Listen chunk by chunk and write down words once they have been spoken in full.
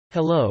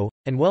Hello,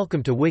 and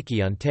welcome to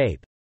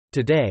Wiki-On-Tape.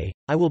 Today,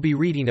 I will be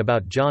reading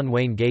about John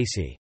Wayne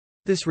Gacy.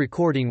 This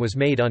recording was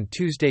made on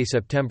Tuesday,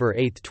 September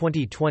 8,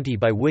 2020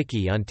 by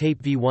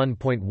Wiki-On-Tape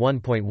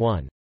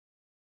v1.1.1.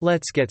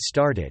 Let's get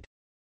started.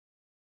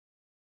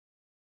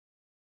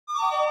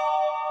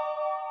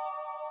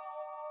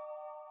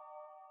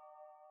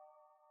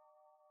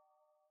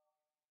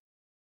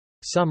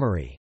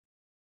 Summary.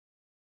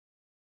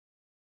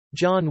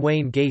 John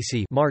Wayne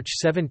Gacy (March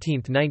 17,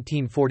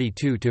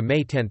 1942 to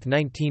May 10,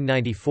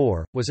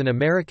 1994) was an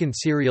American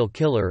serial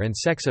killer and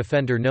sex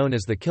offender known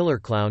as the Killer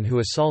Clown who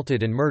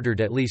assaulted and murdered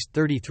at least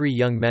 33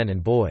 young men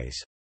and boys.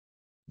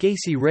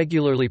 Gacy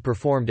regularly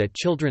performed at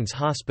children's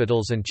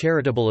hospitals and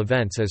charitable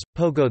events as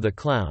Pogo the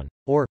Clown,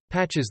 or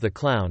Patches the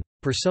Clown,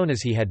 personas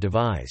he had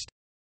devised.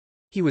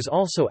 He was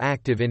also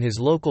active in his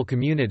local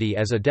community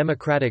as a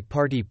Democratic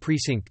Party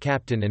precinct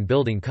captain and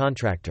building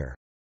contractor.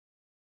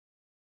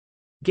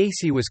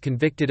 Gacy was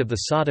convicted of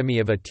the sodomy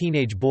of a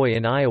teenage boy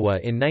in Iowa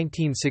in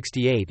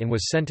 1968 and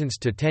was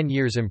sentenced to 10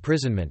 years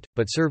imprisonment,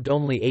 but served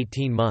only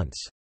 18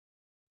 months.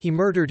 He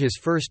murdered his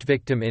first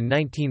victim in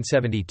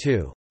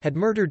 1972, had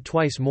murdered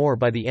twice more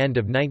by the end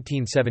of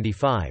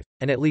 1975,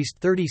 and at least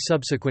 30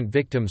 subsequent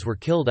victims were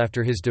killed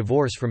after his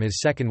divorce from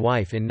his second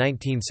wife in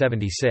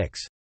 1976.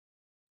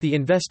 The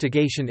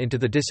investigation into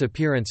the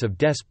disappearance of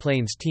Des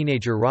Plaines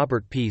teenager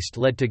Robert Piest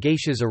led to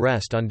Gacy's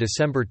arrest on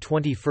December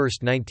 21,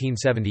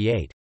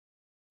 1978.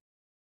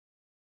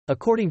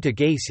 According to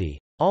Gacy,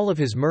 all of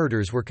his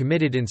murders were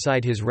committed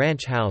inside his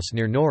ranch house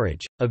near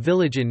Norridge, a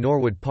village in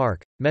Norwood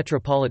Park,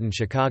 metropolitan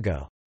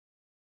Chicago.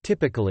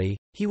 Typically,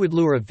 he would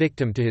lure a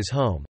victim to his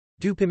home,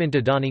 dupe him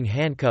into donning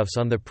handcuffs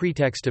on the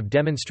pretext of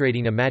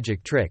demonstrating a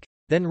magic trick,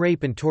 then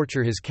rape and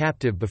torture his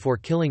captive before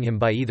killing him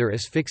by either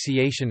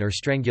asphyxiation or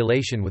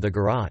strangulation with a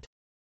garrote.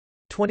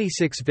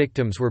 26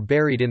 victims were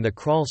buried in the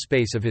crawl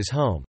space of his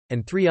home,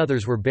 and 3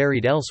 others were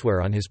buried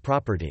elsewhere on his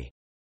property.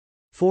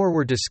 4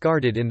 were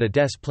discarded in the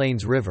Des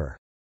Plaines River.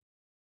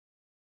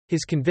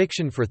 His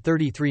conviction for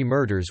 33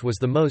 murders was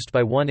the most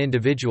by one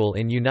individual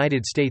in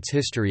United States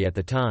history at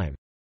the time.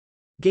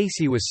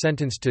 Gacy was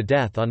sentenced to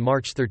death on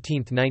March 13,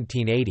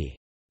 1980.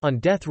 On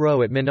death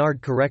row at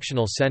Menard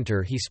Correctional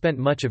Center he spent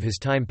much of his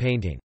time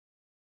painting.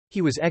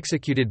 He was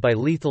executed by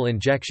lethal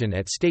injection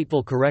at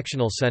Stateville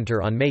Correctional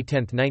Center on May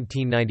 10,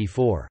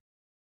 1994.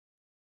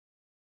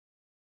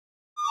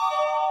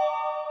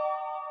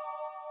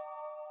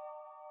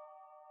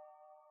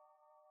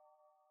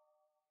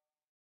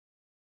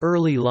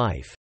 Early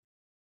life.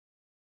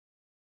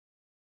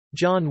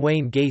 John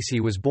Wayne Gacy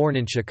was born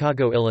in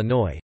Chicago,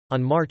 Illinois,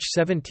 on March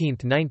 17,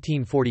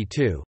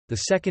 1942, the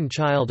second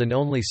child and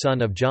only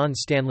son of John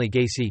Stanley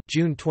Gacy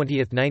 (June 20,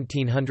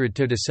 1900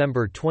 to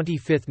December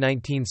 25,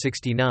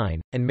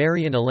 1969), and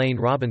Marion Elaine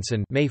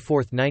Robinson (May 4,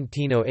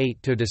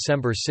 1908 to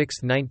December 6,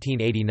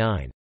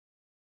 1989).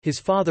 His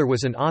father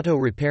was an auto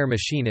repair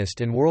machinist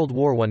and World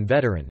War I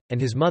veteran,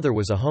 and his mother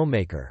was a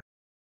homemaker.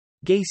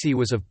 Gacy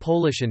was of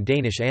Polish and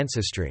Danish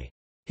ancestry.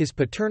 His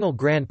paternal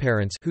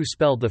grandparents, who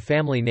spelled the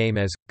family name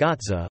as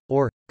Gotza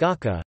or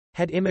Gaka,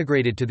 had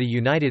immigrated to the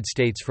United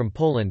States from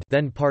Poland,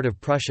 then part of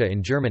Prussia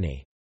in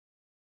Germany.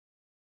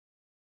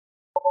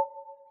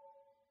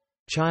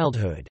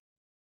 Childhood.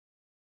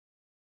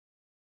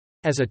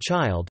 As a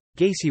child,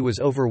 Gacy was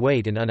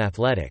overweight and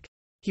unathletic.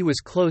 He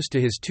was close to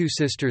his 2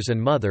 sisters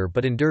and mother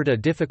but endured a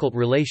difficult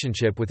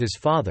relationship with his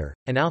father,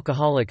 an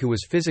alcoholic who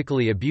was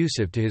physically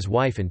abusive to his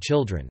wife and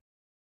children.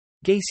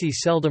 Gacy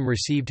seldom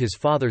received his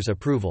father's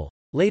approval,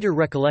 later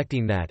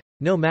recollecting that,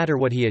 no matter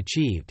what he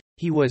achieved,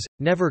 he was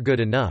never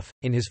good enough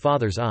in his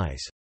father's eyes.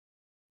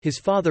 His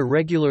father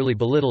regularly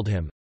belittled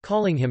him,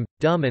 calling him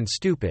dumb and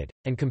stupid,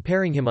 and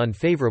comparing him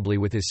unfavorably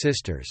with his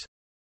sisters.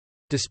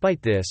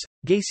 Despite this,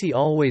 Gacy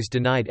always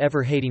denied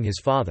ever hating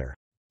his father.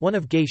 One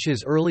of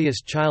Gacy's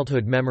earliest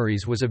childhood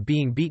memories was of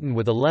being beaten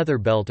with a leather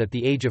belt at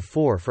the age of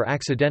 4 for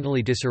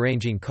accidentally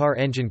disarranging car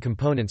engine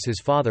components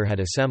his father had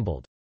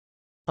assembled.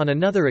 On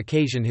another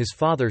occasion his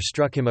father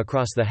struck him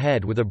across the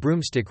head with a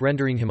broomstick,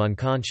 rendering him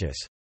unconscious.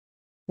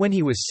 When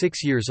he was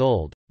 6 years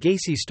old,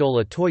 Gacy stole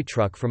a toy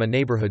truck from a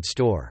neighborhood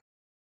store.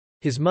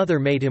 His mother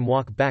made him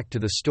walk back to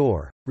the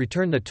store,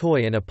 return the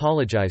toy and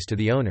apologize to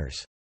the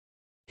owners.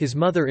 His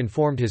mother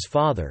informed his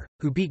father,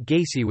 who beat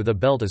Gacy with a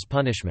belt as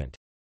punishment.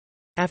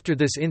 After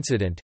this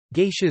incident,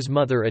 Gacy's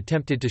mother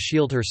attempted to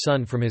shield her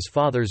son from his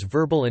father's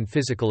verbal and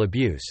physical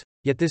abuse,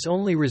 yet this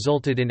only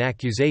resulted in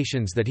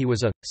accusations that he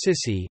was a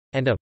sissy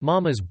and a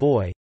mama's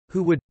boy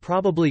who would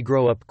probably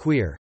grow up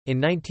queer. In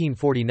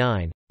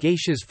 1949,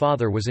 Gacy's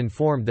father was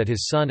informed that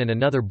his son and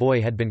another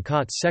boy had been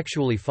caught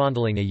sexually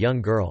fondling a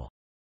young girl.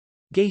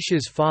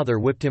 Gacy's father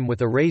whipped him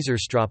with a razor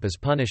strop as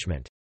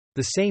punishment.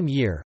 The same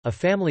year, a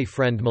family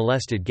friend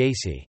molested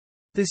Gacy.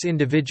 This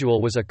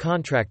individual was a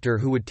contractor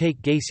who would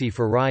take Gacy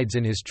for rides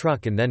in his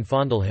truck and then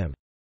fondle him.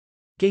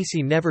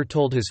 Gacy never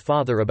told his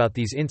father about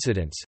these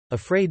incidents,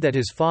 afraid that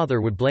his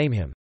father would blame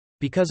him.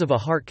 Because of a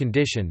heart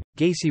condition,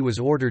 Gacy was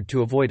ordered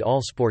to avoid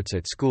all sports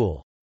at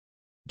school.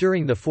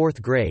 During the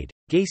 4th grade,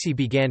 Gacy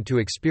began to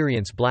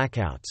experience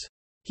blackouts.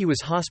 He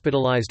was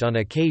hospitalized on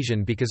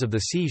occasion because of the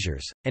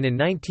seizures, and in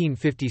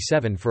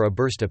 1957 for a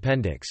burst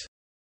appendix.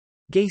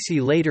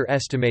 Gacy later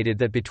estimated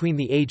that between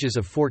the ages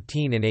of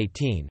 14 and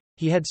 18,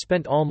 he had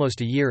spent almost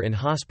a year in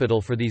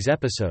hospital for these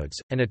episodes,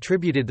 and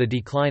attributed the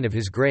decline of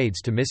his grades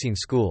to missing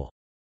school.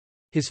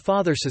 His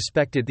father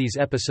suspected these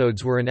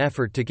episodes were an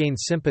effort to gain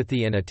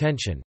sympathy and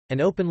attention, and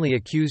openly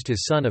accused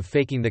his son of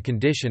faking the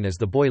condition as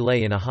the boy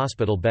lay in a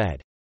hospital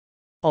bed.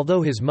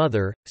 Although his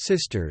mother,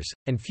 sisters,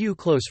 and few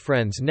close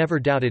friends never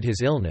doubted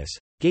his illness,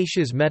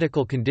 Gacy's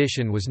medical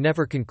condition was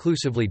never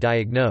conclusively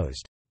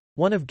diagnosed.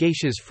 One of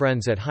Gacy's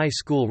friends at high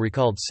school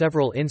recalled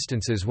several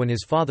instances when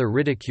his father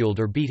ridiculed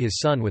or beat his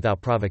son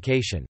without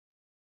provocation.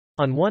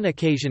 On one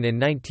occasion in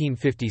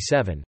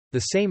 1957, the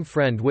same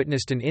friend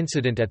witnessed an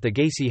incident at the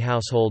Gacy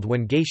household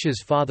when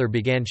Gacy's father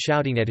began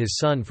shouting at his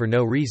son for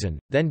no reason,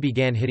 then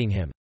began hitting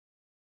him.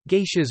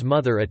 Gacy's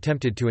mother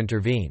attempted to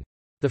intervene.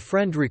 The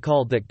friend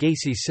recalled that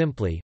Gacy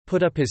simply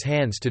put up his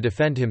hands to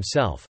defend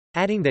himself,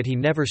 adding that he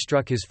never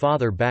struck his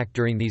father back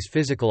during these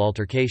physical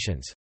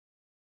altercations.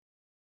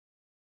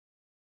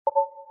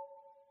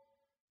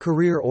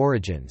 Career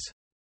origins.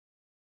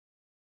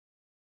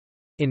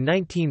 In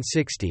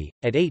 1960,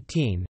 at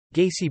 18,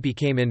 Gacy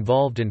became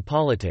involved in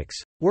politics,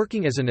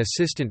 working as an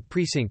assistant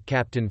precinct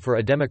captain for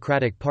a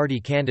Democratic Party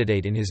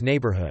candidate in his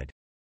neighborhood.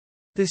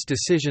 This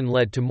decision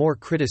led to more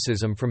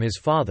criticism from his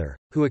father,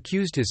 who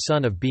accused his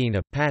son of being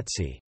a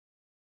patsy.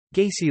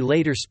 Gacy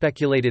later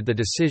speculated the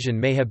decision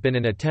may have been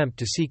an attempt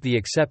to seek the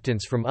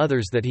acceptance from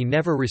others that he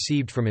never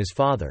received from his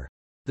father.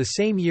 The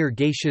same year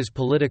Gacy's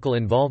political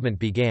involvement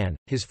began,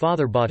 his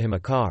father bought him a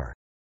car.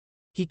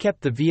 He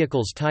kept the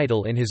vehicle's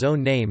title in his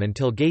own name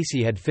until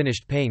Gacy had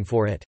finished paying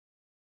for it.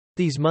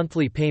 These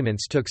monthly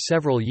payments took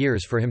several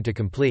years for him to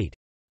complete.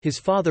 His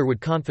father would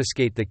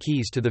confiscate the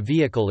keys to the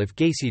vehicle if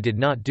Gacy did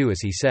not do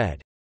as he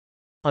said.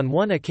 On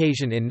one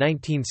occasion in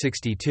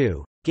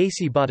 1962,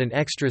 Gacy bought an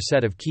extra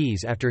set of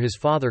keys after his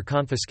father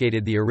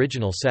confiscated the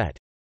original set.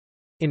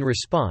 In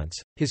response,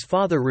 his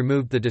father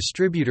removed the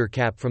distributor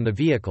cap from the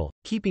vehicle,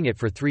 keeping it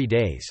for 3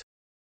 days.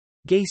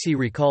 Gacy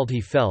recalled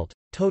he felt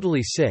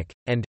totally sick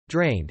and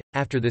drained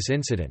after this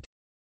incident.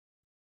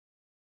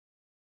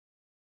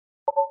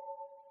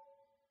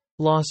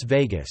 Las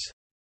Vegas.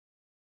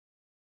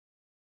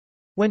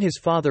 When his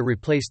father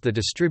replaced the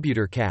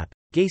distributor cap,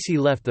 Gacy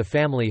left the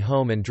family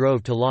home and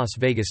drove to Las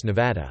Vegas,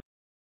 Nevada.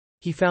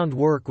 He found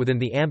work within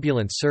the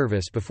ambulance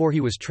service before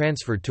he was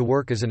transferred to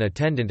work as an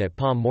attendant at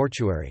Palm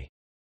Mortuary.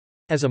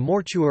 As a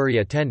mortuary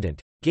attendant,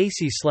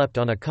 Gacy slept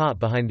on a cot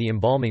behind the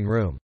embalming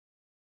room.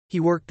 He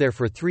worked there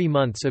for 3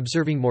 months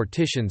observing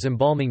morticians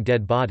embalming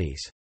dead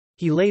bodies.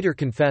 He later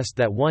confessed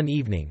that one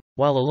evening,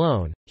 while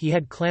alone, he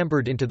had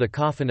clambered into the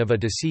coffin of a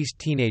deceased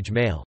teenage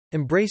male,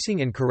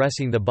 embracing and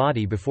caressing the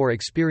body before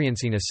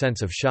experiencing a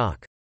sense of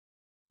shock.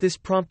 This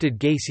prompted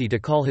Gacy to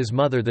call his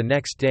mother the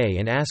next day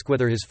and ask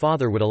whether his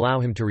father would allow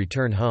him to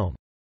return home.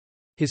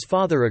 His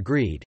father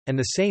agreed, and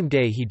the same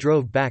day he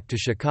drove back to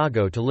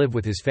Chicago to live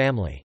with his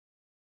family.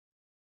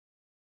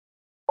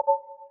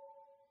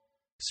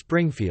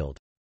 Springfield.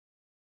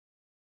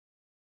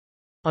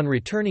 On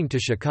returning to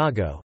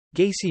Chicago,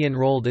 Gacy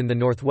enrolled in the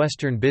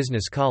Northwestern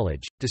Business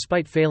College,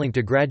 despite failing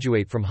to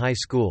graduate from high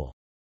school.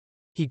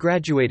 He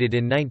graduated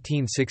in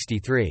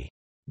 1963.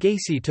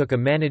 Gacy took a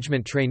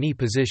management trainee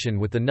position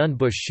with the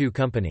Nunn-Bush Shoe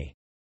Company.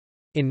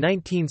 In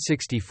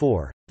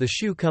 1964, the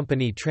shoe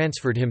company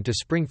transferred him to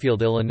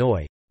Springfield,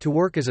 Illinois, to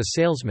work as a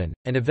salesman,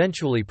 and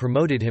eventually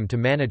promoted him to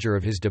manager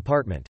of his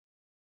department.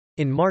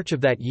 In March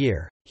of that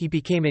year, he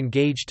became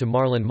engaged to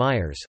Marlon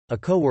Myers, a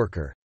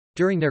co-worker.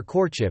 During their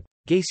courtship,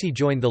 Gacy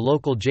joined the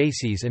local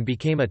Jaycees and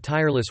became a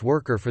tireless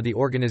worker for the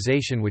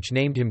organization, which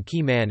named him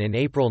key man in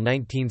April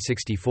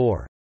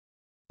 1964.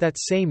 That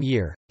same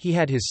year, he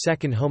had his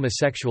second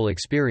homosexual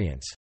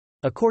experience.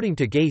 According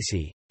to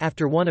Gacy,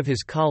 after one of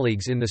his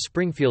colleagues in the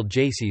Springfield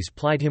Jaycees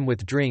plied him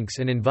with drinks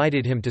and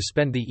invited him to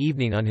spend the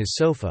evening on his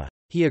sofa,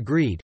 he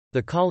agreed.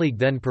 The colleague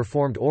then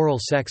performed oral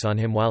sex on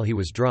him while he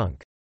was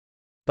drunk.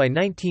 By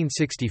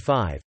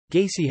 1965,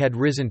 Gacy had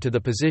risen to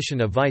the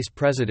position of vice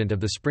president of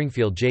the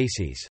Springfield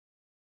Jaycees.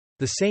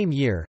 The same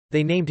year,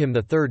 they named him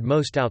the third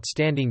most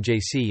outstanding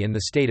Jaycee in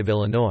the state of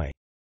Illinois.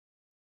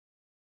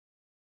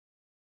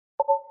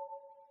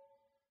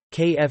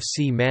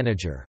 KFC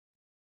manager.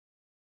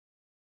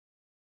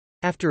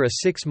 After a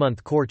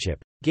 6-month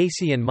courtship,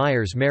 Gacy and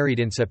Myers married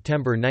in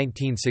September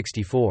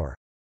 1964.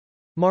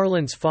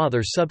 Marlon's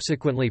father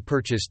subsequently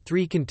purchased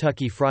 3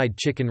 Kentucky Fried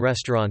Chicken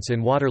restaurants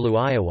in Waterloo,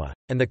 Iowa,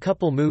 and the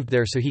couple moved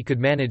there so he could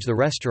manage the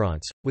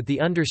restaurants, with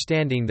the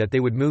understanding that they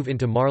would move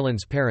into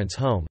Marlon's parents'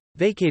 home,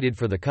 vacated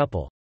for the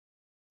couple.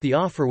 The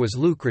offer was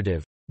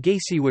lucrative.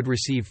 Gacy would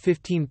receive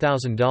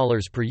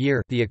 $15,000 per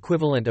year, the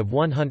equivalent of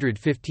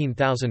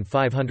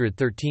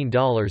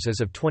 $115,513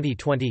 as of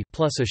 2020,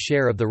 plus a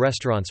share of the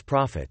restaurant's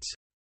profits.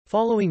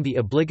 Following the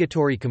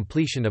obligatory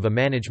completion of a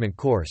management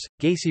course,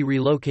 Gacy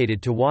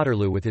relocated to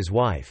Waterloo with his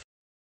wife.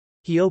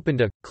 He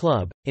opened a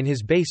club in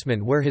his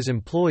basement where his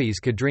employees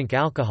could drink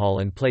alcohol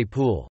and play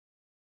pool.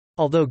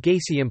 Although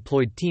Gacy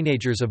employed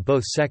teenagers of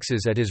both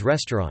sexes at his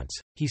restaurants,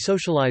 he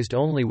socialized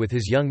only with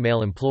his young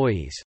male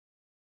employees.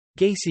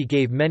 Gacy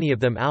gave many of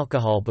them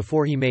alcohol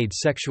before he made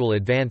sexual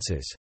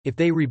advances. If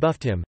they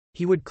rebuffed him,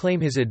 he would claim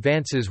his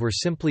advances were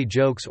simply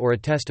jokes or a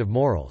test of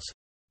morals.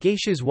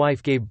 Gacy's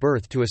wife gave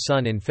birth to a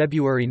son in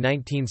February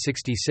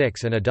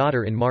 1966 and a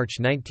daughter in March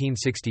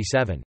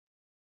 1967.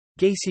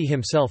 Gacy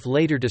himself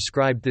later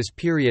described this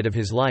period of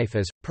his life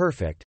as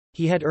perfect.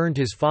 He had earned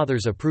his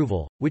father's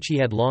approval, which he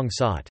had long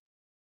sought.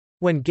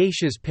 When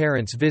Gacy's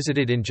parents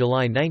visited in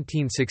July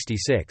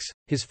 1966,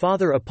 his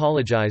father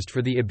apologized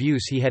for the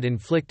abuse he had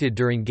inflicted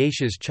during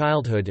Gacy's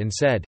childhood and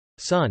said,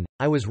 "Son,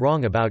 I was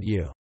wrong about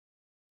you."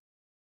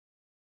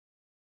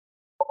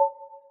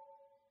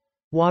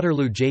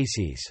 Waterloo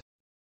Jaycees.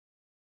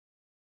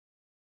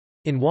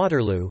 In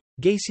Waterloo,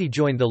 Gacy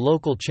joined the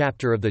local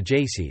chapter of the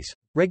Jaycees,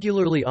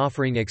 regularly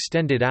offering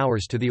extended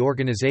hours to the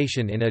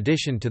organization in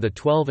addition to the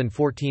 12 and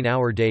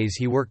 14-hour days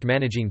he worked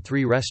managing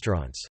 3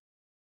 restaurants.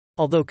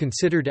 Although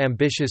considered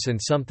ambitious and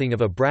something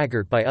of a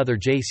braggart by other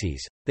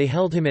Jaycees, they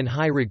held him in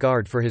high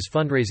regard for his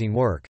fundraising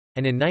work,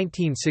 and in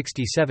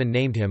 1967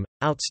 named him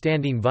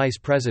Outstanding Vice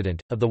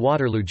President of the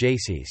Waterloo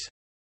Jaycees.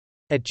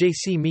 At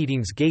Jaycee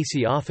meetings,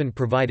 Gacy often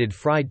provided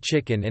fried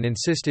chicken and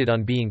insisted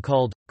on being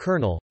called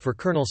Colonel for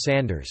Colonel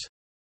Sanders.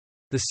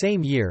 The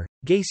same year,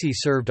 Gacy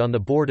served on the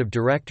board of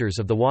directors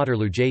of the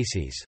Waterloo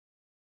Jaycees.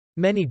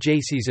 Many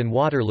Jaycees in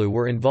Waterloo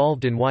were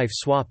involved in wife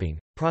swapping,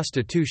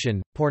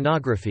 prostitution,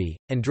 pornography,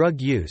 and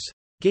drug use.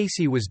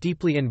 Gacy was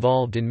deeply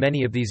involved in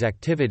many of these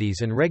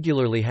activities and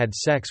regularly had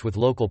sex with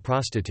local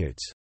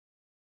prostitutes.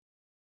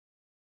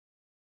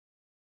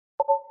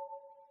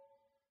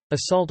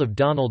 Assault of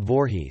Donald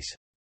Voorhees.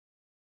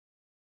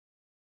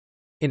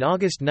 In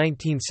August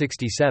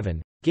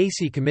 1967,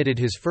 Gacy committed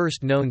his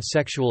first known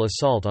sexual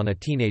assault on a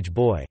teenage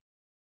boy.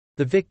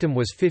 The victim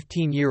was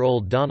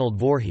 15-year-old Donald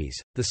Voorhees,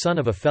 the son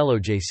of a fellow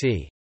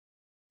Jaycee.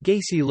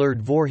 Gacy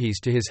lured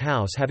Voorhees to his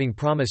house, having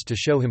promised to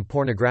show him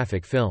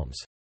pornographic films.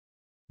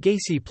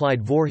 Gacy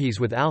plied Voorhees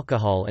with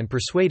alcohol and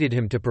persuaded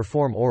him to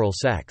perform oral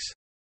sex.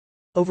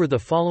 Over the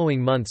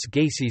following months,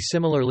 Gacy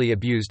similarly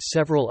abused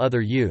several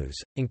other youths,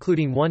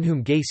 including one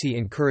whom Gacy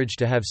encouraged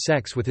to have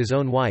sex with his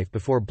own wife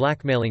before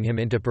blackmailing him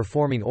into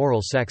performing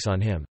oral sex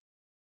on him.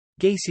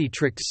 Gacy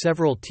tricked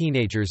several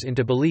teenagers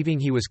into believing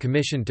he was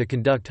commissioned to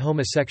conduct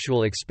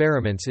homosexual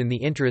experiments in the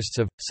interests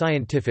of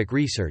scientific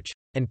research,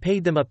 and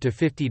paid them up to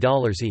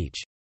 $50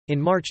 each.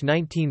 In March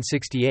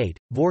 1968,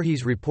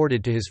 Voorhees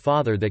reported to his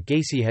father that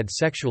Gacy had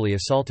sexually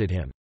assaulted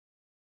him.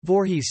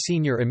 Voorhees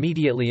Sr.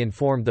 immediately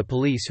informed the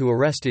police, who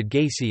arrested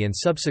Gacy and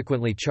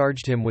subsequently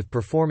charged him with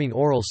performing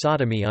oral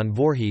sodomy on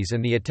Voorhees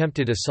and the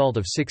attempted assault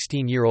of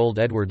 16-year-old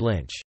Edward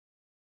Lynch.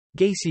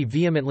 Gacy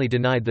vehemently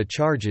denied the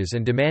charges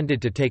and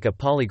demanded to take a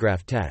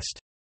polygraph test.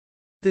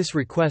 This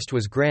request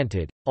was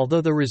granted,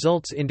 although the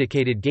results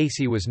indicated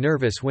Gacy was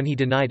nervous when he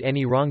denied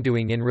any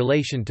wrongdoing in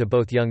relation to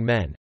both young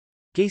men.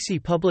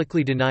 Gacy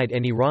publicly denied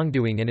any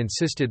wrongdoing and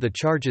insisted the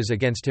charges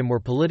against him were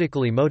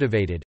politically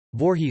motivated.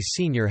 Voorhees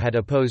Sr. had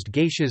opposed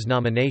Gacy's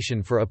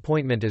nomination for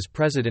appointment as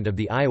president of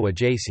the Iowa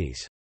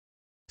Jaycees.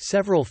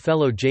 Several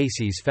fellow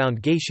Jaycees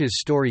found Gacy's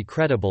story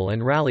credible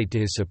and rallied to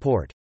his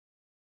support.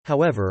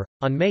 However,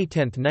 on May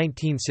 10,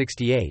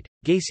 1968,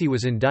 Gacy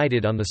was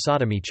indicted on the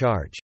sodomy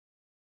charge.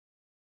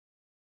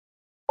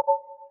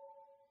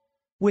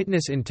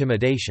 Witness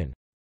intimidation.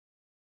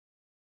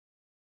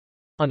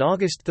 On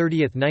August 30,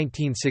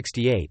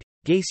 1968,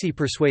 Gacy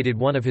persuaded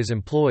one of his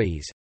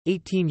employees,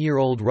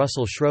 18-year-old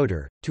Russell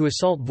Schroeder, to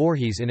assault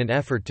Voorhees in an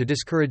effort to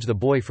discourage the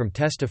boy from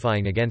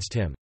testifying against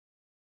him.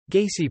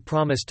 Gacy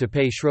promised to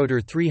pay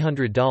Schroeder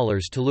 $300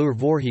 to lure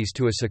Voorhees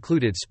to a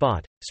secluded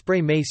spot,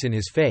 spray mace in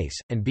his face,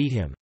 and beat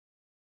him.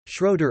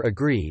 Schroeder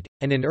agreed,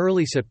 and in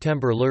early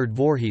September lured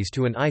Voorhees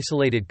to an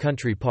isolated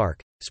country park,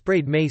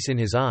 sprayed mace in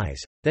his eyes,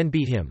 then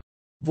beat him.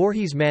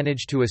 Voorhees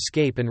managed to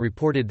escape and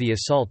reported the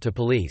assault to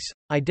police,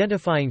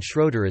 identifying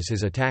Schroeder as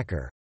his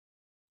attacker.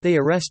 They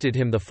arrested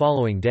him the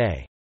following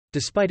day.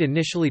 Despite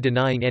initially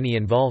denying any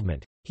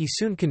involvement, he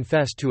soon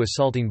confessed to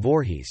assaulting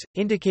Voorhees,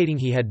 indicating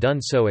he had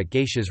done so at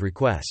Gacy's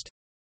request.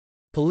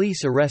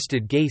 Police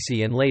arrested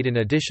Gacy and laid an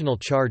additional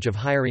charge of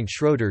hiring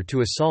Schroeder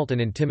to assault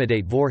and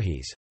intimidate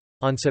Voorhees.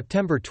 On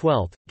September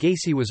 12,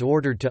 Gacy was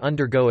ordered to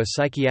undergo a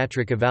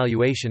psychiatric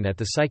evaluation at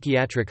the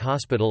Psychiatric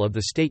Hospital of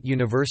the State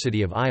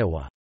University of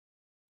Iowa.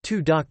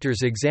 2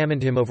 doctors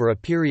examined him over a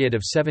period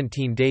of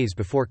 17 days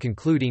before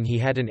concluding he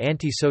had an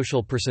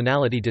antisocial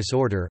personality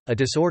disorder, a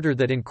disorder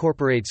that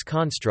incorporates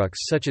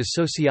constructs such as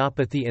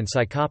sociopathy and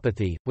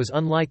psychopathy, was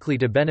unlikely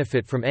to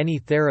benefit from any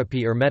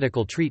therapy or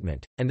medical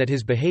treatment, and that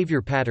his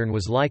behavior pattern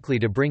was likely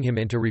to bring him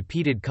into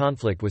repeated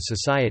conflict with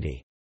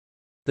society.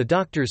 The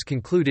doctors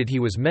concluded he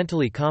was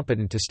mentally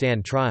competent to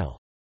stand trial.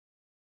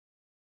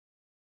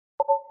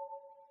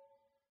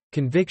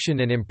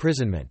 Conviction and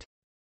imprisonment.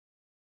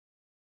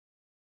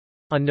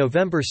 On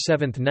November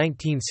 7,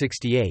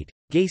 1968,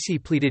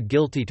 Gacy pleaded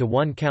guilty to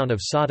 1 count of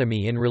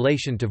sodomy in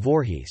relation to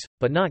Voorhees,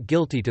 but not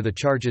guilty to the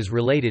charges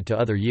related to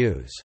other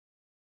youths.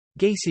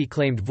 Gacy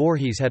claimed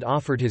Voorhees had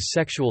offered his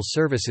sexual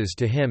services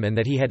to him and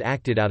that he had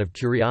acted out of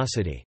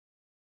curiosity.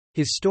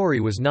 His story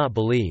was not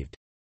believed.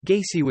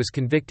 Gacy was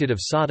convicted of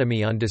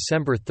sodomy on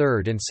December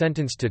 3 and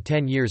sentenced to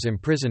 10 years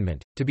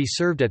imprisonment, to be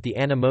served at the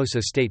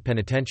Anamosa State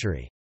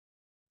Penitentiary.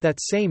 That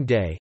same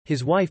day,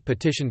 his wife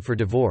petitioned for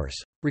divorce,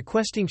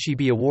 requesting she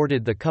be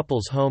awarded the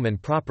couple's home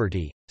and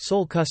property,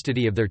 sole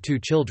custody of their 2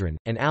 children,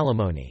 and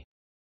alimony.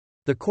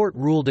 The court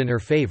ruled in her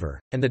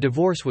favor, and the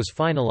divorce was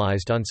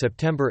finalized on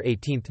September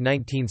 18,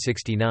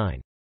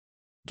 1969.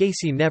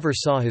 Gacy never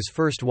saw his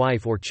first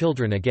wife or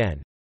children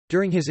again.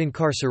 During his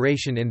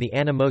incarceration in the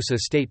Anamosa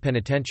State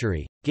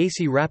Penitentiary,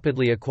 Gacy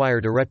rapidly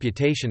acquired a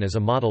reputation as a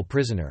model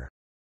prisoner.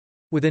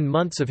 Within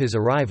months of his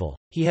arrival,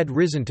 he had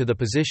risen to the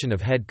position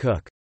of head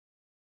cook.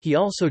 He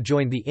also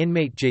joined the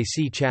Inmate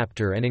JC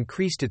chapter and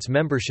increased its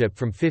membership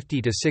from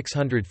 50 to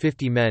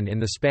 650 men in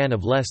the span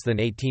of less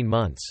than 18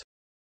 months.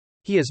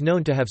 He is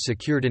known to have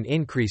secured an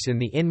increase in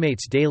the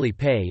inmates' daily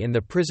pay in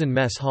the prison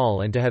mess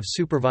hall and to have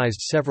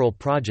supervised several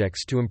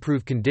projects to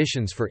improve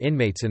conditions for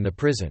inmates in the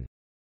prison.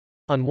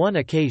 On one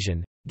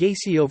occasion,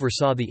 Gacy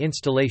oversaw the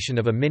installation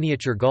of a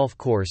miniature golf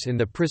course in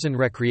the prison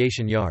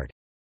recreation yard.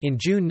 In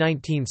June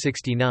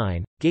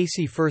 1969,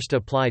 Gacy first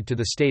applied to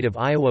the State of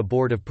Iowa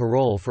Board of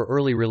Parole for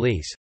early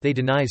release. They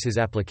denies his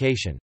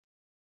application.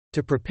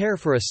 To prepare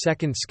for a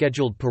second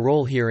scheduled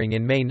parole hearing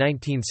in May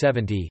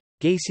 1970,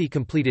 Gacy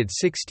completed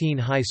 16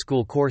 high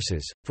school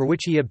courses, for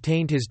which he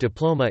obtained his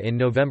diploma in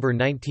November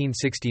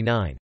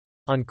 1969.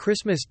 On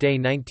Christmas Day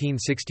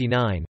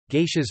 1969,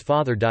 Gacy's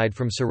father died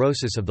from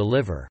cirrhosis of the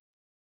liver.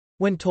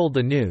 When told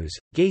the news,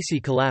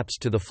 Gacy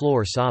collapsed to the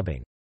floor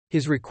sobbing.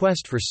 His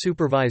request for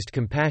supervised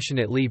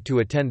compassionate leave to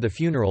attend the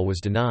funeral was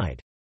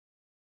denied.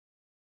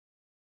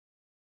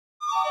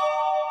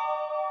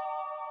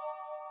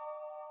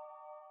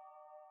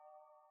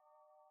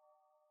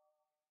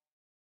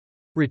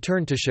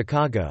 Return to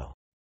Chicago.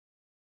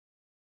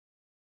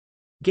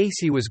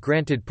 Gacy was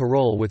granted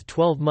parole with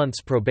 12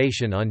 months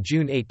probation on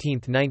June 18,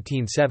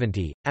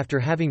 1970, after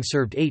having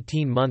served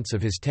 18 months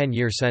of his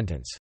 10-year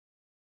sentence.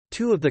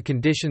 2 of the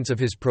conditions of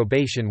his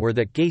probation were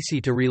that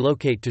Gacy to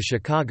relocate to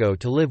Chicago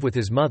to live with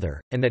his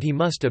mother, and that he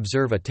must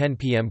observe a 10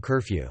 p.m.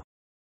 curfew.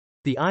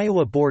 The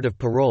Iowa Board of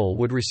Parole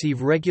would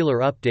receive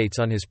regular updates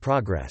on his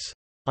progress.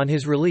 On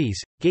his release,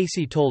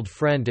 Gacy told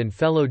friend and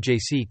fellow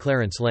JC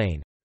Clarence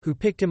Lane, who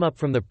picked him up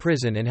from the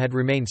prison and had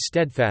remained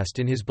steadfast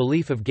in his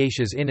belief of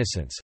Gacy's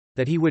innocence,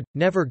 that he would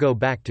never go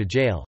back to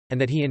jail,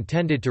 and that he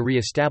intended to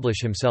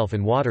re-establish himself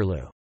in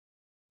Waterloo.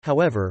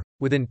 However,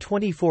 within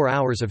 24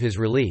 hours of his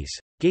release,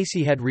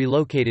 Gacy had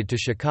relocated to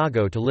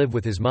Chicago to live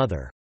with his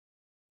mother.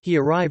 He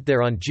arrived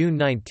there on June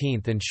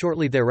 19 and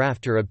shortly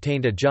thereafter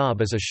obtained a job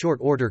as a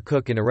short-order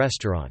cook in a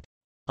restaurant.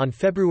 On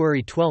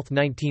February 12,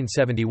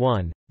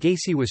 1971,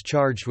 Gacy was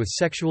charged with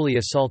sexually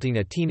assaulting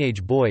a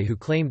teenage boy who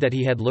claimed that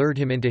he had lured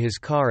him into his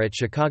car at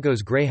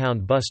Chicago's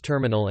Greyhound bus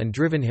terminal and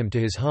driven him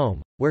to his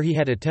home, where he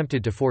had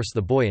attempted to force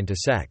the boy into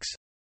sex.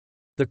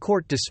 The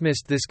court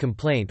dismissed this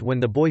complaint when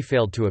the boy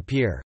failed to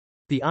appear.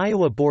 The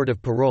Iowa Board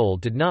of Parole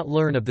did not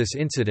learn of this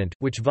incident,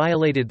 which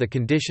violated the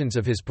conditions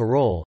of his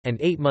parole, and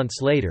 8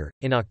 months later,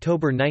 in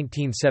October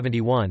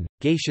 1971,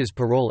 Gacy's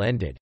parole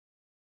ended.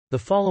 The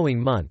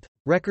following month,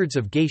 records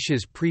of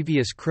Gacy's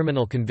previous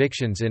criminal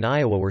convictions in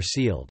Iowa were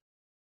sealed.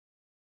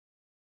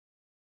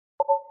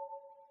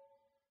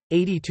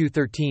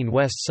 8213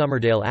 West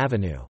Summerdale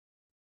Avenue.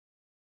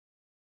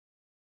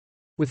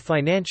 With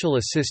financial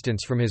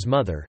assistance from his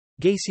mother,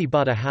 Gacy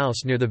bought a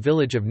house near the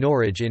village of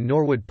Norridge in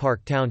Norwood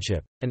Park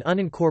Township, an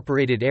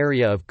unincorporated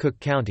area of Cook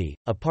County,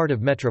 a part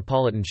of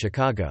metropolitan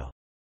Chicago.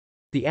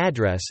 The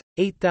address,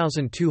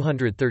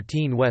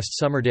 8213 West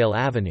Summerdale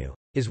Avenue,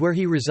 is where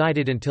he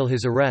resided until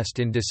his arrest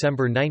in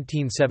December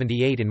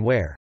 1978 and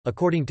where,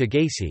 according to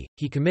Gacy,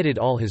 he committed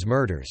all his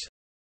murders.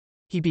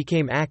 He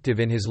became active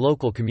in his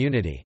local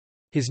community.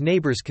 His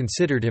neighbors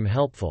considered him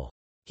helpful.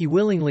 He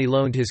willingly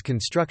loaned his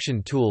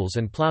construction tools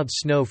and plowed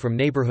snow from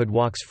neighborhood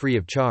walks free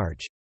of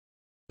charge.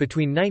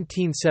 Between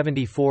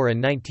 1974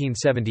 and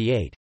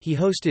 1978, he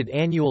hosted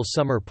annual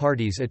summer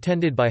parties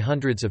attended by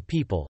hundreds of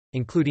people,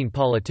 including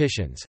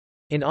politicians.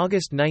 In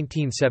August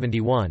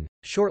 1971,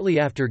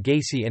 shortly after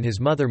Gacy and his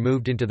mother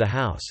moved into the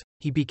house,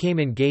 he became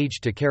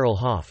engaged to Carol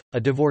Hoff, a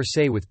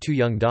divorcee with 2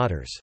 young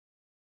daughters.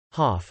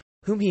 Hoff,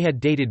 whom he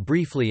had dated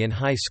briefly in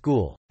high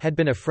school, had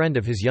been a friend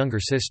of his younger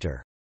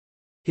sister.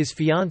 His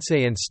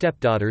fiancée and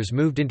stepdaughters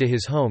moved into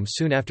his home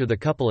soon after the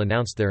couple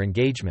announced their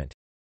engagement.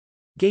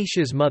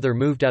 Gacy's mother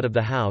moved out of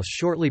the house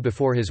shortly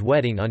before his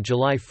wedding on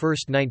July 1,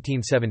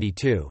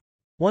 1972.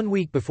 1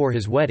 week before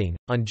his wedding,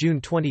 on June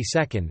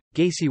 22,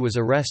 Gacy was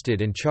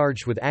arrested and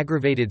charged with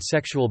aggravated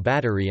sexual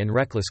battery and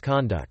reckless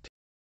conduct.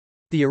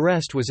 The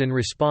arrest was in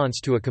response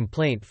to a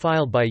complaint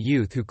filed by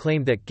youth who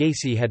claimed that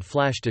Gacy had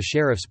flashed a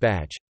sheriff's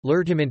badge,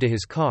 lured him into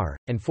his car,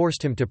 and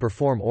forced him to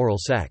perform oral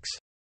sex.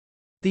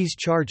 These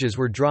charges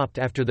were dropped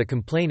after the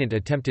complainant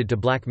attempted to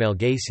blackmail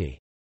Gacy.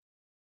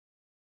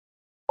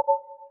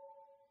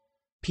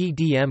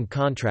 PDM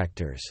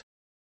Contractors.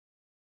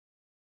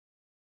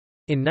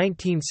 In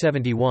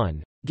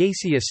 1971,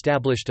 Gacy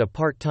established a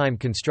part-time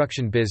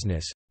construction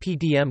business,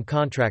 PDM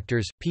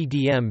Contractors,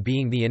 PDM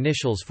being the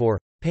initials for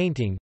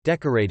painting,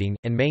 decorating,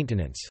 and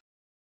maintenance.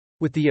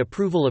 With the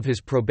approval of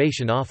his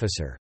probation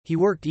officer, he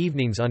worked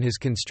evenings on his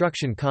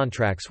construction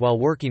contracts while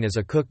working as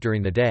a cook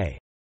during the day.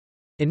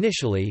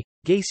 Initially,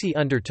 Gacy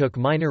undertook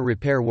minor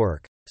repair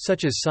work,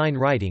 such as sign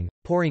writing,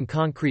 pouring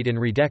concrete and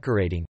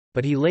redecorating,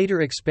 but he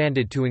later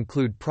expanded to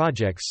include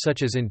projects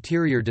such as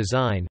interior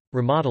design,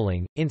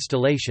 remodeling,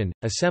 installation,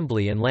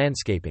 assembly and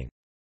landscaping.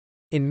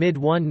 In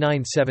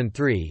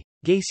mid-1973,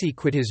 Gacy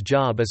quit his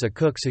job as a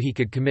cook so he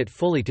could commit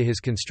fully to his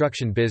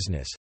construction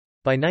business.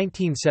 By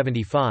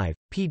 1975,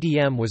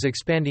 PDM was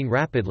expanding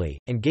rapidly,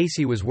 and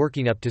Gacy was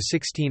working up to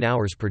 16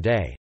 hours per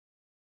day.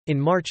 In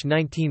March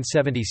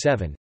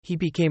 1977, he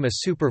became a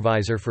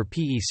supervisor for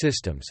PE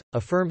Systems,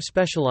 a firm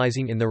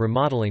specializing in the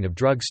remodeling of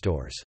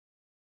drugstores.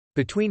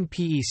 Between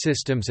PE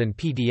Systems and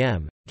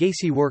PDM,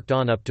 Gacy worked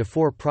on up to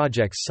 4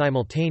 projects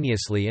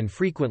simultaneously and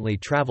frequently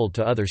traveled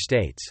to other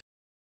states.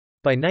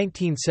 By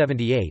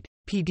 1978,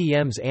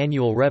 PDM's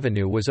annual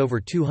revenue was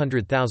over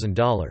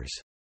 $200,000.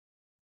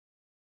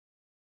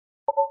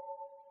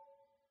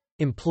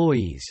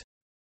 Employees.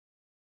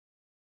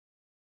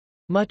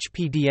 Much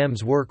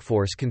PDM's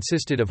workforce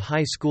consisted of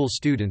high school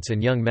students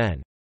and young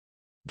men.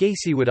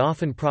 Gacy would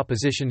often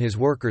proposition his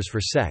workers for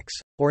sex,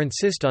 or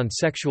insist on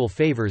sexual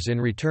favors in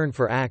return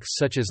for acts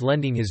such as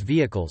lending his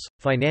vehicles,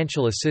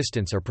 financial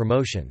assistance or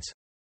promotions.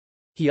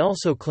 He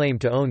also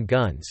claimed to own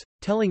guns,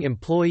 telling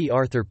employee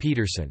Arthur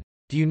Peterson,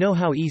 "Do you know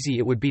how easy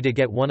it would be to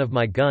get one of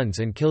my guns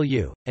and kill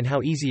you, and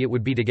how easy it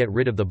would be to get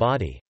rid of the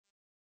body?"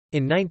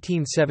 In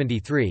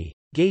 1973,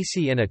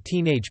 Gacy and a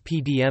teenage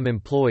PDM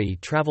employee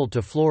traveled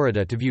to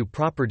Florida to view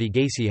property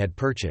Gacy had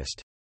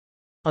purchased.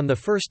 On the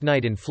first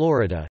night in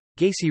Florida,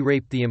 Gacy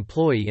raped the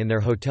employee in their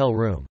hotel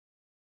room.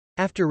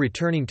 After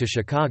returning to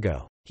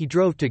Chicago, he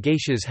drove to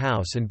Gacy's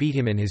house and beat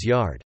him in his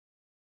yard.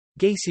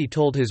 Gacy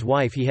told his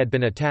wife he had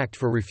been attacked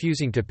for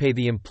refusing to pay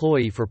the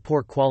employee for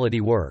poor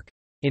quality work.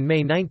 In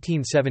May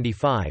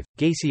 1975,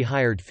 Gacy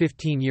hired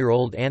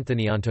 15-year-old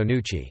Anthony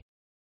Antonucci.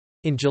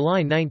 In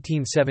July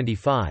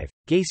 1975,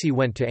 Gacy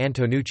went to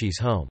Antonucci's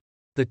home.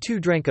 The two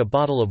drank a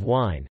bottle of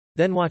wine,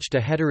 then watched a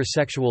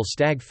heterosexual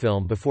stag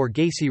film before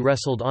Gacy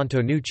wrestled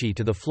Antonucci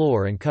to the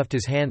floor and cuffed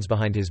his hands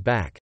behind his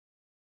back.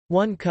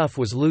 One cuff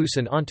was loose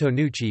and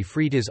Antonucci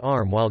freed his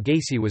arm while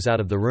Gacy was out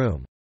of the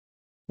room.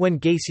 When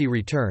Gacy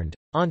returned,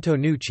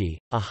 Antonucci,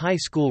 a high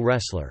school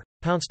wrestler,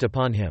 pounced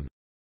upon him.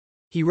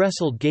 He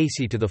wrestled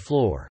Gacy to the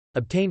floor,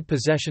 obtained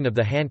possession of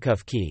the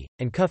handcuff key,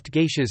 and cuffed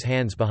Gacy's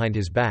hands behind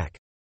his back.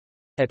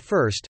 At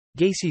first,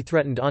 Gacy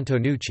threatened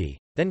Antonucci,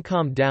 then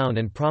calmed down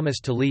and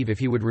promised to leave if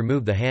he would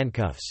remove the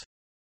handcuffs.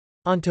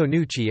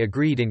 Antonucci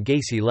agreed and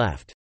Gacy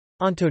left.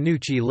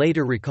 Antonucci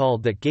later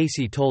recalled that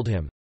Gacy told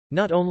him,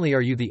 "Not only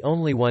are you the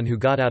only one who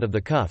got out of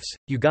the cuffs,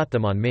 you got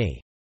them on me."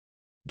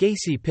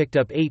 Gacy picked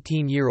up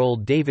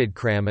 18-year-old David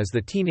Cram as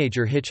the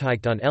teenager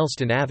hitchhiked on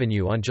Elston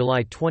Avenue on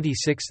July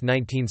 26,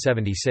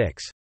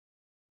 1976.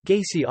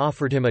 Gacy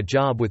offered him a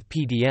job with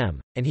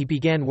PDM, and he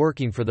began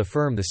working for the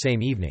firm the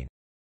same evening.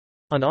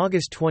 On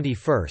August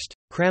 21,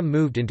 Cram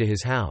moved into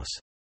his house.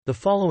 The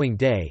following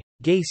day,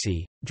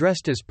 Gacy,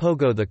 dressed as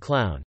Pogo the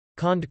Clown,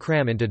 conned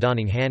Cram into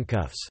donning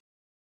handcuffs.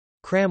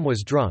 Cram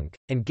was drunk,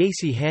 and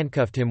Gacy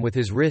handcuffed him with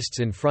his wrists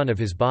in front of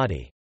his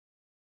body.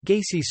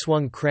 Gacy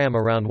swung Cram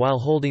around while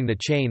holding the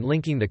chain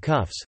linking the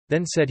cuffs,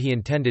 then said he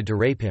intended to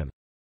rape him.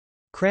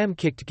 Cram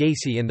kicked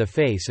Gacy in the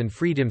face and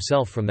freed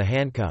himself from the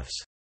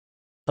handcuffs.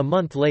 A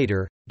month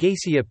later,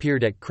 Gacy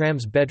appeared at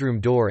Cram's bedroom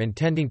door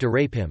intending to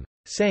rape him,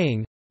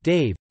 saying,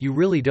 "Dave, you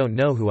really don't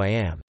know who I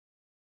am.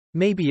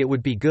 Maybe it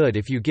would be good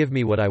if you give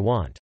me what I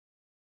want."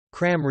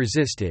 Cram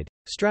resisted,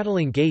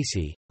 straddling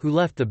Gacy, who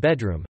left the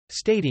bedroom,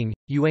 stating,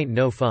 "You ain't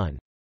no fun."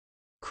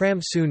 Cram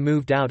soon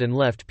moved out and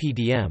left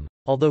PDM,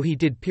 although he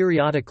did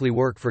periodically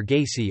work for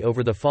Gacy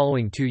over the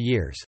following 2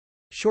 years.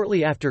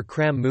 Shortly after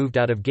Cram moved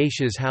out of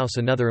Gacy's house,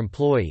 another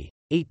employee,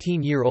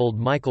 18-year-old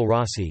Michael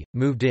Rossi,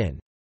 moved in.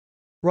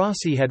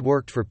 Rossi had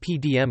worked for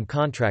PDM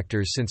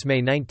Contractors since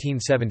May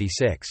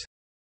 1976.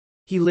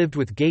 He lived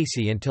with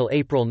Gacy until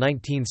April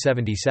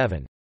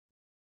 1977.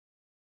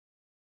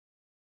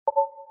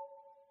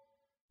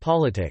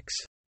 Politics.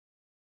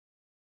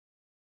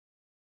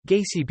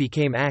 Gacy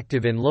became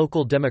active in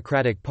local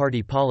Democratic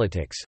Party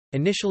politics,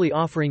 initially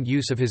offering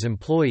use of his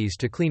employees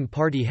to clean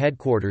party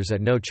headquarters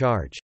at no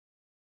charge.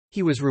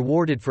 He was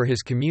rewarded for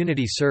his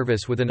community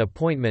service with an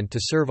appointment to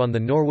serve on the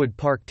Norwood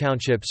Park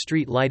Township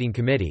Street Lighting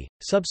Committee,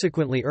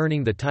 subsequently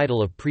earning the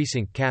title of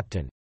precinct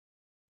captain.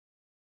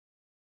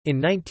 In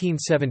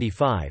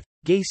 1975,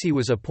 Gacy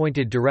was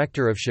appointed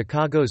director of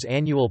Chicago's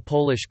annual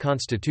Polish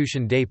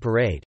Constitution Day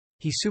Parade.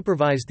 He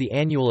supervised the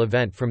annual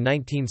event from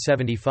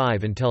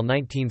 1975 until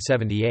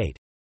 1978.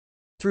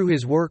 Through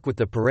his work with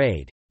the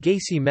parade,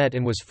 Gacy met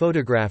and was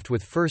photographed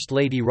with First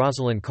Lady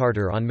Rosalind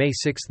Carter on May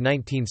 6,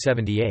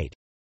 1978.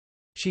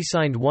 She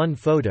signed one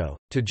photo,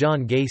 "To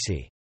John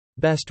Gacy.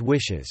 Best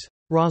wishes.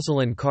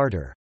 Rosalind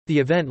Carter." The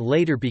event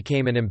later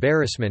became an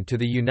embarrassment to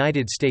the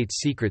United States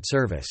Secret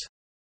Service.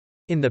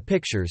 In the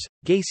pictures,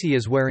 Gacy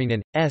is wearing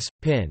an S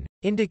pin,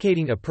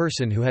 indicating a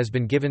person who has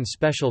been given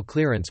special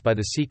clearance by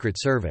the Secret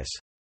Service.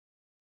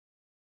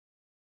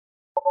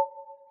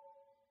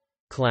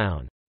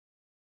 Clown.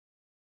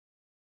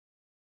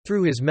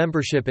 Through his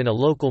membership in a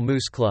local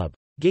moose club,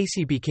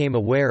 Gacy became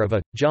aware of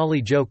a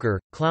Jolly Joker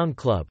clown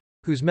club,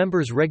 whose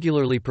members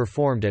regularly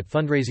performed at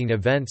fundraising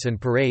events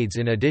and parades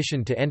in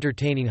addition to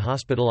entertaining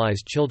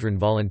hospitalized children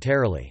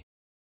voluntarily.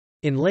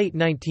 In late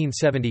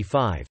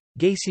 1975,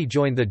 Gacy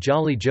joined the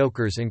Jolly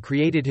Jokers and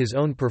created his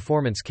own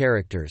performance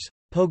characters,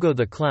 Pogo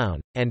the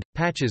Clown, and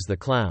Patches the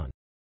Clown.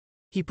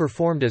 He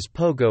performed as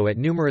Pogo at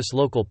numerous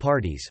local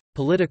parties,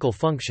 political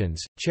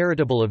functions,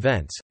 charitable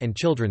events, and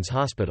children's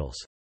hospitals.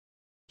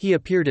 He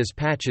appeared as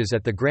Patches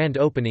at the grand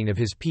opening of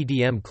his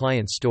PDM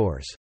client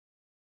stores.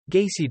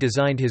 Gacy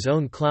designed his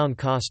own clown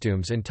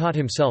costumes and taught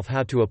himself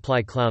how to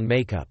apply clown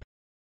makeup.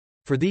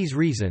 For these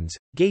reasons,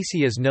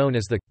 Gacy is known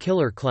as the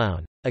Killer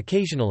Clown.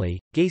 Occasionally,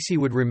 Gacy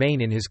would remain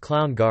in his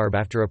clown garb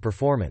after a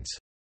performance.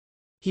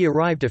 He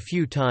arrived a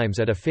few times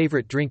at a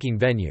favorite drinking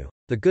venue,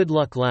 the Good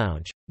Luck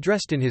Lounge,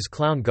 dressed in his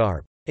clown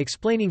garb,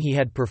 explaining he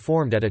had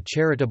performed at a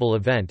charitable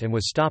event and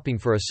was stopping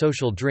for a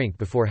social drink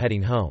before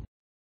heading home.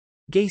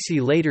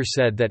 Gacy later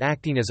said that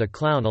acting as a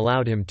clown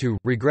allowed him to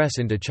regress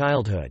into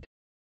childhood.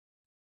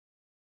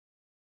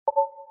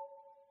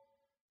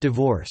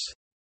 Divorce.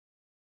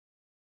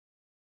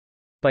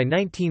 By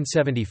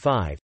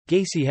 1975,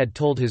 Gacy had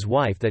told his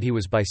wife that he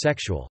was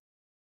bisexual.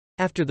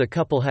 After the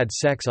couple had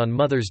sex on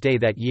Mother's Day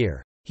that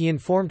year, he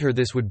informed her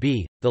this would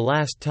be the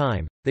last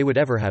time they would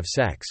ever have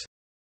sex.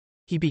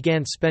 He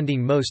began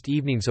spending most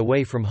evenings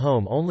away from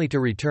home only to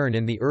return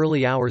in the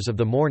early hours of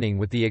the morning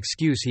with the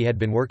excuse he had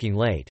been working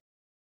late.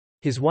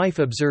 His wife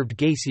observed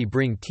Gacy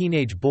bring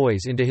teenage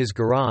boys into his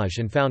garage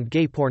and found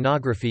gay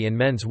pornography and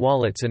men's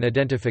wallets and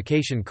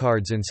identification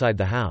cards inside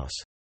the house.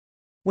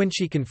 When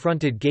she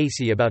confronted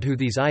Gacy about who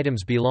these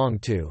items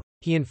belonged to,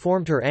 he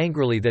informed her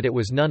angrily that it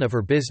was none of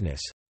her business.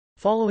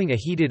 Following a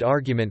heated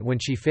argument when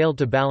she failed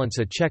to balance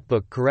a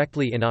checkbook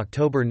correctly in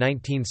October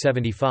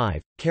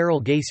 1975,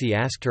 Carol Gacy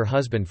asked her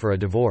husband for a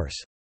divorce.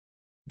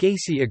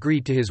 Gacy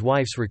agreed to his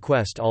wife's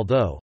request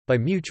although, by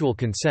mutual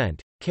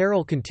consent,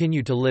 Carol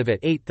continued to live at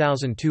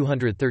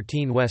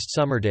 8213 West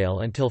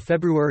Summerdale until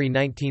February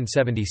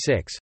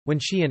 1976, when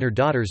she and her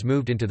daughters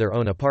moved into their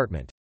own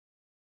apartment.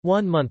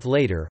 1 month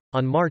later,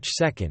 on March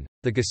 2,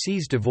 the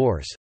Gacy's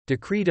divorce,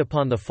 decreed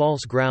upon the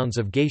false grounds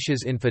of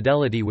Gacy's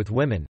infidelity with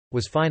women,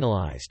 was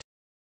finalized.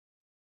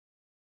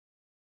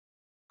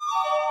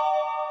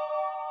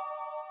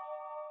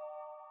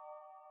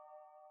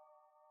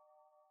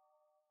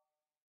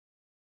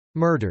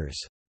 Murders.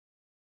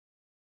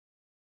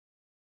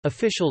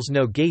 Officials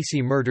know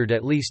Gacy murdered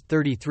at least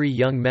 33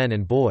 young men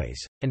and boys,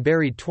 and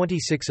buried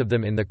 26 of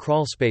them in the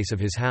crawlspace of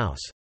his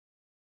house.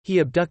 He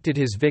abducted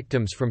his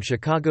victims from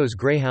Chicago's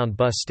Greyhound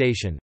bus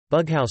station,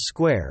 Bughouse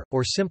Square,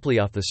 or simply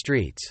off the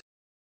streets.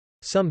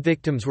 Some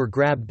victims were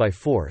grabbed by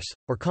force,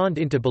 or conned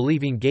into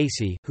believing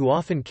Gacy, who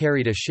often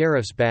carried a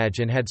sheriff's badge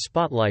and had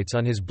spotlights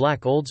on his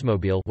black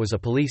Oldsmobile, was a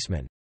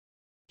policeman.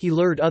 He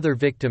lured other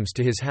victims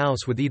to his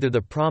house with either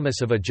the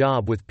promise of a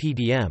job with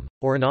PDM,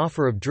 or an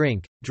offer of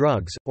drink,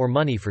 drugs, or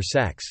money for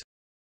sex.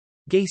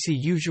 Gacy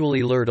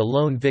usually lured a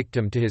lone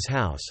victim to his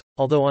house,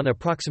 although on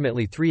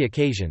approximately 3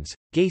 occasions,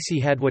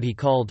 Gacy had what he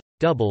called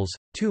doubles,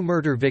 2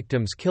 murder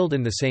victims killed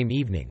in the same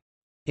evening.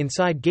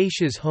 Inside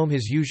Gacy's home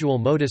his usual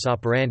modus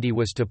operandi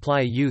was to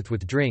ply a youth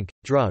with drink,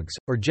 drugs,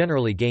 or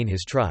generally gain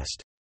his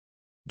trust.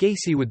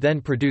 Gacy would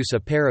then produce a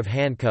pair of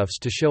handcuffs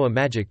to show a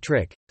magic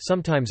trick,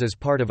 sometimes as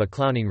part of a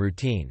clowning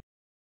routine.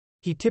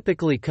 He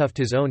typically cuffed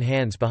his own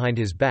hands behind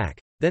his back,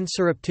 then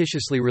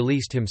surreptitiously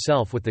released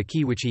himself with the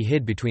key which he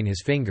hid between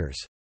his fingers.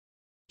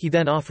 He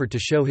then offered to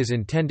show his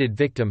intended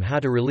victim how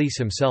to release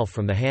himself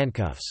from the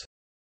handcuffs.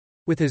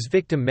 With his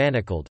victim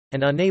manacled,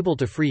 and unable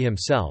to free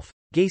himself,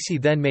 Gacy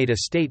then made a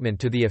statement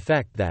to the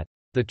effect that,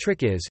 "The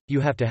trick is, you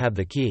have to have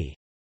the key."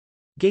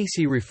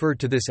 Gacy referred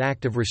to this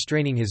act of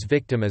restraining his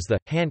victim as the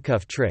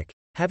handcuff trick.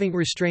 Having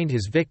restrained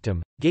his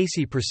victim,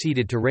 Gacy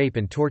proceeded to rape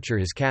and torture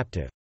his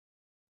captive.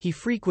 He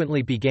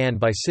frequently began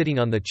by sitting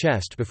on the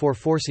chest before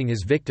forcing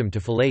his victim to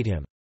fillet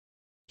him.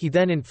 He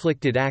then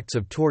inflicted acts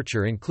of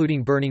torture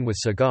including burning with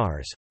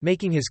cigars,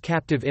 making his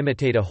captive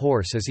imitate a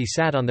horse as he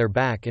sat on their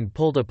back and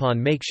pulled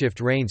upon makeshift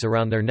reins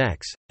around their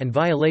necks, and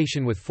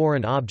violation with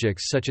foreign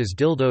objects such as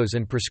dildos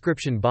and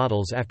prescription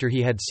bottles after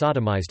he had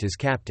sodomized his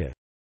captive.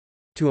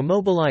 To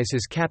immobilize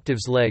his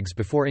captive's legs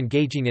before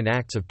engaging in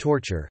acts of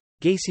torture,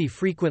 Gacy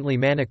frequently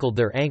manacled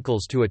their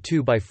ankles to a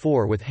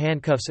 2x4 with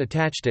handcuffs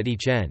attached at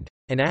each end,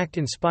 an act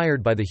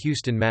inspired by the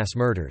Houston mass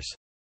murders.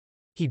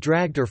 He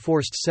dragged or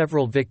forced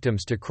several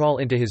victims to crawl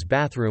into his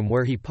bathroom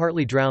where he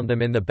partly drowned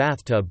them in the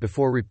bathtub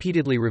before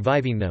repeatedly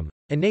reviving them,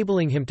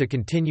 enabling him to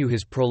continue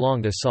his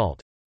prolonged assault.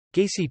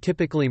 Gacy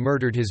typically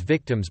murdered his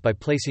victims by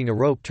placing a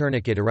rope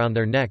tourniquet around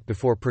their neck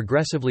before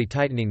progressively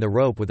tightening the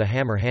rope with a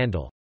hammer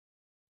handle.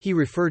 He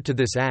referred to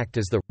this act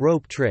as the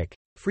rope trick,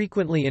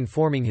 frequently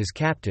informing his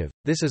captive,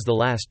 "This is the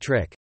last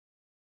trick."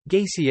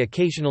 Gacy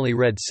occasionally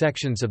read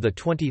sections of the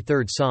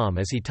 23rd Psalm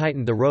as he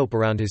tightened the rope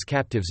around his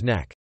captive's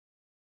neck.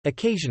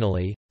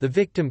 Occasionally, the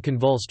victim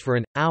convulsed for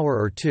an hour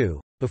or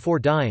two before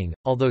dying,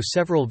 although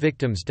several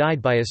victims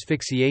died by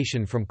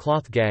asphyxiation from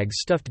cloth gags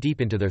stuffed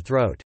deep into their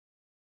throat.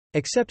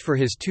 Except for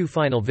his two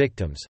final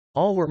victims,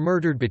 all were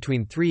murdered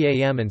between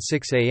 3 a.m. and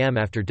 6 a.m.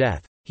 after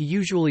death. He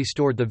usually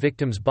stored the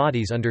victims'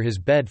 bodies under his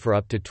bed for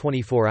up to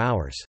 24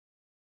 hours.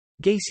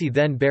 Gacy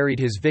then buried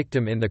his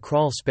victim in the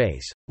crawl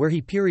space, where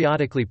he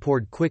periodically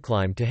poured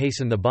quicklime to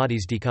hasten the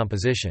body's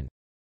decomposition.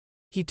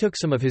 He took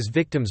some of his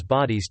victims'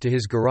 bodies to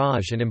his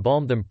garage and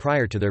embalmed them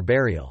prior to their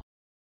burial.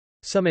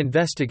 Some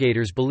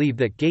investigators believe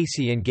that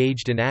Gacy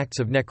engaged in acts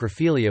of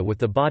necrophilia with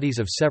the bodies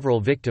of several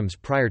victims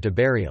prior to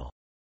burial.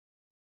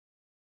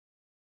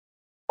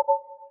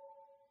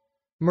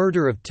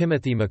 Murder of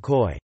Timothy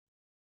McCoy.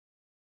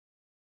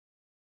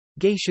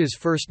 Gacy's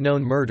first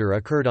known murder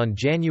occurred on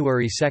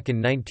January 2,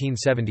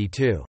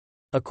 1972.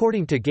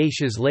 According to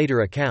Gacy's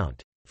later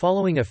account,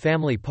 following a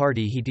family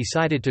party he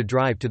decided to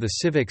drive to the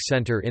Civic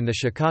Center in the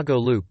Chicago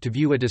Loop to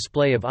view a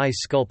display of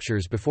ice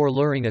sculptures before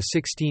luring a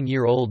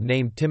 16-year-old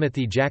named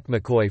Timothy Jack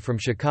McCoy from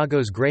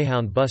Chicago's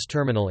Greyhound bus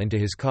terminal into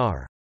his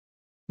car.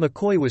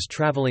 McCoy was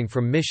traveling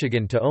from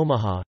Michigan to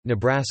Omaha,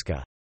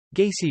 Nebraska.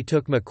 Gacy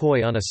took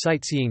McCoy on a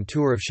sightseeing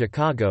tour of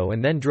Chicago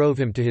and then drove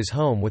him to his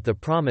home with the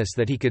promise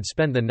that he could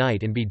spend the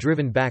night and be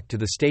driven back to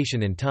the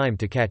station in time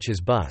to catch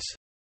his bus.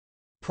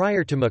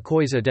 Prior to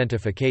McCoy's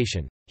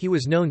identification, he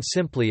was known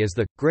simply as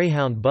the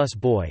Greyhound bus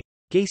boy.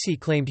 Gacy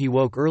claimed he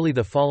woke early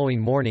the following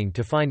morning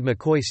to find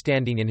McCoy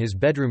standing in his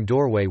bedroom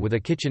doorway with a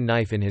kitchen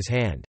knife in his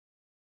hand.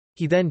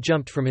 He then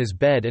jumped from his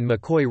bed and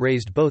McCoy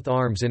raised both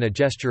arms in a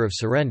gesture of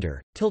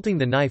surrender, tilting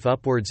the knife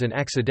upwards and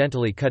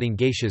accidentally cutting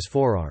Gacy's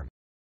forearm.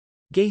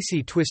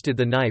 Gacy twisted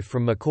the knife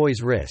from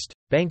McCoy's wrist,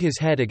 banged his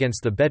head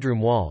against the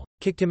bedroom wall,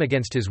 kicked him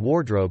against his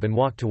wardrobe and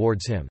walked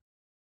towards him.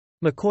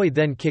 McCoy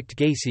then kicked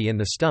Gacy in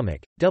the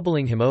stomach,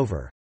 doubling him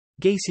over.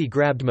 Gacy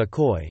grabbed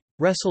McCoy,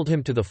 wrestled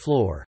him to the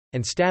floor,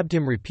 and stabbed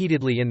him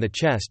repeatedly in the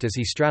chest as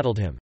he straddled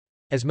him.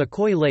 As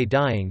McCoy lay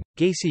dying,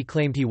 Gacy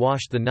claimed he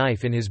washed the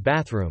knife in his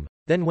bathroom,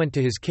 then went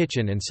to his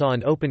kitchen and saw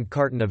an opened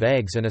carton of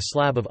eggs and a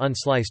slab of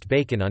unsliced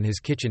bacon on his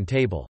kitchen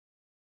table.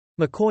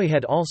 McCoy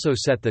had also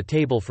set the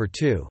table for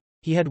two.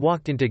 He had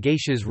walked into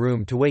Gacy's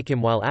room to wake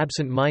him while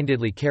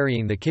absent-mindedly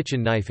carrying the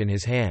kitchen knife in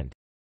his hand.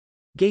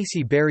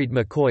 Gacy buried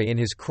McCoy in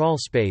his crawl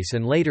space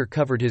and later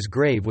covered his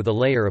grave with a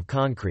layer of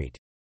concrete.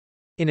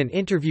 In an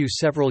interview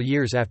several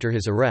years after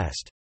his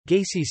arrest,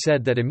 Gacy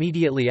said that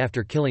immediately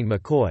after killing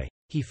McCoy,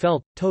 he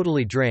felt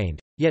totally drained,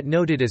 yet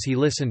noted as he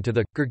listened to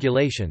the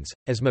gurgulations,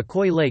 as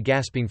McCoy lay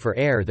gasping for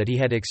air, that he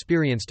had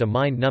experienced a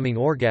mind-numbing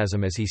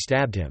orgasm as he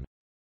stabbed him.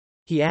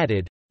 He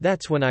added,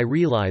 "That's when I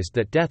realized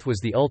that death was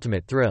the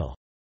ultimate thrill."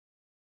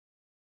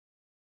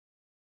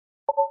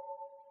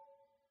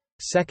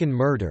 Second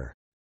murder.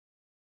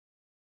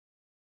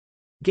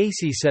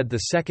 Gacy said the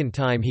second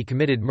time he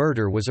committed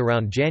murder was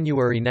around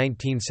January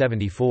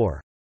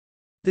 1974.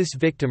 This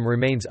victim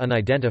remains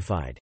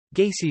unidentified.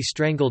 Gacy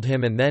strangled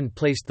him and then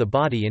placed the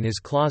body in his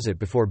closet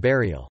before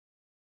burial.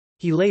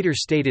 He later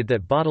stated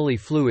that bodily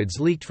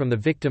fluids leaked from the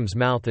victim's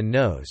mouth and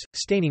nose,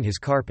 staining his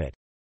carpet.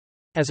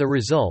 As a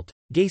result,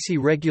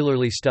 Gacy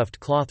regularly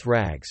stuffed cloth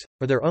rags,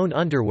 or their own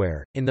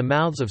underwear, in the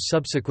mouths of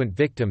subsequent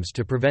victims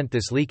to prevent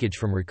this leakage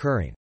from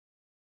recurring.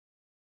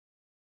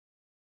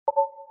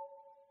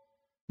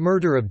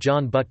 Murder of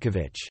John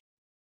Butkovich.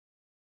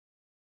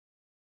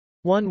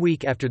 1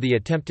 week after the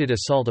attempted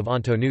assault of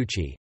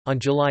Antonucci, on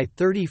July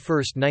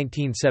 31,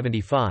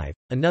 1975,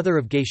 another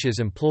of Gacy's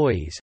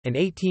employees, an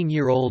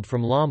 18-year-old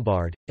from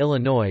Lombard,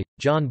 Illinois,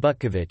 John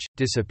Butkovich,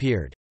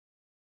 disappeared.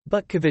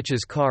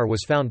 Butkovich's car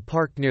was found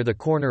parked near the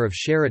corner of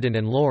Sheridan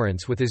and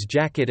Lawrence with his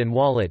jacket and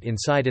wallet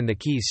inside and the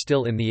keys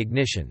still in the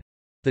ignition.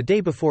 The day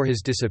before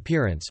his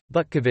disappearance,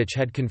 Butkovich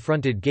had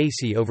confronted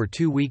Gacy over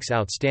 2 weeks'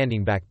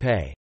 outstanding back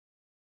pay.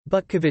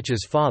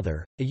 Butkovich's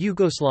father, a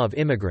Yugoslav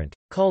immigrant,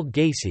 called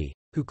Gacy,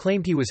 who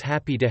claimed he was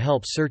happy to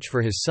help search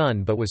for his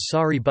son but was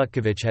sorry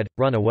Butkovich had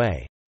run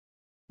away.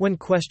 When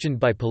questioned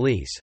by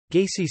police,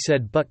 Gacy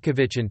said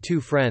Butkovich and 2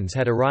 friends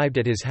had arrived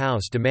at his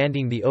house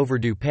demanding the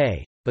overdue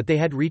pay, but they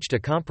had reached a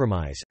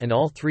compromise and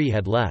all 3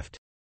 had left.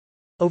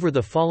 Over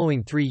the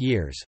following 3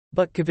 years,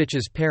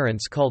 Butkovich's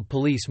parents called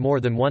police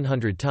more than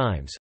 100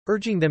 times,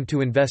 urging them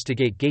to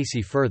investigate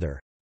Gacy further.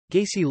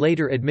 Gacy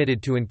later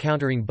admitted to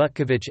encountering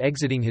Butkovich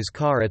exiting his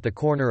car at the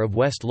corner of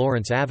West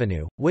Lawrence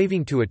Avenue,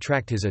 waving to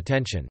attract his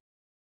attention.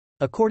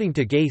 According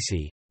to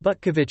Gacy,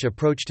 Butkovich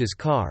approached his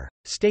car,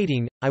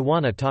 stating, "I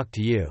wanna talk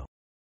to you."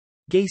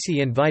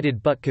 Gacy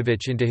invited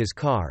Butkovich into his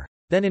car,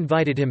 then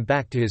invited him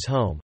back to his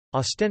home,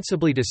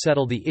 ostensibly to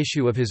settle the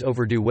issue of his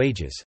overdue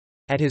wages.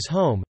 At his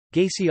home,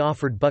 Gacy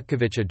offered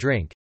Butkovich a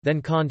drink,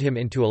 then conned him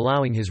into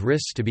allowing his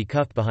wrists to be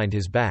cuffed behind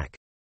his back.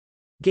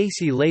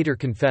 Gacy later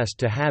confessed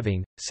to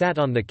having sat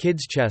on the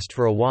kid's chest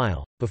for a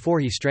while,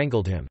 before he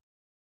strangled him.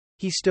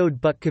 He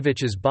stowed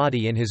Butkovich's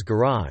body in his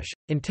garage,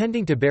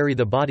 intending to bury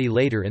the body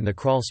later in the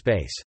crawl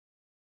space.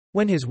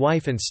 When his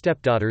wife and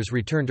stepdaughters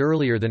returned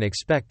earlier than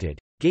expected,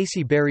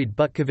 Gacy buried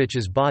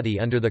Butkovich's body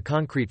under the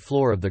concrete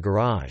floor of the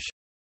garage.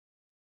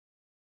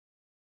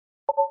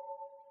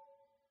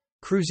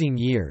 Cruising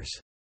years.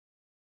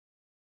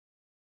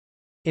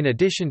 In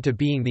addition to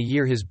being the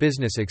year his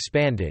business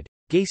expanded,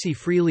 Gacy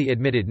freely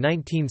admitted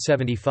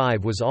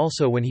 1975 was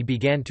also when he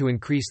began to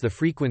increase the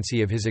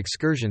frequency of his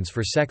excursions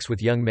for sex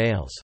with young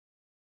males.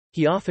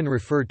 He often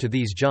referred to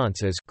these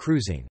jaunts as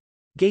cruising.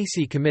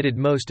 Gacy committed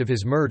most of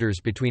his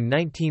murders between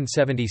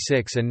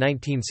 1976 and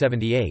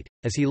 1978,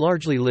 as he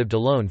largely lived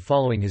alone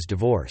following his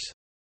divorce.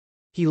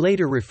 He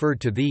later referred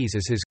to these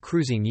as his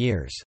cruising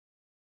years.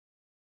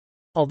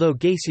 Although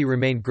Gacy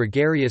remained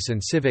gregarious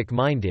and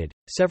civic-minded,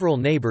 several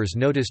neighbors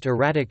noticed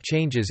erratic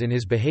changes in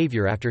his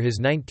behavior after his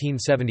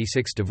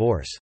 1976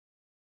 divorce.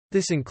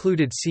 This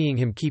included seeing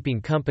him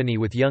keeping company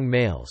with young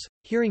males,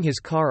 hearing his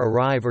car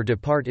arrive or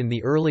depart in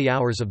the early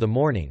hours of the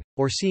morning,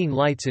 or seeing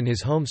lights in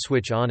his home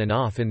switch on and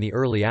off in the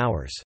early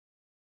hours.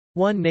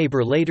 One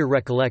neighbor later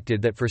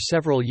recollected that for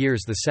several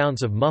years the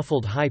sounds of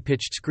muffled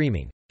high-pitched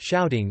screaming,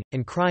 shouting,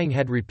 and crying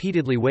had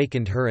repeatedly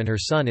wakened her and her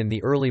son in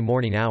the early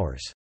morning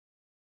hours.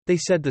 They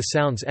said the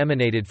sounds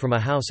emanated from a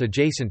house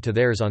adjacent to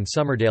theirs on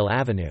Summerdale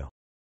Avenue.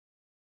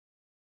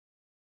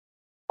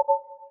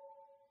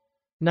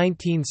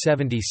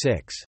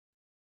 1976.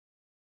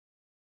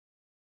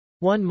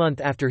 1 month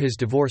after his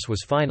divorce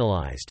was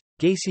finalized,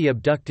 Gacy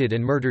abducted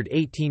and murdered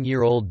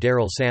 18-year-old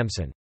Daryl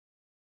Sampson.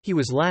 He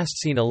was last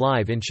seen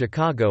alive in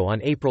Chicago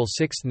on April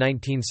 6,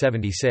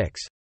 1976.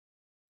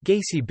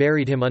 Gacy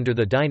buried him under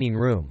the dining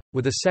room,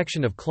 with a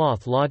section of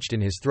cloth lodged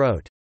in his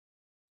throat.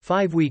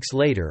 5 weeks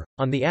later,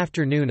 on the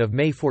afternoon of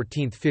May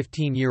 14,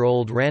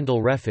 15-year-old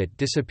Randall Reffitt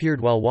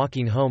disappeared while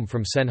walking home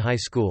from Senn High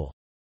School.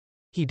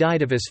 He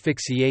died of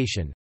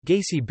asphyxiation.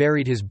 Gacy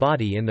buried his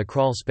body in the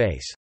crawl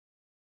space.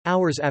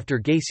 Hours after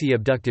Gacy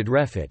abducted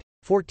Reffitt,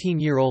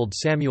 14-year-old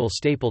Samuel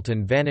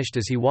Stapleton vanished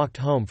as he walked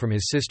home from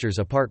his sister's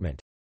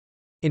apartment.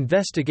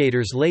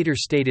 Investigators later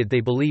stated they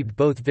believed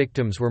both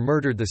victims were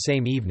murdered the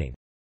same evening.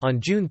 On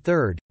June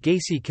 3,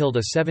 Gacy killed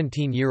a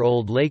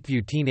 17-year-old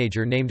Lakeview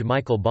teenager named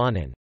Michael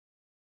Bonin.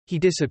 He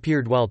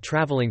disappeared while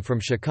traveling from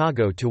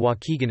Chicago to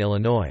Waukegan,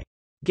 Illinois.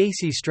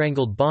 Gacy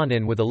strangled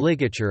Bonin with a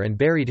ligature and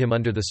buried him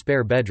under the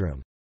spare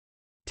bedroom.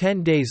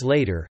 10 days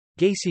later,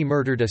 Gacy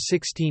murdered a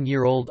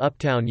 16-year-old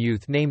uptown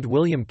youth named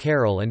William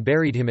Carroll and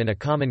buried him in a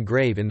common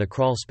grave in the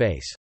crawl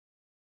space.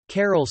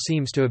 Carroll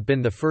seems to have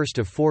been the first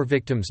of 4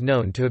 victims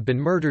known to have been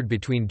murdered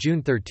between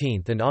June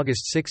 13 and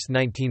August 6,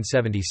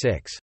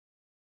 1976.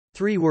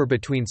 3 were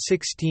between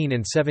 16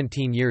 and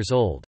 17 years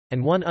old,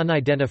 and one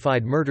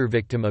unidentified murder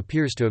victim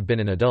appears to have been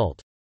an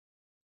adult.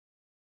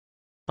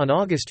 On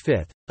August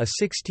 5, a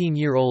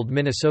 16-year-old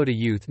Minnesota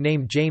youth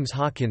named James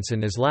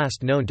Hawkinson is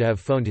last known to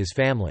have phoned his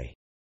family.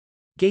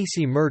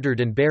 Gacy murdered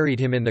and buried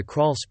him in the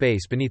crawl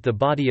space beneath the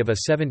body of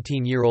a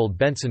 17-year-old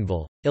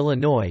Bensonville,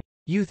 Illinois,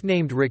 youth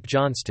named Rick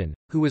Johnston,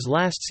 who was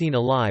last seen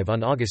alive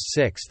on August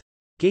 6.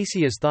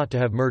 Gacy is thought to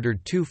have murdered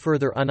 2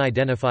 further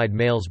unidentified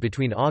males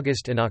between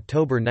August and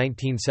October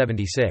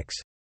 1976.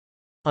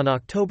 On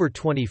October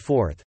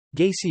 24,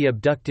 Gacy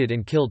abducted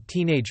and killed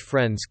teenage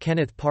friends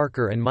Kenneth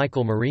Parker and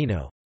Michael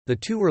Marino. The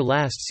 2 were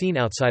last seen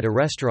outside a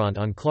restaurant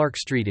on Clark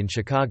Street in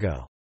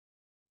Chicago.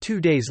 2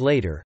 days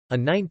later, a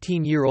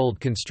 19-year-old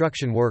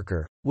construction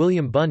worker,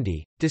 William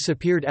Bundy,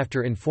 disappeared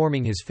after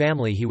informing his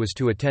family he was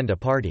to attend a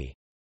party.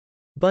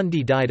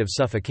 Bundy died of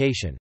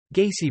suffocation.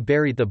 Gacy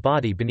buried the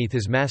body beneath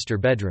his master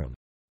bedroom.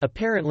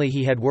 Apparently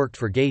he had worked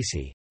for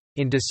Gacy.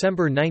 In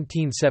December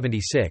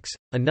 1976,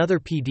 another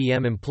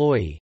PDM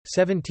employee,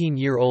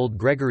 17-year-old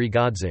Gregory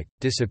Godzik,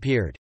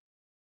 disappeared.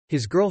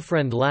 His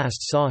girlfriend last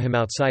saw him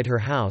outside her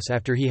house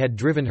after he had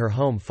driven her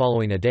home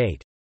following a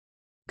date.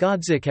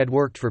 Godzik had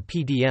worked for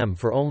PDM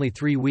for only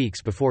 3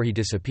 weeks before he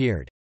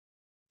disappeared.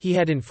 He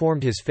had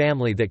informed his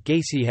family that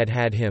Gacy had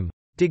had him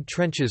dig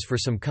trenches for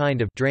some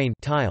kind of drain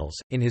tiles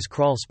in his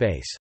crawl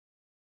space.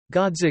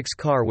 Godzik's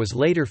car was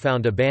later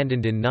found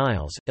abandoned in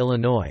Niles,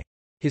 Illinois.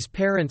 His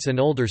parents and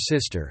older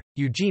sister,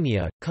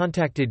 Eugenia,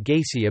 contacted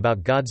Gacy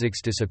about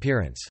Godzik's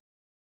disappearance.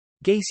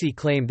 Gacy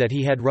claimed that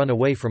he had run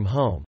away from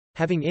home,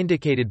 having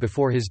indicated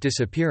before his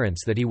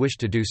disappearance that he wished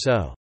to do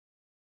so.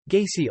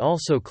 Gacy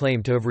also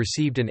claimed to have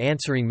received an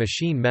answering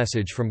machine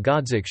message from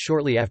Godzik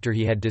shortly after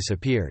he had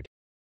disappeared.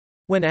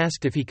 When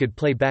asked if he could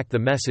play back the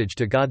message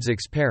to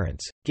Godzik's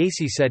parents,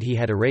 Gacy said he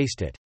had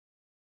erased it.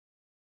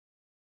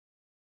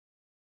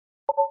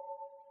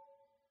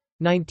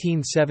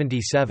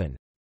 1977.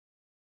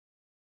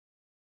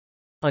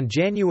 On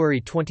January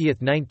 20,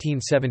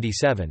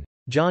 1977,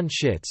 John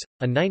Schitz,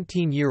 a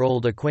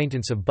 19-year-old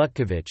acquaintance of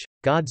Butkovich,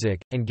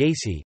 Godzik, and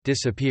Gacy,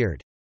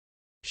 disappeared.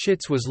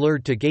 Schitz was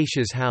lured to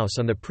Gacy's house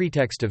on the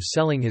pretext of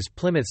selling his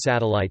Plymouth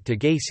Satellite to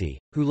Gacy,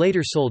 who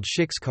later sold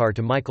Schick's car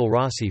to Michael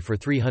Rossi for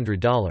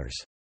 $300.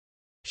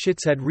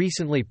 Schitz had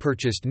recently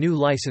purchased new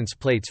license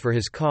plates for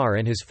his car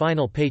and his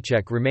final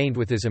paycheck remained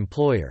with his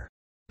employer.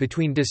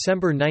 Between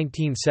December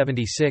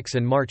 1976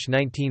 and March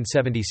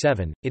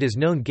 1977, it is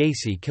known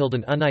Gacy killed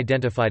an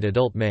unidentified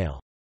adult male.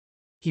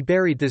 He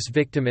buried this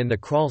victim in the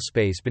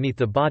crawlspace beneath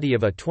the body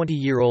of a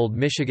 20-year-old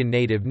Michigan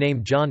native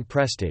named John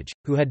Prestage,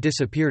 who had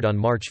disappeared on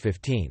March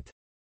 15.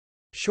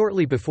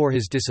 Shortly before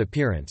his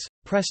disappearance,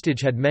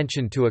 Prestage had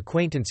mentioned to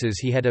acquaintances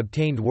he had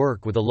obtained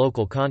work with a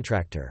local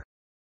contractor.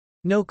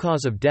 No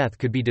cause of death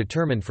could be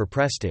determined for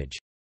Prestage.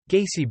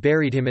 Gacy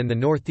buried him in the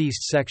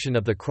northeast section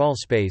of the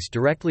crawlspace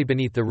directly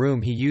beneath the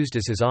room he used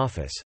as his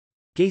office.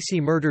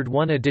 Gacy murdered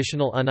one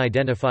additional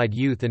unidentified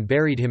youth and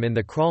buried him in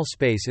the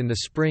crawlspace in the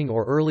spring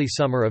or early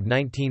summer of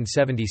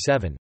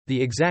 1977.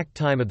 The exact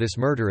time of this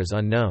murder is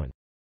unknown.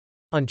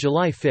 On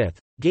July 5,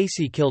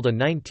 Gacy killed a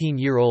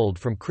 19-year-old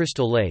from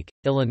Crystal Lake,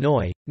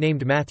 Illinois,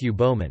 named Matthew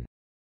Bowman.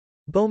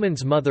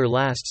 Bowman's mother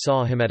last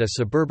saw him at a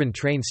suburban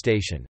train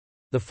station.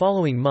 The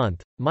following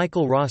month,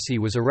 Michael Rossi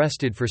was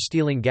arrested for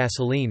stealing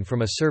gasoline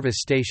from a service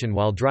station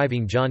while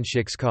driving John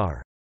Schick's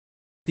car.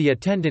 The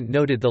attendant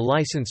noted the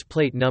license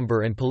plate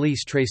number and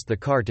police traced the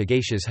car to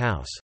Gacy's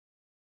house.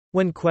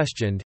 When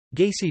questioned,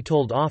 Gacy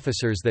told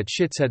officers that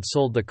Schitz had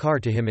sold the car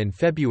to him in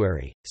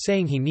February,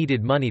 saying he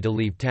needed money to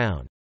leave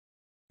town.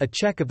 A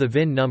check of the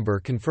VIN number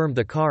confirmed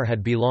the car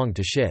had belonged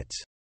to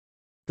Schitz.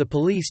 The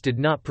police did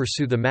not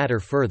pursue the matter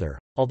further,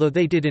 although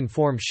they did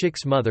inform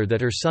Schick's mother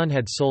that her son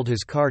had sold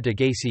his car to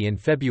Gacy in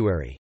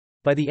February.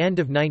 By the end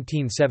of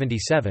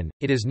 1977,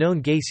 it is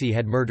known Gacy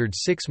had murdered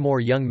 6 more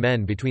young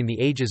men between the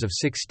ages of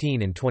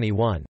 16 and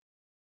 21.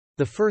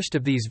 The first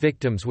of these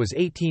victims was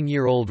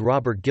 18-year-old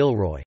Robert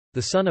Gilroy,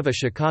 the son of a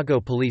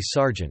Chicago police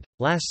sergeant,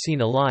 last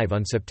seen alive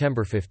on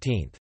September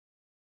 15.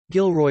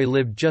 Gilroy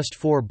lived just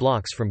 4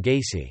 blocks from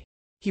Gacy.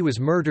 He was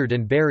murdered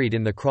and buried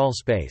in the crawl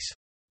space.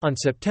 On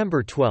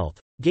September 12,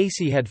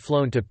 Gacy had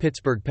flown to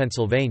Pittsburgh,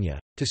 Pennsylvania,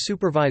 to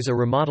supervise a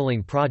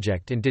remodeling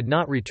project and did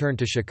not return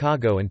to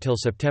Chicago until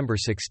September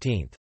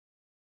 16.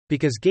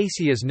 Because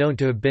Gacy is known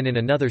to have been in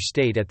another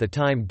state at the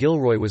time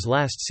Gilroy was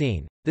last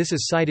seen, this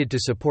is cited to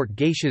support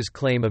Gacy's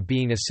claim of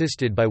being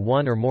assisted by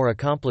one or more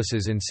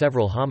accomplices in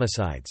several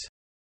homicides.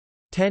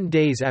 10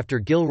 days after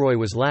Gilroy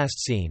was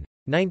last seen,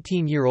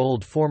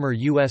 19-year-old former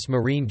U.S.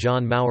 Marine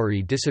John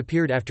Mowery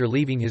disappeared after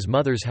leaving his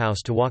mother's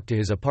house to walk to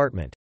his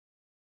apartment.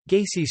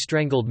 Gacy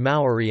strangled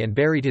Mowery and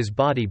buried his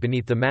body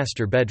beneath the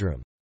master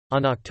bedroom.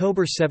 On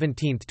October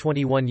 17,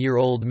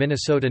 21-year-old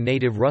Minnesota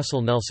native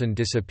Russell Nelson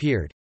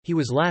disappeared. He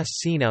was last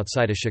seen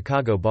outside a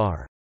Chicago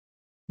bar.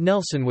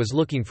 Nelson was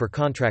looking for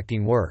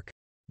contracting work.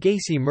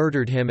 Gacy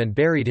murdered him and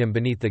buried him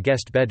beneath the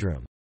guest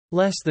bedroom.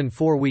 Less than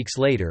 4 weeks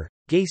later,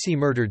 Gacy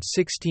murdered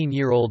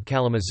 16-year-old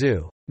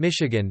Kalamazoo,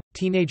 Michigan,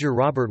 teenager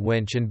Robert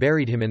Winch and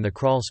buried him in the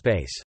crawl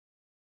space.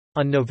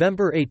 On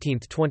November 18,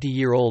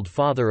 20-year-old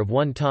father of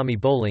one Tommy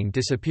Bowling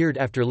disappeared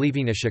after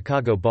leaving a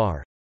Chicago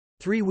bar.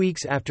 3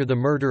 weeks after the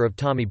murder of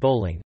Tommy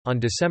Bowling, on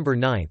December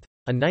 9,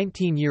 a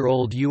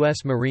 19-year-old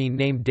U.S. Marine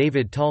named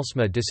David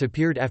Talsma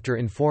disappeared after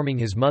informing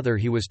his mother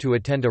he was to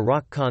attend a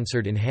rock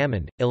concert in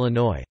Hammond,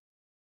 Illinois.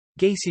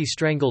 Gacy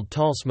strangled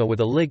Talsma with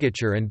a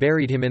ligature and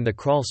buried him in the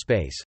crawl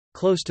space,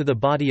 close to the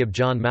body of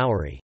John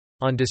Mowery.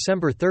 On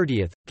December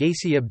 30,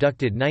 Gacy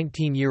abducted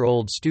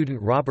 19-year-old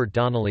student Robert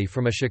Donnelly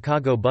from a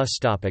Chicago bus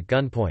stop at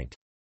gunpoint.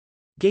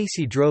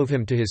 Gacy drove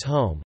him to his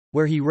home,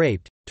 where he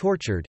raped,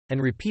 tortured,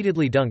 and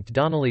repeatedly dunked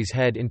Donnelly's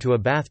head into a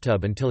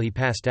bathtub until he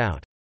passed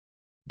out.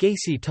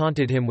 Gacy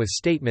taunted him with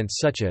statements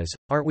such as,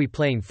 "Aren't we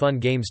playing fun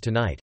games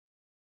tonight?"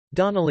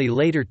 Donnelly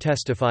later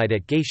testified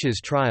at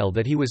Gacy's trial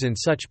that he was in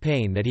such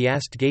pain that he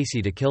asked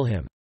Gacy to kill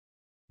him.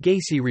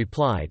 Gacy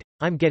replied,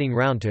 "I'm getting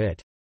round to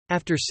it."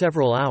 After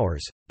several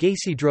hours,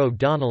 Gacy drove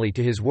Donnelly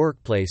to his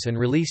workplace and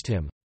released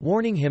him,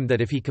 warning him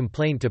that if he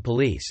complained to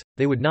police,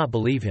 they would not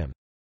believe him.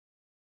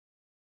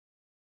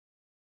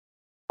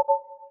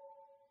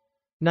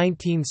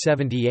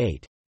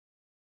 1978.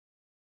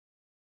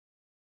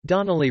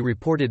 Donnelly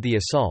reported the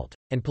assault,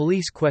 and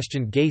police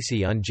questioned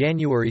Gacy on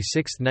January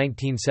 6,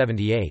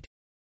 1978.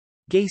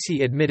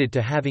 Gacy admitted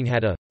to having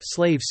had a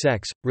slave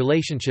sex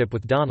relationship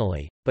with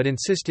Donnelly, but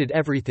insisted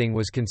everything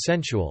was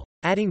consensual,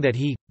 adding that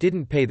he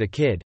didn't pay the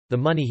kid the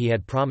money he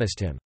had promised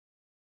him.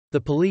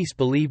 The police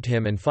believed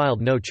him and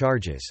filed no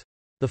charges.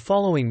 The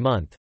following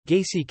month,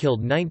 Gacy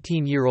killed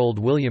 19-year-old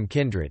William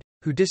Kindred,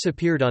 who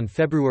disappeared on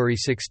February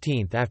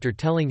 16 after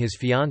telling his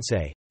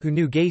fiancée, who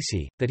knew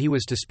Gacy, that he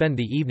was to spend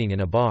the evening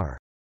in a bar.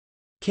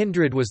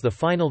 Kindred was the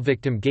final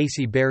victim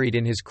Gacy buried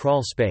in his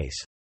crawl space.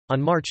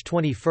 On March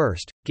 21,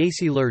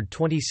 Gacy lured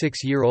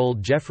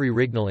 26-year-old Jeffrey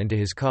Rignall into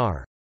his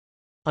car.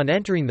 On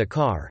entering the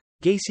car,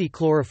 Gacy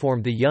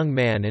chloroformed the young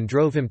man and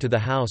drove him to the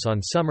house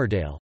on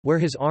Summerdale, where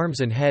his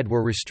arms and head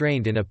were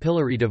restrained in a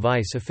pillory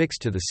device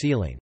affixed to the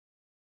ceiling.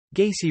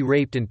 Gacy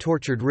raped and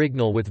tortured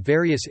Rignall with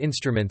various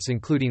instruments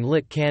including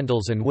lit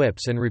candles and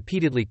whips and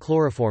repeatedly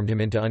chloroformed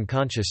him into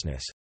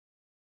unconsciousness.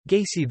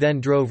 Gacy then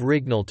drove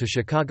Rignall to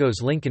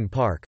Chicago's Lincoln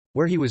Park,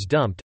 where he was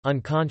dumped,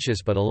 unconscious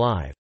but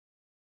alive.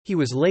 He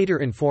was later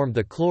informed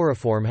the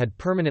chloroform had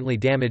permanently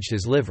damaged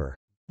his liver.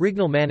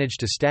 Rignall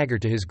managed to stagger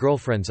to his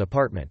girlfriend's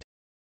apartment.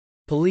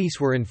 Police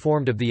were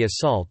informed of the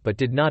assault but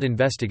did not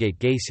investigate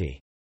Gacy.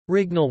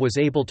 Rignall was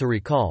able to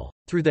recall,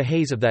 through the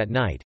haze of that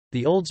night,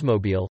 the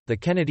Oldsmobile, the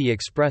Kennedy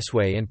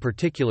Expressway and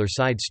particular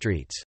side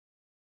streets.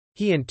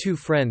 He and two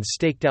friends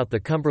staked out the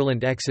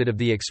Cumberland exit of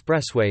the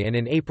expressway, and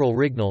in April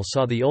Rignall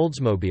saw the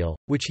Oldsmobile,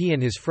 which he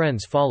and his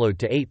friends followed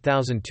to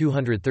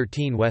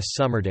 8213 West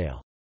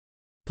Summerdale.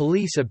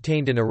 Police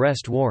obtained an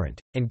arrest warrant,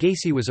 and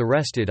Gacy was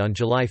arrested on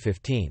July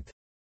 15.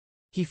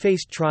 He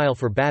faced trial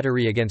for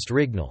battery against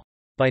Rignall.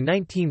 By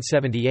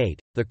 1978,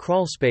 the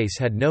crawlspace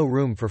had no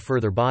room for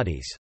further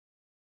bodies.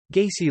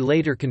 Gacy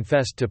later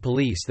confessed to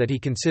police that he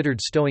considered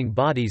stowing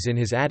bodies in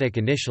his attic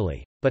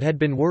initially, but had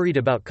been worried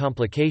about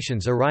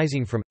complications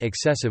arising from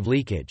excessive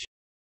leakage.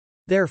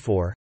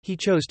 Therefore, he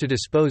chose to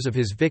dispose of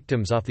his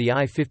victims off the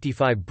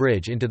I-55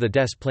 bridge into the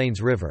Des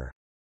Plaines River.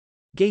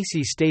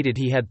 Gacy stated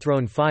he had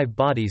thrown 5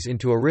 bodies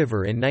into a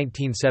river in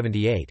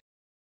 1978.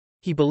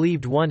 He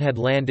believed one had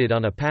landed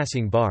on a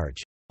passing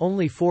barge.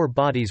 Only 4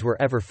 bodies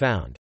were ever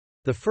found.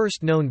 The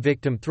first known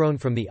victim thrown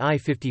from the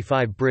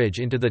I-55 bridge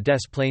into the Des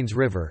Plaines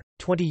River,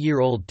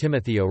 20-year-old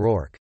Timothy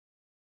O'Rourke.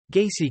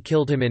 Gacy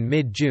killed him in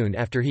mid-June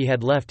after he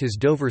had left his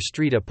Dover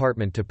Street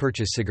apartment to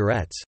purchase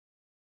cigarettes.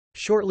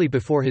 Shortly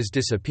before his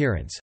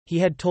disappearance, he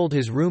had told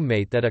his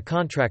roommate that a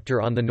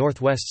contractor on the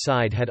northwest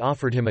side had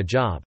offered him a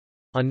job.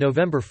 On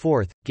November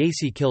 4,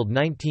 Gacy killed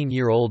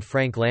 19-year-old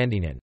Frank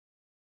Landinen.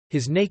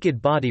 His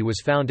naked body was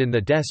found in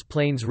the Des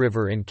Plaines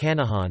River in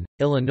Canahan,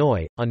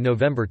 Illinois, on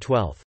November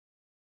 12.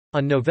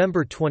 On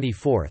November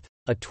 24,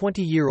 a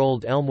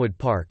 20-year-old Elmwood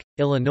Park,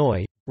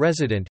 Illinois,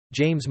 resident,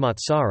 James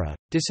Matsara,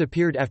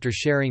 disappeared after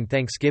sharing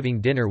Thanksgiving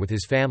dinner with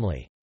his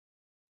family.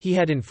 He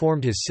had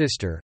informed his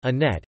sister,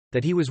 Annette,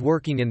 that he was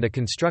working in the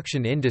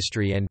construction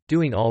industry and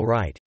doing all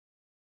right.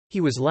 He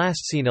was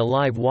last seen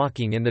alive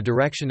walking in the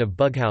direction of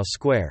Bughouse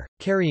Square,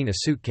 carrying a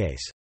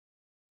suitcase.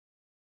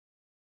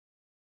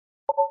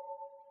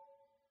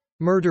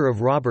 Murder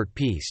of Robert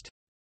Piest.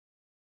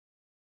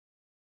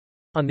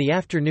 On the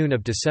afternoon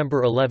of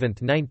December 11,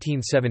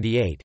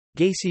 1978,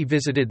 Gacy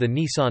visited the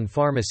Nissan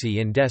pharmacy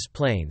in Des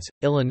Plaines,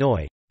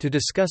 Illinois, to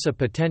discuss a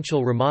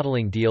potential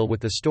remodeling deal with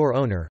the store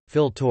owner,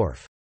 Phil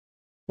Torf.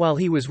 While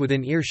he was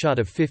within earshot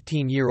of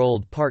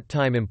 15-year-old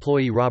part-time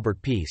employee Robert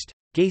Piest,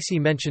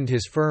 Gacy mentioned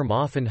his firm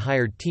often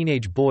hired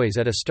teenage boys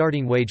at a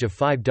starting wage of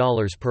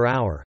 $5 per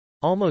hour,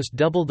 almost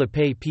double the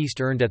pay Piest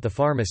earned at the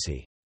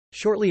pharmacy.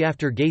 Shortly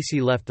after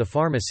Gacy left the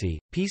pharmacy,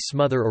 Piest's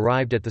mother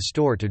arrived at the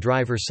store to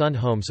drive her son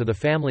home so the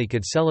family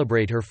could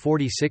celebrate her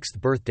 46th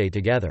birthday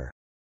together.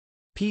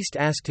 Piest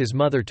asked his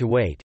mother to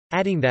wait,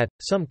 adding that,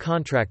 "Some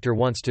contractor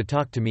wants to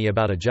talk to me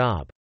about a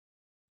job."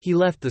 He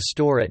left the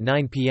store at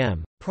 9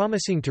 p.m.,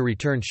 promising to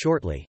return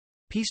shortly.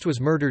 Piest was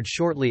murdered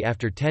shortly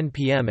after 10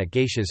 p.m. at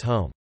Gacy's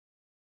home.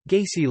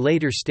 Gacy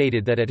later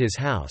stated that at his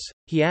house,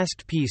 he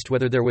asked Piest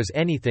whether there was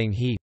anything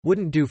he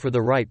wouldn't do for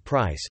the right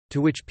price, to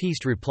which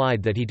Piest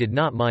replied that he did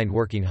not mind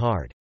working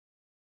hard.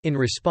 In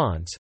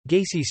response,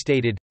 Gacy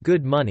stated,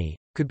 "Good money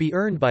could be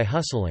earned by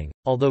hustling,"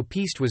 although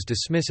Piest was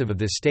dismissive of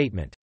this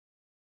statement.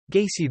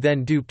 Gacy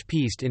then duped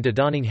Piest into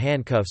donning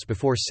handcuffs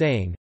before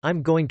saying,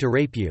 "I'm going to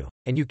rape you,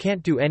 and you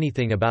can't do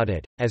anything about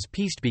it," as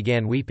Piest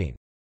began weeping.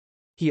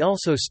 He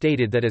also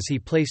stated that as he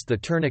placed the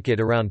tourniquet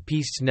around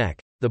Piest's neck,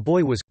 the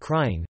boy was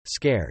crying,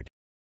 scared.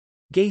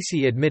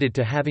 Gacy admitted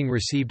to having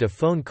received a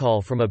phone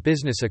call from a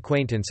business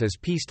acquaintance as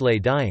Piest lay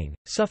dying,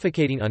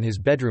 suffocating on his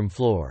bedroom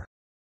floor.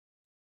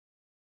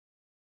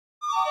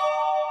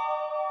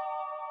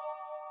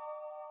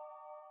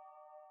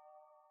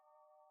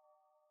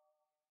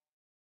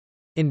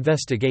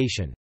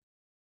 Investigation.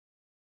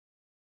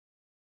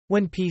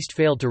 When Piest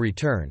failed to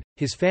return,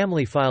 his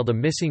family filed a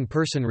missing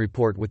person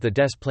report with the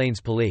Des Plaines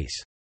police.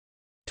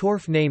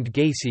 Torf named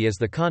Gacy as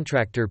the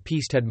contractor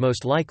Piest had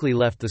most likely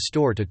left the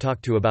store to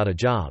talk to about a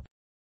job.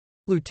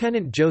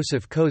 Lieutenant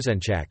Joseph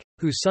Kozenchak,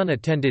 whose son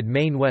attended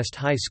Maine West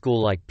High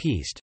School like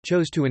Piest,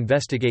 chose to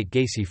investigate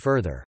Gacy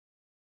further.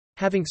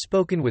 Having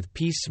spoken with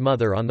Piest's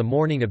mother on the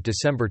morning of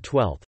December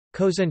 12,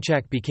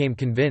 Kozenchak became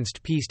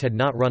convinced Piest had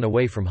not run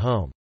away from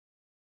home.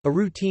 A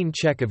routine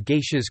check of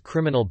Gacy's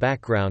criminal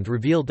background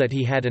revealed that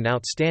he had an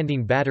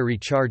outstanding battery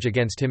charge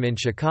against him in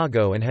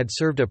Chicago and had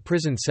served a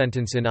prison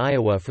sentence in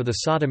Iowa for the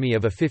sodomy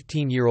of a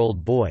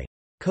 15-year-old boy.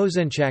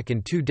 Kozenchak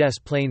and 2 Des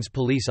Plaines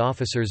police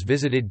officers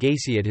visited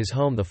Gacy at his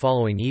home the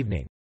following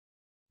evening.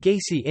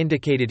 Gacy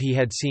indicated he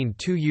had seen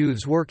 2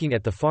 youths working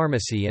at the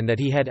pharmacy and that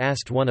he had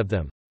asked one of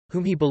them,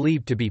 whom he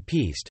believed to be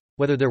Piest,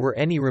 whether there were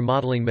any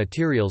remodeling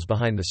materials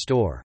behind the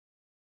store.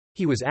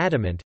 He was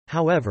adamant,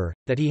 however,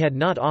 that he had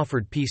not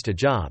offered Piest a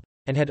job,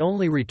 and had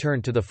only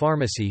returned to the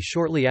pharmacy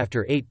shortly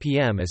after 8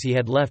 p.m. as he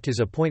had left his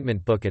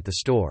appointment book at the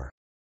store.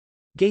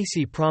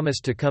 Gacy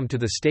promised to come to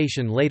the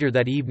station later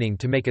that evening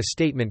to make a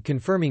statement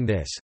confirming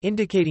this,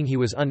 indicating he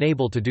was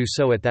unable to do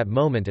so at that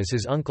moment as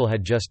his uncle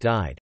had just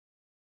died.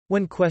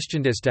 When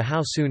questioned as to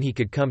how soon he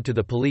could come to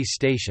the police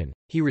station,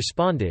 he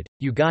responded,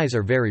 "You guys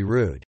are very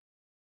rude.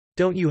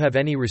 Don't you have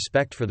any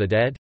respect for the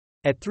dead?"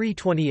 At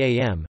 3:20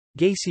 a.m.,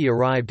 Gacy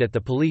arrived at the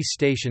police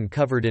station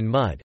covered in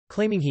mud,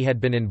 claiming he had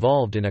been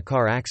involved in a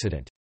car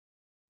accident.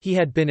 He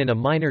had been in a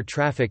minor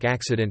traffic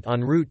accident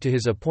en route to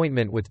his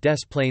appointment with Des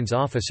Plaines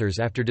officers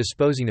after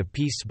disposing of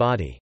Piest's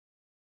body.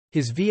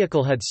 His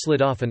vehicle had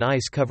slid off an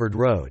ice-covered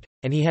road,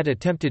 and he had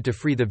attempted to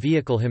free the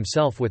vehicle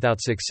himself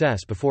without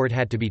success before it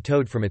had to be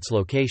towed from its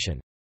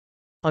location.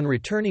 On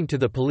returning to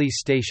the police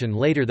station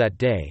later that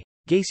day,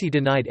 Gacy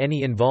denied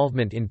any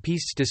involvement in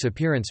Piest's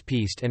disappearance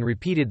and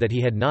repeated that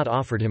he had not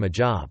offered him a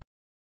job.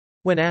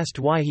 When asked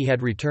why he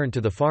had returned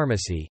to the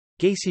pharmacy,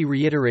 Gacy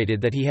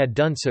reiterated that he had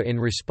done so in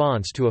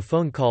response to a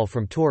phone call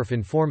from Torf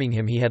informing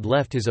him he had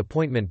left his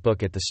appointment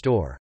book at the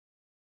store.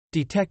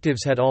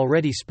 Detectives had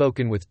already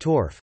spoken with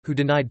Torf, who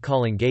denied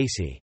calling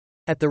Gacy.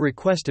 At the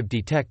request of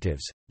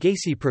detectives,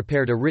 Gacy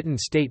prepared a written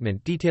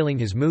statement detailing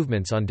his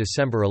movements on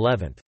December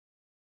 11.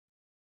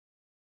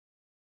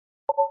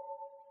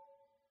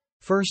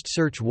 First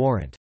search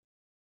warrant.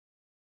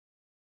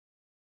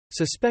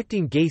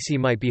 Suspecting Gacy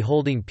might be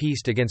holding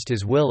Piest against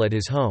his will at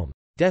his home,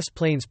 Des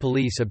Plaines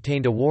police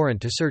obtained a warrant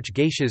to search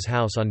Gacy's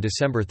house on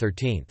December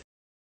 13.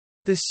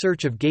 This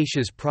search of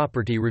Gacy's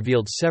property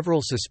revealed several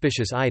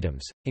suspicious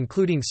items,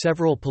 including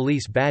several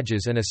police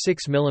badges and a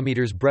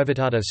 6mm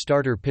Brevettata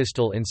starter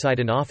pistol inside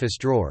an office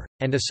drawer,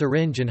 and a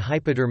syringe and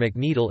hypodermic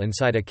needle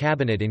inside a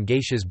cabinet in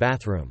Gacy's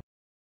bathroom.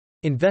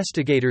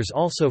 Investigators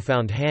also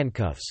found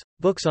handcuffs,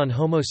 books on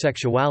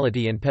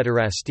homosexuality and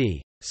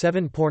pederasty,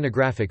 7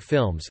 pornographic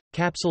films,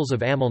 capsules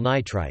of amyl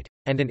nitrite,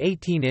 and an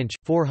 18-inch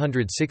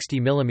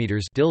 (460mm)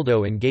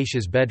 dildo in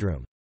Gacy's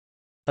bedroom.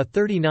 A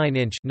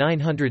 39-inch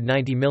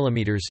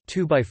 (990mm)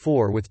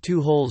 2x4 with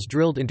 2 holes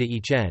drilled into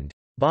each end,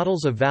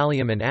 bottles of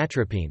Valium and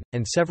atropine,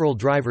 and several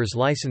driver's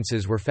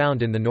licenses were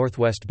found in the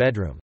northwest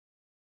bedroom.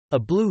 A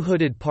blue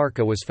hooded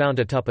parka was found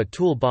atop a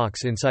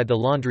toolbox inside the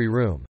laundry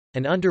room.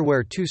 An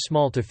underwear too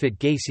small to fit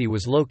Gacy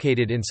was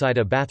located inside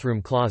a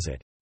bathroom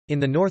closet. In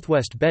the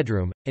northwest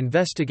bedroom,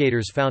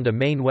 investigators found a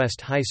Maine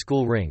West High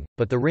School ring,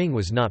 but the ring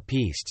was not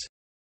Piest's.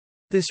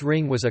 This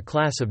ring was a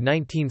class of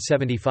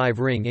 1975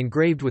 ring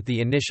engraved with the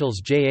initials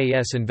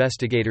JAS.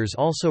 Investigators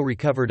also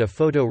recovered a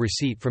photo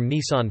receipt from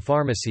Nissan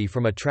Pharmacy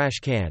from a trash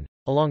can,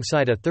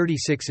 alongside a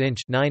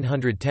 36-inch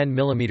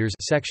 (910mm)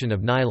 section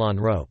of nylon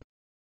rope.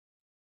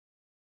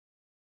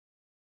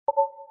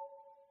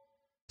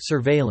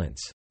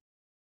 Surveillance.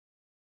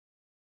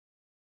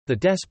 The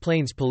Des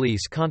Plaines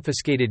police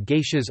confiscated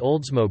Gacy's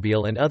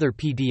Oldsmobile and other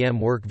PDM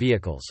work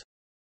vehicles.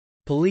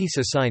 Police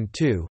assigned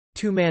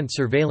two-man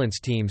surveillance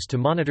teams to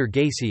monitor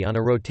Gacy on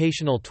a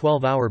rotational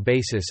 12-hour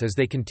basis as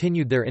they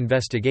continued their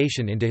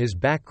investigation into his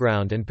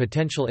background and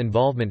potential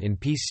involvement in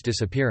Piest's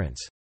disappearance.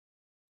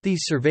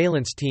 These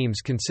surveillance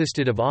teams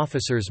consisted of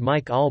officers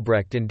Mike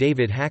Albrecht and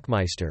David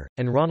Hackmeister,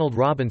 and Ronald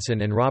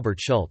Robinson and Robert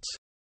Schultz.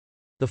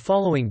 The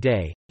following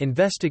day,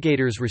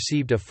 investigators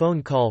received a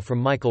phone call from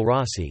Michael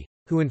Rossi,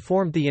 who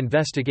informed the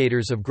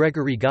investigators of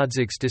Gregory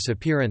Godzig's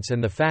disappearance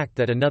and the fact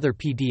that another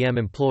PDM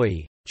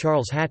employee,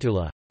 Charles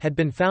Hatula, had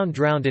been found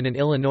drowned in an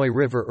Illinois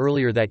river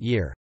earlier that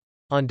year.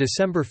 On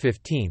December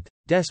 15,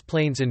 Des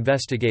Plaines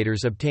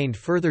investigators obtained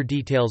further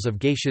details of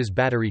Gacy's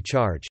battery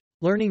charge,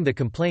 learning the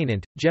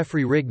complainant,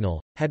 Jeffrey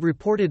Rignall, had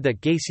reported that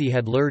Gacy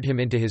had lured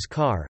him into his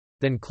car,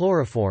 then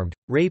chloroformed,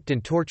 raped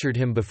and tortured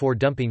him before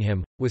dumping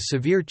him, with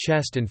severe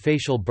chest and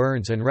facial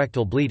burns and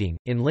rectal bleeding,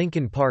 in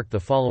Lincoln Park the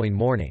following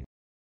morning.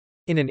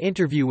 In an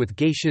interview with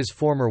Gacy's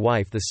former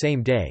wife the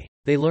same day,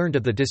 they learned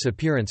of the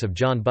disappearance of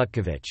John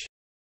Butkovich.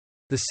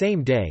 The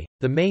same day,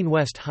 the Maine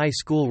West High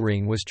School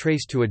ring was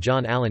traced to a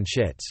John Allen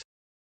Schitz.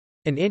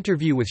 An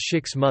interview with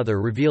Schick's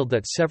mother revealed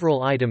that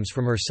several items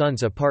from her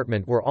son's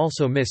apartment were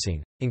also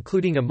missing,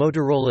 including a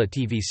Motorola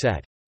TV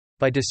set.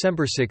 By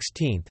December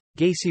 16,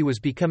 Gacy was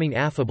becoming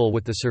affable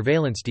with the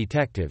surveillance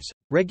detectives,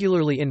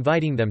 regularly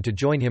inviting them to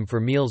join him for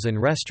meals in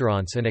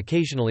restaurants and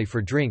occasionally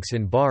for drinks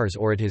in bars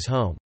or at his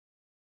home.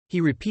 He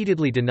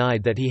repeatedly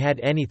denied that he had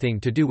anything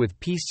to do with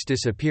Piest's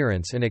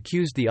disappearance and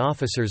accused the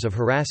officers of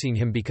harassing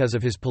him because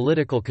of his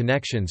political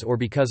connections or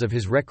because of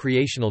his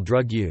recreational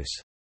drug use.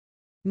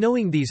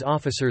 Knowing these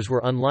officers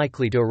were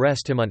unlikely to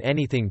arrest him on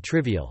anything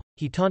trivial,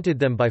 he taunted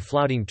them by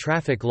flouting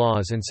traffic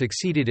laws and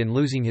succeeded in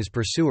losing his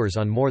pursuers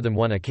on more than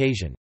one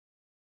occasion.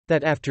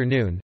 That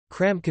afternoon,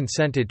 Cram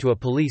consented to a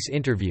police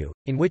interview,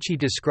 in which he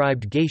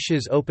described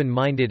Gacy's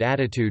open-minded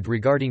attitude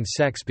regarding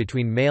sex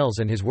between males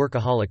and his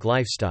workaholic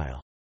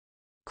lifestyle.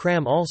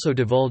 Cram also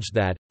divulged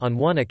that, on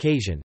one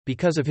occasion,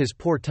 because of his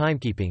poor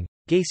timekeeping,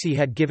 Gacy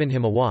had given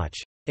him a watch.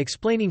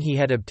 Explaining he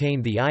had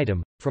obtained the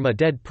item from a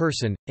dead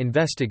person,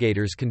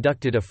 investigators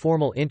conducted a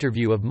formal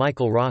interview of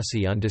Michael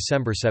Rossi on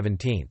December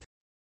 17.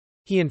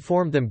 He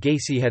informed them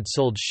Gacy had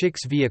sold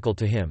Schick's vehicle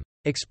to him,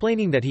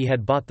 explaining that he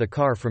had bought the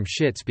car from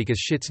Schitz because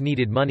Schitz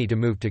needed money to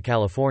move to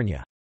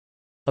California.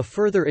 A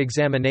further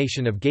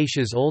examination of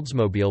Gacy's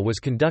Oldsmobile was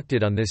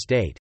conducted on this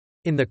date.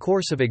 In the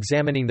course of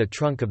examining the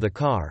trunk of the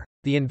car,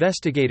 the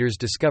investigators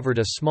discovered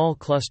a small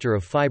cluster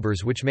of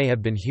fibers which may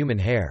have been human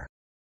hair.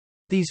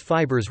 These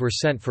fibers were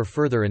sent for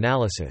further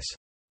analysis.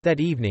 That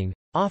evening,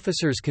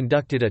 officers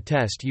conducted a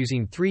test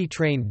using 3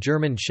 trained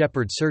German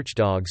Shepherd search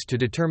dogs to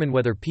determine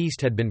whether Piest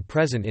had been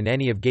present in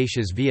any of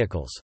Gacy's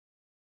vehicles.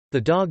 The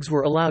dogs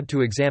were allowed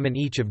to examine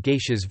each of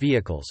Gacy's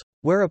vehicles,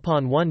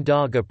 whereupon one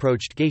dog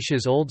approached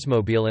Gacy's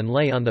Oldsmobile and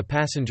lay on the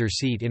passenger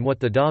seat in what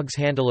the dog's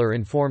handler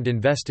informed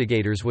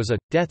investigators was a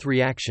death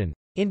reaction,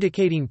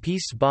 indicating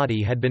Piest's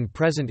body had been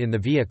present in the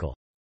vehicle.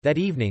 That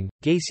evening,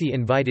 Gacy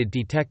invited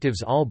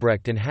detectives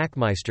Albrecht and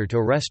Hackmeister to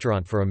a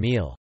restaurant for a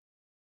meal.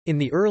 In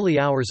the early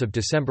hours of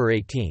December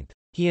 18,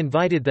 he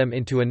invited them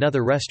into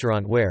another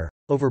restaurant where,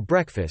 over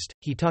breakfast,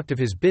 he talked of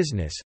his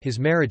business, his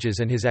marriages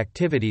and his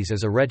activities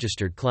as a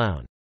registered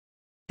clown.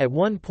 At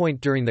one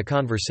point during the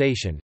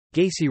conversation,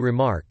 Gacy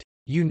remarked,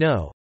 "You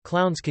know,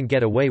 clowns can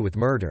get away with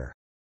murder."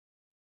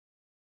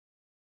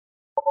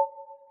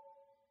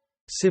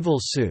 Civil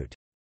suit.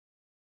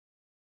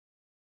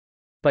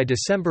 By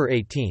December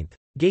 18,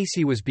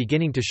 Gacy was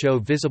beginning to show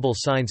visible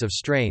signs of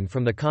strain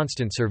from the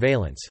constant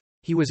surveillance.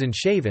 He was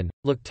unshaven,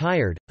 looked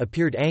tired,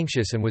 appeared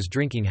anxious and was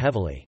drinking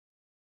heavily.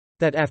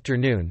 That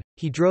afternoon,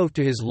 he drove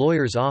to his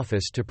lawyer's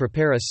office to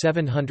prepare a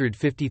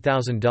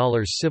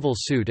 $750,000 civil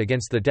suit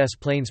against the Des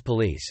Plaines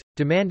police,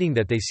 demanding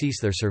that they cease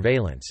their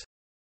surveillance.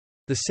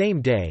 The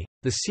same day,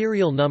 the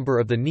serial number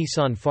of the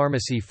Nissan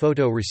Pharmacy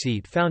photo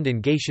receipt found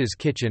in Gacy's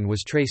kitchen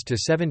was traced to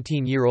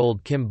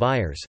 17-year-old Kim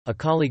Byers, a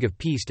colleague of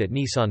Piest at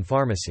Nissan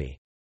Pharmacy.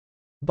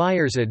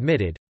 Byers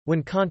admitted,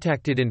 when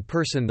contacted in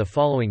person the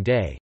following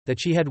day, that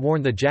she had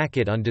worn the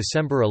jacket on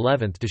December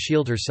 11 to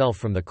shield herself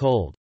from the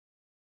cold.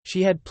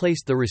 She had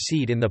placed the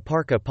receipt in the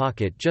parka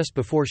pocket just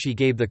before she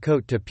gave the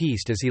coat to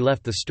Piest as he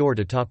left the store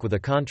to talk with a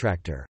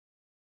contractor.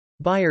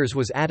 Byers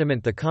was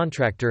adamant the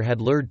contractor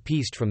had lured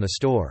Piest from the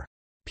store.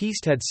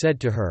 Piest had said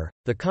to her,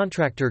 "The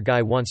contractor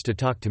guy wants to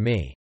talk to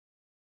me.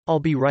 I'll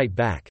be right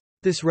back."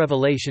 This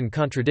revelation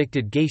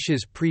contradicted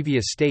Gacy's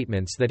previous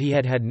statements that he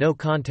had had no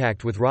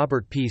contact with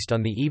Robert Piest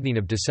on the evening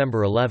of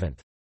December 11.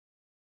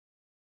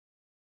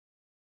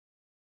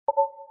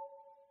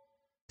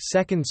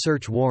 Second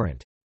search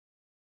warrant.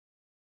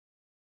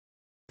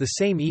 The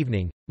same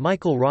evening,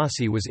 Michael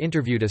Rossi was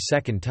interviewed a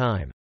second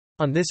time.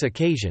 On this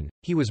occasion,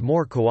 he was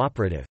more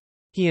cooperative.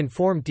 He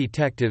informed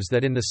detectives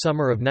that in the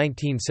summer of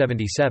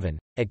 1977,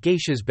 at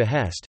Gacy's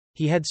behest,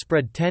 he had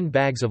spread 10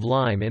 bags of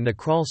lime in the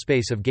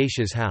crawlspace of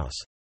Gacy's house.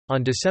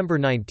 On December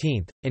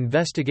 19,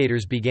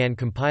 investigators began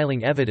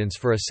compiling evidence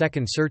for a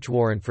second search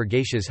warrant for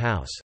Gacy's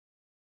house.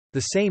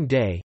 The same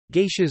day,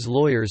 Gacy's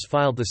lawyers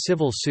filed the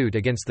civil suit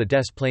against the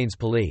Des Plaines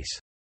police.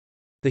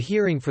 The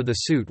hearing for the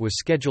suit was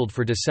scheduled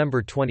for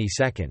December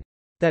 22.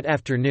 That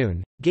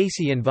afternoon,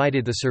 Gacy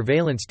invited the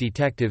surveillance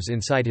detectives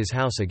inside his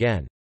house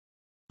again.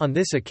 On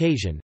this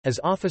occasion, as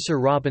Officer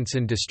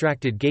Robinson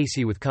distracted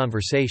Gacy with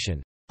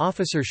conversation,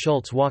 Officer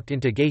Schultz walked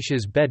into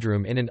Gacy's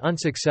bedroom in an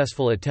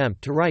unsuccessful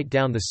attempt to write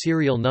down the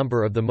serial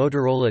number of the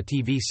Motorola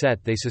TV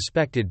set they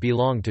suspected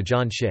belonged to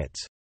John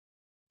Schitz.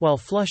 While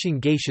flushing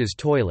Gacy's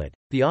toilet,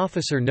 the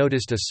officer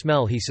noticed a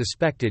smell he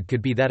suspected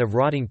could be that of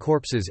rotting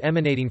corpses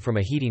emanating from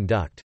a heating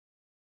duct.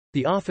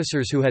 The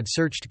officers who had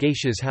searched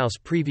Gacy's house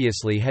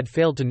previously had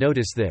failed to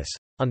notice this.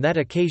 On that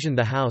occasion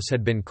the house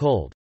had been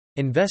cold.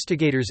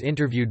 Investigators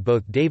interviewed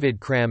both David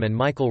Cram and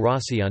Michael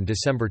Rossi on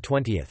December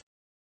 20.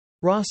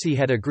 Rossi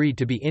had agreed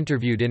to be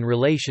interviewed in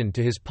relation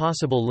to his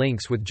possible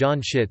links with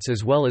John Schitz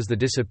as well as the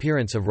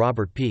disappearance of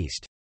Robert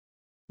Piest.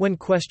 When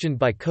questioned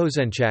by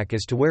Kozenchak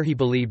as to where he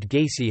believed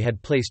Gacy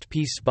had placed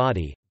Piest's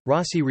body,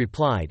 Rossi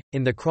replied,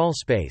 "In the crawl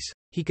space.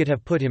 He could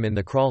have put him in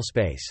the crawl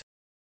space."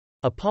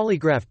 A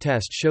polygraph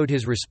test showed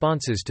his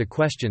responses to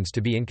questions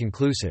to be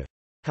inconclusive.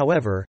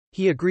 However,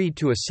 he agreed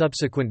to a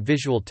subsequent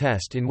visual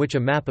test in which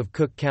a map of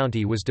Cook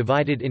County was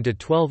divided into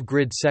 12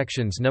 grid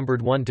sections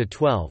numbered 1 to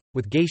 12,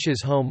 with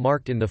Gacy's home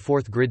marked in the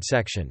 4th grid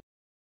section.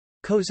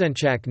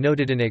 Kozenchak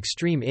noted an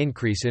extreme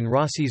increase in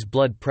Rossi's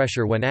blood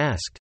pressure when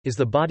asked, "Is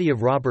the body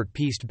of Robert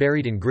Piest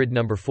buried in grid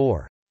number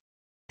 4?"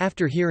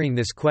 After hearing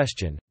this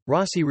question,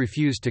 Rossi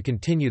refused to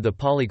continue the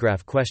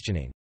polygraph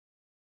questioning.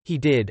 He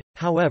did,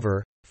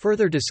 however,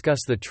 further discuss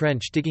the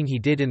trench digging he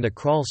did in the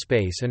crawl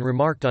space and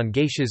remarked on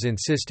Gacy's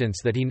insistence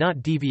that he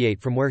not deviate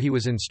from where he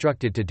was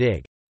instructed to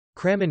dig.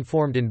 Cram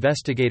informed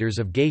investigators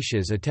of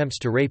Gacy's attempts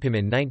to rape him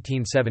in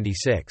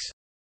 1976.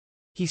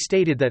 He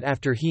stated that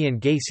after he and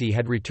Gacy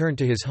had returned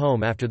to his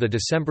home after the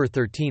December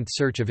 13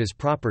 search of his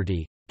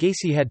property,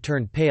 Gacy had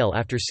turned pale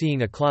after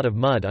seeing a clot of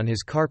mud on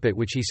his carpet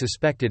which he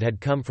suspected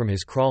had come from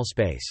his crawl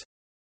space.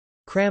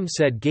 Cram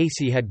said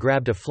Gacy had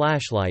grabbed a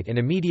flashlight and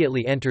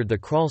immediately entered the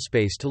crawl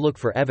space to look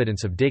for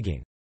evidence of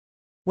digging.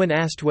 When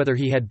asked whether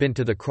he had been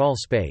to the crawl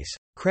space,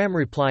 Cram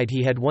replied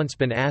he had once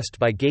been asked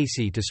by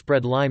Gacy to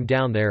spread lime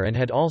down there and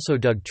had also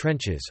dug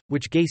trenches,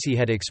 which Gacy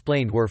had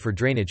explained were for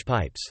drainage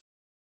pipes.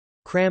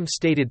 Cram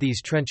stated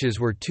these trenches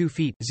were 2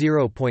 feet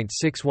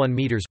 (0.61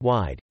 meters)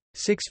 wide,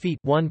 6 feet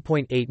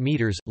 (1.8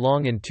 meters)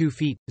 long and 2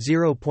 feet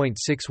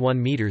 (0.61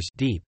 meters)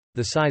 deep,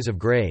 the size of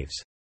graves.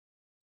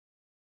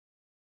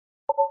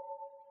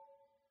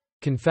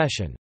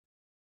 Confession.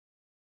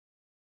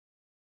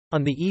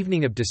 On the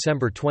evening of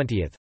December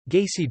 20,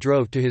 Gacy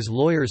drove to his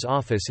lawyer's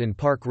office in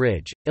Park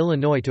Ridge,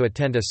 Illinois to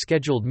attend a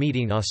scheduled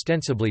meeting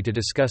ostensibly to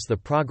discuss the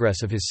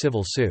progress of his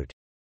civil suit.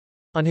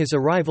 On his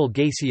arrival,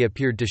 Gacy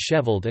appeared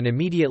disheveled and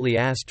immediately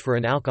asked for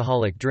an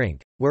alcoholic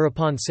drink,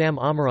 whereupon Sam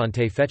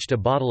Amarante fetched a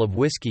bottle of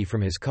whiskey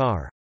from his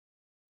car.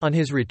 On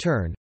his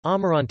return,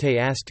 Amarante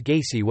asked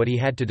Gacy what he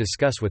had to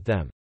discuss with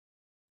them.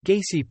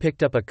 Gacy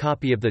picked up a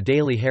copy of the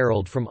Daily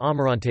Herald from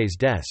Amarante's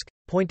desk,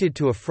 pointed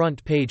to a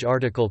front-page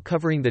article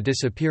covering the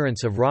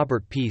disappearance of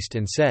Robert Piest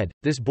and said,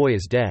 "This boy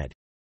is dead.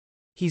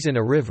 He's in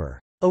a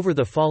river." Over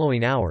the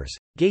following hours,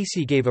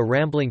 Gacy gave a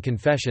rambling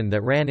confession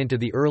that ran into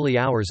the early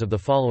hours of the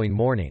following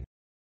morning.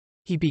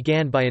 He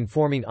began by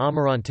informing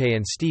Amarante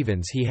and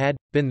Stevens he had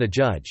been the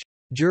judge,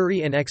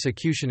 jury and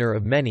executioner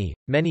of many,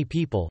 many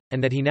people,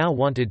 and that he now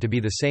wanted to be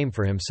the same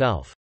for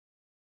himself.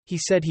 He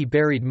said he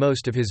buried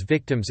most of his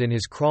victims in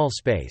his crawl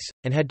space,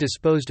 and had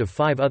disposed of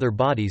 5 other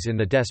bodies in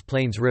the Des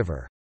Plaines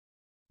River.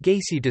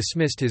 Gacy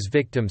dismissed his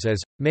victims as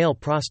male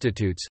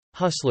prostitutes,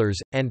 hustlers,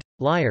 and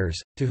liars,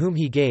 to whom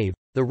he gave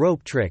the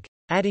rope trick,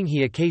 adding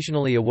he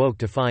occasionally awoke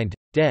to find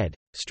dead,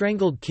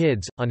 strangled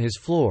kids on his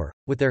floor,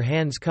 with their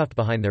hands cuffed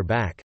behind their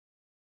back.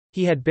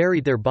 He had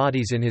buried their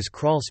bodies in his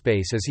crawl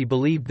space as he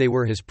believed they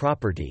were his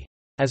property.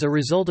 As a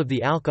result of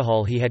the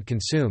alcohol he had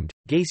consumed,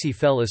 Gacy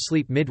fell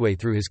asleep midway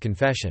through his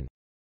confession.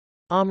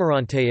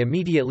 Amarante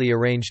immediately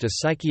arranged a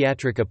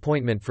psychiatric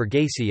appointment for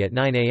Gacy at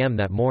 9 a.m.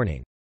 that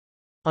morning.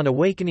 On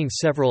awakening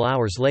several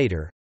hours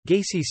later,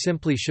 Gacy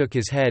simply shook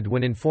his head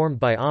when informed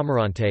by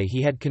Amarante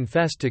he had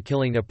confessed to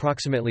killing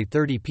approximately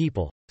 30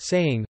 people,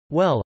 saying,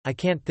 "Well, I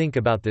can't think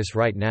about this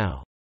right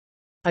now.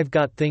 I've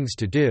got things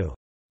to do."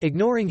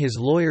 Ignoring his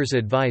lawyer's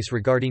advice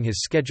regarding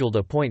his scheduled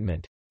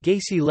appointment,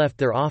 Gacy left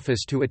their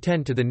office to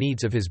attend to the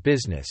needs of his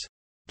business.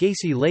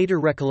 Gacy later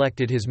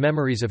recollected his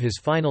memories of his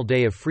final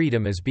day of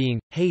freedom as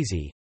being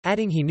hazy,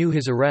 adding he knew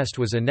his arrest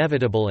was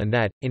inevitable and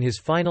that, in his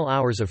final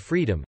hours of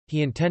freedom,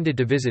 he intended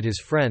to visit his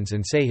friends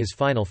and say his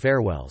final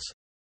farewells.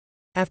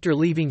 After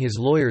leaving his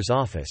lawyer's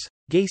office,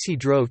 Gacy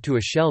drove to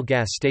a Shell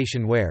gas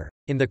station where,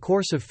 in the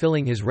course of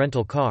filling his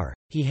rental car,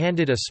 he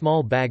handed a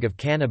small bag of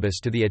cannabis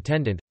to the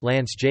attendant,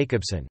 Lance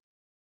Jacobson.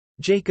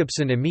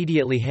 Jacobson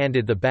immediately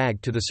handed the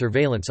bag to the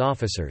surveillance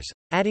officers,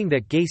 adding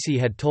that Gacy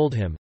had told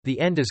him, "The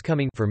end is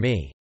coming for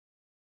me.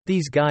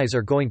 These guys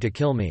are going to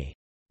kill me."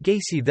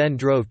 Gacy then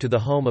drove to the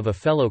home of a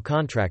fellow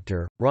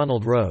contractor,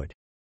 Ronald Rode.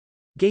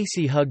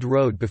 Gacy hugged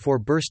Rode before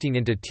bursting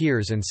into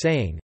tears and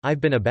saying,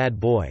 "I've been a bad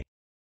boy.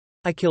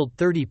 I killed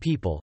 30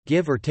 people,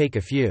 give or take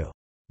a few."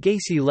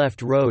 Gacy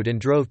left Rode and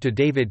drove to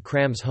David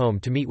Cram's home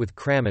to meet with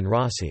Cram and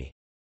Rossi.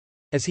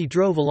 As he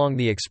drove along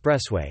the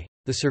expressway,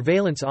 the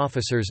surveillance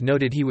officers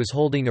noted he was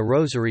holding a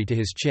rosary to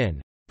his chin,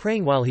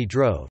 praying while he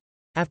drove.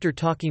 After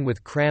talking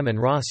with Cram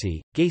and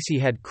Rossi, Gacy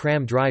had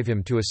Cram drive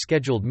him to a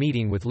scheduled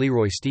meeting with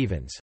Leroy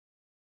Stevens.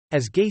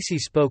 As Gacy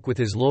spoke with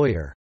his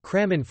lawyer,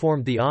 Cram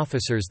informed the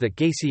officers that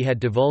Gacy had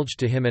divulged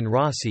to him and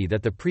Rossi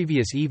that the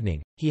previous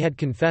evening, he had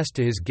confessed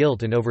to his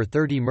guilt in over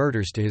 30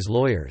 murders to his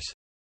lawyers.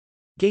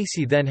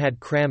 Gacy then had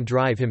Cram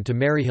drive him to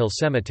Maryhill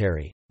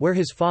Cemetery, where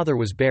his father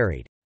was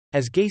buried.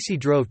 As Gacy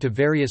drove to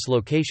various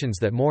locations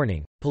that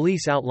morning,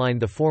 police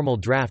outlined the formal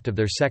draft of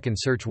their second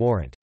search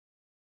warrant.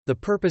 The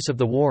purpose of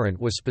the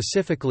warrant was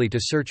specifically to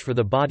search for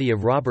the body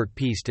of Robert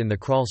Piest in the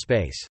crawl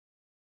space.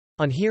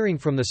 On hearing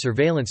from the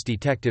surveillance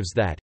detectives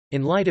that,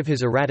 in light of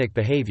his erratic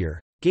behavior,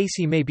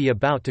 Gacy may be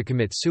about to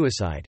commit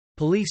suicide,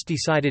 police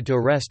decided to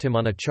arrest him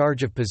on a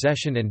charge of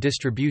possession and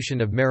distribution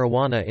of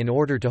marijuana in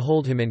order to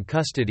hold him in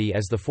custody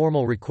as the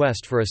formal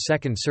request for a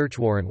second search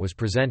warrant was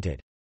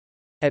presented.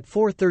 At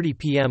 4:30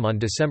 p.m. on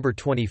December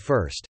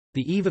 21,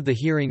 the eve of the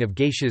hearing of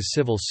Gacy's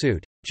civil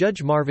suit,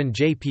 Judge Marvin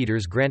J.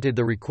 Peters granted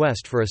the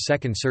request for a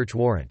second search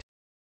warrant.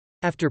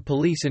 After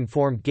police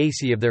informed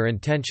Gacy of their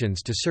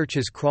intentions to search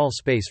his crawl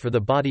space for the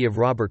body of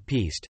Robert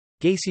Piest,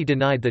 Gacy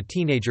denied the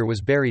teenager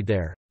was buried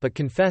there, but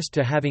confessed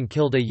to having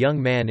killed a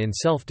young man in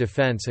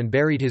self-defense and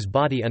buried his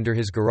body under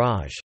his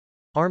garage.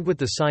 Armed with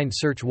the signed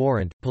search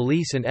warrant,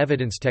 police and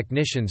evidence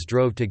technicians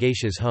drove to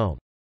Gacy's home.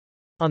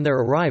 On their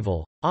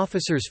arrival,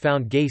 officers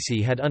found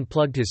Gacy had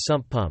unplugged his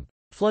sump pump,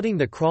 flooding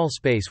the crawl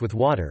space with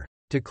water.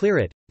 To clear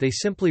it, they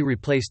simply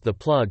replaced the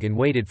plug and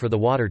waited for the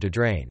water to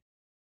drain.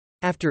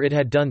 After it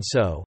had done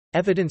so,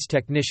 evidence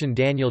technician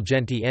Daniel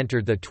Genty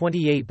entered the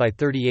 28 by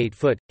 38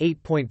 foot,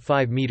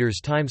 8.5 meters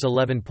x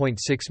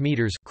 11.6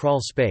 meters crawl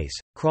space,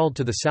 crawled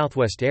to the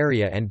southwest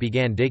area and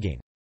began digging.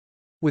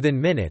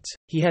 Within minutes,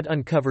 he had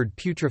uncovered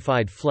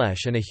putrefied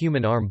flesh and a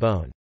human arm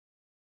bone.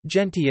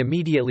 Genty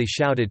immediately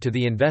shouted to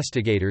the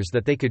investigators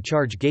that they could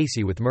charge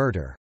Gacy with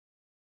murder.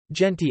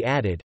 Genty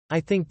added,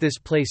 "I think this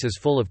place is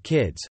full of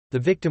kids." The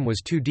victim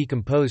was too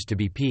decomposed to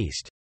be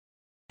pieced.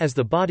 As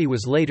the body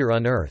was later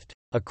unearthed,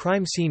 a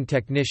crime scene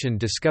technician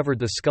discovered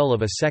the skull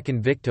of a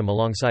second victim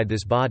alongside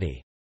this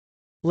body.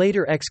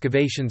 Later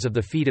excavations of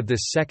the feet of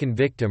this second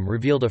victim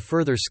revealed a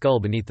further skull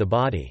beneath the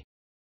body.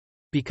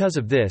 Because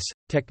of this,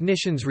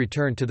 technicians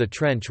returned to the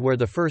trench where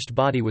the first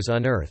body was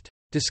unearthed,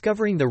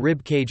 discovering the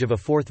rib cage of a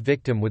fourth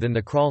victim within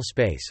the crawl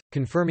space,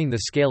 confirming the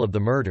scale of the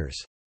murders.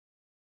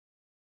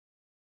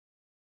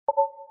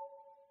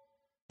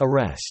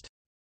 Arrest.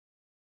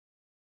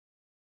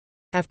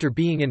 After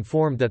being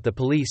informed that the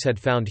police had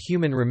found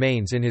human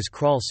remains in his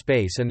crawl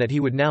space and that he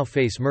would now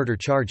face murder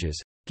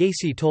charges,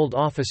 Gacy told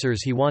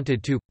officers he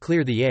wanted to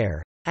clear the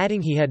air,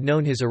 adding he had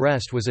known his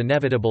arrest was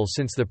inevitable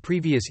since the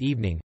previous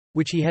evening,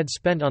 which he had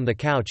spent on the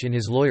couch in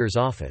his lawyer's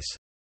office.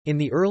 In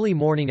the early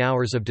morning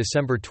hours of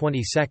December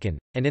 22,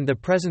 and in the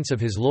presence of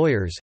his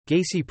lawyers,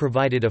 Gacy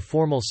provided a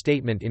formal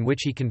statement in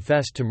which he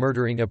confessed to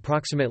murdering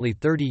approximately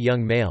 30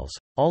 young males,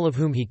 all of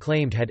whom he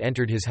claimed had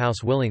entered his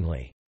house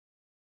willingly.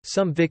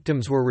 Some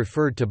victims were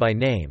referred to by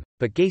name,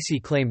 but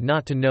Gacy claimed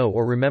not to know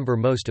or remember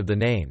most of the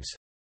names.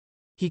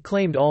 He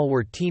claimed all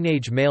were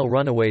teenage male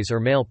runaways or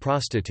male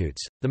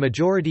prostitutes, the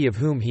majority of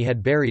whom he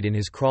had buried in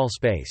his crawl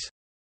space.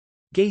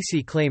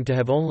 Gacy claimed to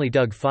have only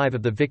dug 5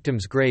 of the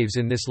victims' graves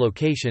in this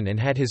location and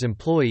had his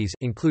employees,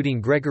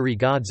 including Gregory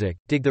Godzik,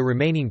 dig the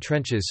remaining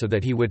trenches so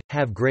that he would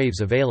have graves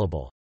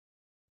available.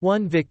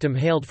 One victim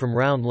hailed from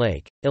Round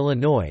Lake,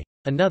 Illinois.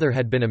 Another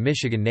had been a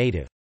Michigan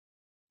native.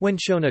 When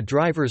shown a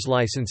driver's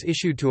license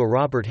issued to a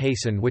Robert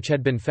Hasen which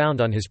had been found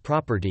on his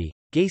property,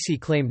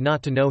 Gacy claimed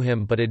not to know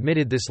him but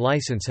admitted this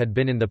license had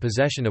been in the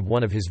possession of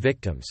one of his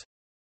victims.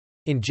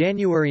 In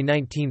January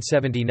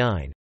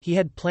 1979, he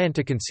had planned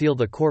to conceal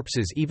the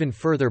corpses even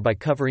further by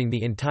covering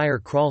the entire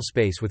crawl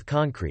space with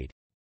concrete.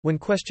 When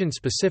questioned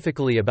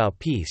specifically about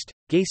Piest,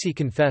 Gacy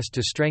confessed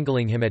to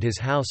strangling him at his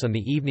house on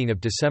the evening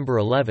of December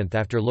 11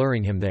 after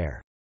luring him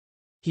there.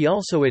 He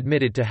also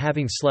admitted to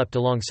having slept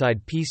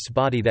alongside Piest's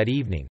body that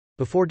evening,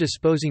 before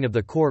disposing of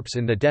the corpse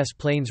in the Des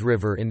Plaines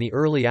River in the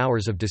early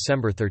hours of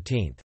December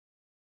 13.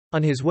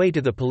 On his way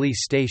to the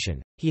police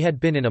station, he had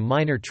been in a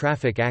minor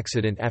traffic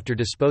accident after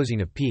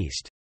disposing of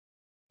Piest.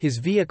 His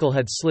vehicle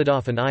had slid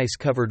off an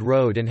ice-covered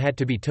road and had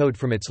to be towed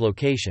from its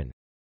location.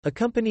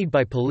 Accompanied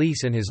by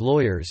police and his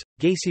lawyers,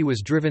 Gacy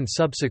was driven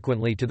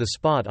subsequently to the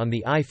spot on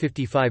the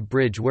I-55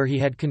 bridge where he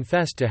had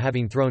confessed to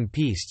having thrown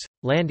Piest's,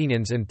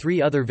 Landinen's and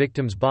 3 other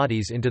victims'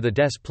 bodies into the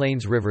Des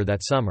Plaines River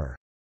that summer.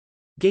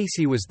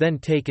 Gacy was then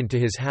taken to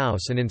his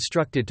house and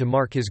instructed to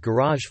mark his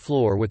garage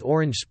floor with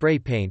orange spray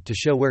paint to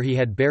show where he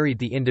had buried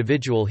the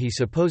individual he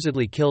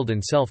supposedly killed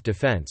in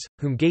self-defense,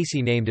 whom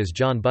Gacy named as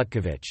John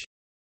Butkovich.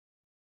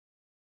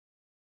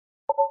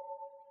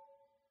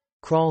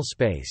 Crawl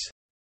space.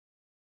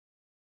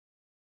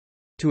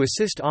 To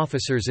assist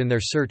officers in their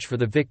search for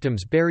the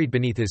victims buried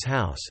beneath his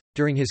house,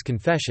 during his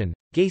confession,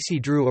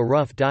 Gacy drew a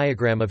rough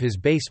diagram of his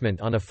basement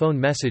on a phone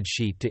message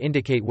sheet to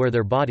indicate where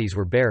their bodies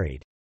were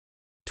buried.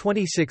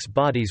 26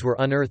 bodies were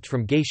unearthed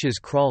from Gacy's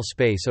crawl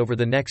space over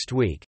the next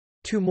week.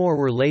 2 more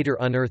were later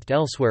unearthed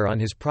elsewhere on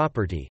his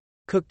property.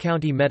 Cook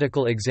County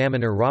Medical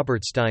Examiner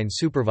Robert Stein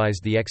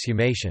supervised the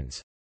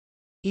exhumations.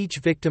 Each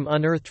victim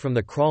unearthed from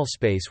the crawl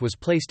space was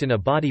placed in a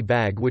body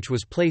bag which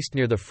was placed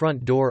near the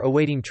front door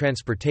awaiting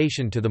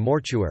transportation to the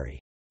mortuary.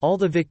 All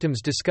the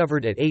victims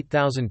discovered at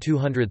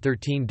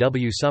 8213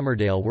 W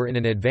Summerdale were in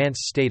an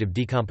advanced state of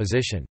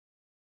decomposition.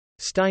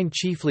 Stein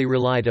chiefly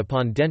relied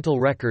upon dental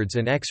records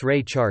and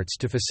X-ray charts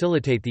to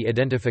facilitate the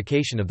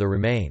identification of the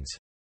remains.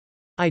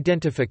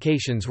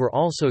 Identifications were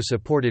also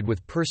supported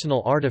with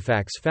personal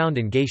artifacts found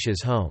in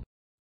Gacy's home.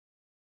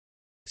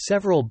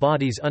 Several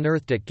bodies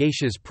unearthed at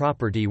Gacy's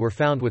property were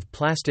found with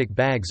plastic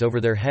bags over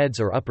their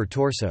heads or upper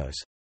torsos.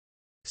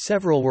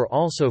 Several were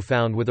also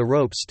found with a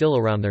rope still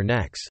around their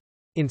necks.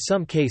 In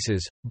some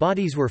cases,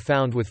 bodies were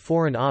found with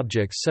foreign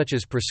objects such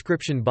as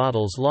prescription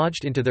bottles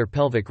lodged into their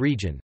pelvic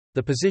region,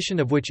 the position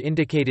of which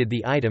indicated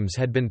the items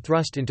had been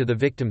thrust into the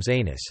victim's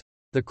anus.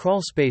 The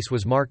crawl space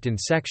was marked in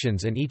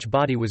sections and each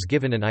body was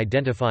given an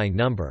identifying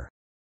number.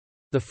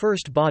 The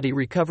first body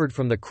recovered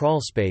from the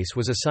crawl space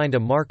was assigned a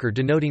marker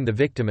denoting the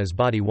victim as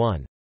Body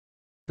 1.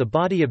 The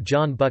body of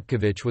John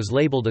Butkovich was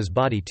labeled as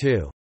Body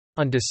 2.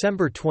 On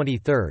December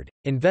 23,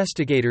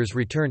 investigators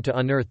returned to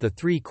unearth the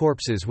 3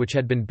 corpses which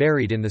had been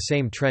buried in the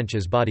same trench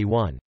as Body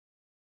 1.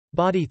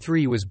 Body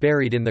 3 was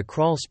buried in the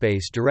crawl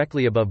space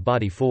directly above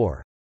Body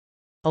 4.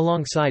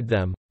 Alongside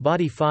them,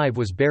 Body 5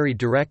 was buried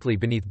directly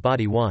beneath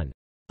Body 1.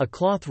 A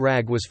cloth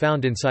rag was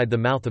found inside the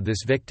mouth of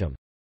this victim.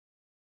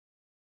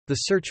 The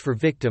search for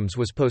victims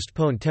was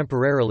postponed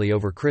temporarily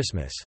over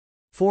Christmas.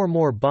 4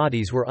 more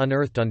bodies were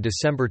unearthed on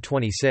December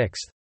 26.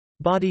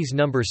 Bodies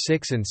number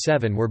 6 and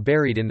 7 were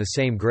buried in the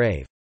same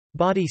grave.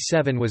 Body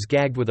 7 was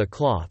gagged with a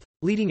cloth,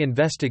 leading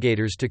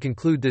investigators to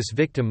conclude this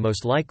victim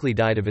most likely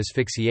died of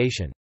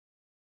asphyxiation.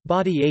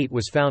 Body 8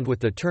 was found with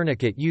the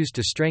tourniquet used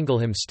to strangle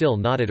him still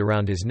knotted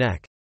around his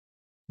neck.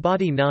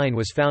 Body 9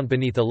 was found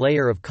beneath a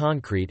layer of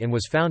concrete and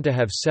was found to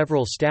have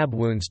several stab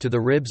wounds to the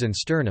ribs and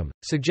sternum,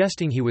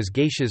 suggesting he was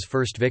Gacy's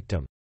first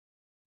victim.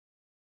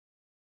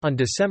 On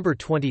December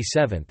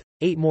 27,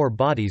 8 more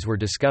bodies were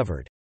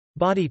discovered.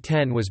 Body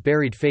 10 was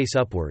buried face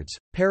upwards,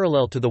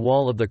 parallel to the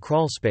wall of the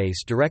crawl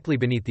space directly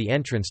beneath the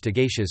entrance to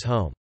Gacy's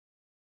home.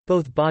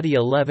 Both Body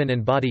 11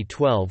 and Body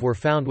 12 were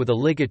found with a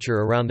ligature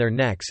around their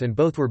necks and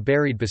both were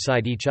buried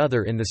beside each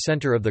other in the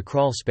center of the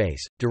crawl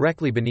space,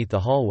 directly beneath the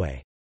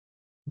hallway.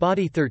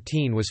 Body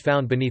 13 was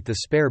found beneath the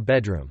spare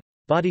bedroom.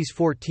 Bodies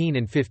 14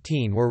 and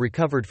 15 were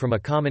recovered from a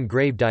common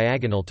grave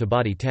diagonal to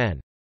Body 10.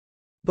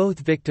 Both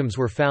victims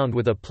were found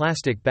with a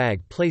plastic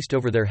bag placed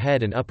over their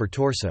head and upper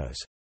torsos.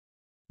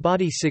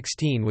 Body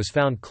 16 was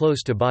found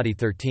close to body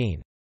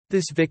 13.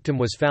 This victim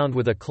was found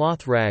with a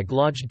cloth rag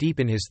lodged deep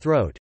in his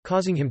throat,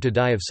 causing him to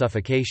die of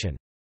suffocation.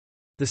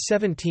 The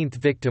 17th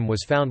victim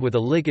was found with a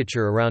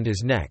ligature around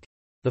his neck.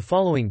 The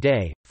following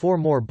day, 4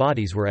 more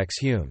bodies were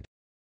exhumed.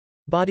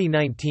 Body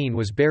 19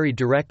 was buried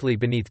directly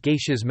beneath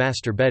Gacy's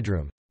master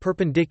bedroom,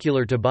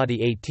 perpendicular to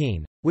body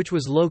 18, which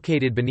was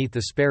located beneath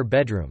the spare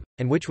bedroom,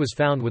 and which was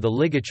found with a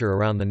ligature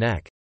around the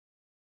neck.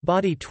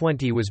 Body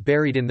 20 was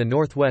buried in the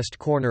northwest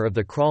corner of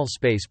the crawl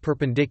space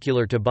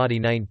perpendicular to body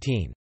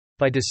 19.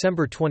 By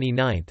December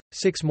 29,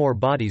 6 more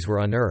bodies were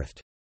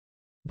unearthed.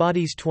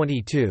 Bodies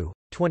 22,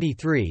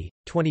 23,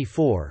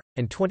 24,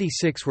 and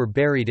 26 were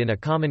buried in a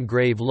common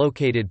grave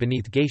located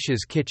beneath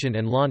Gacy's kitchen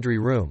and laundry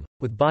room,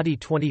 with body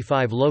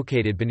 25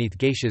 located beneath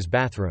Gacy's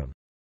bathroom.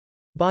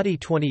 Body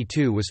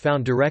 22 was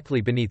found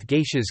directly beneath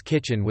Gacy's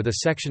kitchen with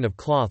a section of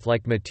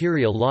cloth-like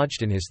material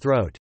lodged in his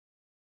throat.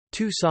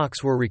 2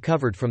 socks were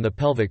recovered from the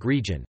pelvic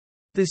region.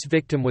 This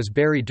victim was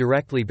buried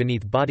directly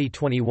beneath body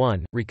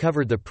 21,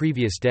 recovered the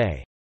previous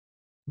day.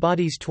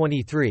 Bodies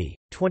 23,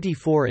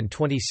 24 and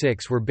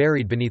 26 were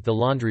buried beneath the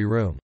laundry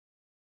room.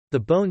 The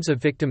bones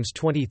of victims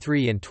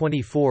 23 and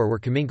 24 were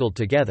commingled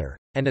together,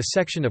 and a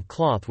section of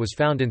cloth was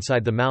found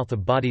inside the mouth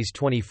of bodies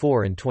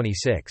 24 and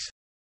 26.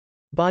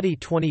 Body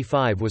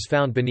 25 was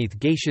found beneath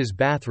Gacy's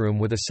bathroom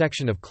with a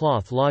section of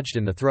cloth lodged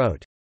in the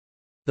throat.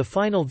 The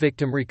final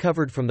victim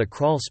recovered from the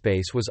crawl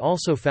space was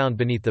also found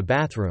beneath the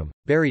bathroom,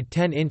 buried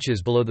 10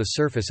 inches below the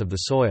surface of the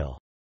soil.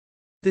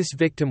 This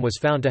victim was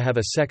found to have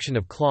a section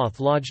of cloth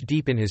lodged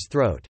deep in his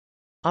throat.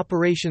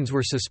 Operations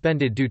were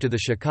suspended due to the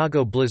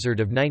Chicago blizzard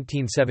of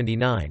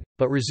 1979,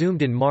 but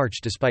resumed in March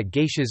despite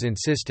Gacy's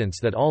insistence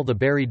that all the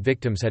buried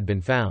victims had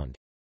been found.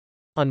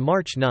 On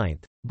March 9,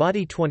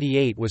 body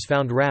 28 was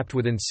found wrapped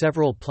within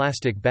several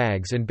plastic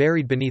bags and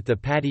buried beneath the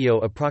patio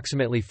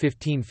approximately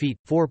 15 feet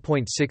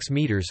 (4.6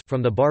 meters)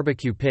 from the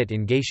barbecue pit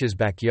in Gacy's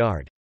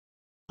backyard.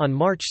 On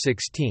March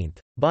 16,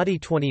 body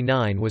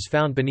 29 was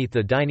found beneath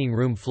the dining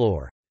room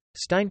floor.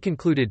 Stein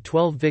concluded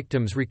 12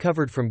 victims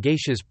recovered from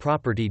Gacy's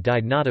property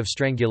died not of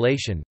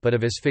strangulation, but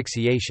of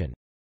asphyxiation.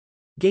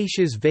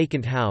 Gacy's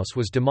vacant house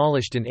was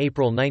demolished in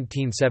April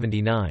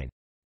 1979.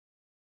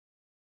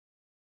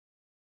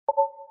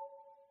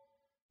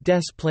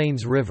 Des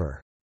Plaines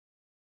River.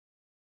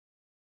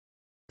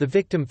 The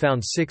victim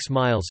found 6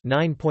 miles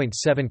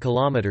 (9.7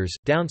 kilometers)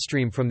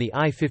 downstream from the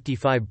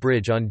I-55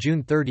 bridge on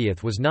June 30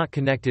 was not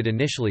connected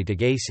initially to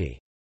Gacy.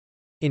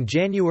 In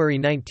January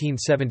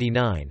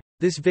 1979,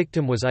 this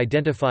victim was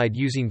identified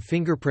using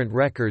fingerprint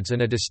records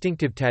and a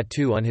distinctive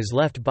tattoo on his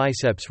left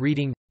biceps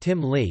reading,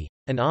 Tim Lee,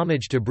 an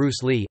homage to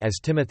Bruce Lee as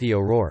Timothy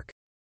O'Rourke.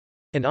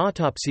 An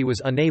autopsy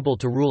was unable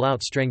to rule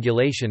out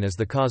strangulation as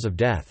the cause of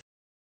death.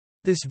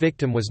 This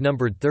victim was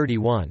numbered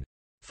 31.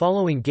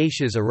 Following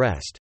Gacy's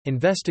arrest,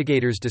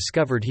 investigators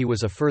discovered he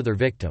was a further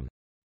victim.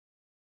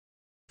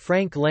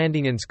 Frank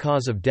Landingen's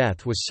cause of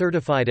death was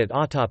certified at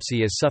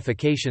autopsy as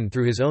suffocation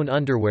through his own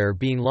underwear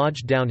being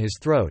lodged down his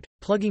throat,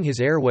 plugging his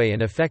airway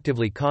and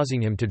effectively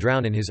causing him to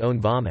drown in his own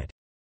vomit.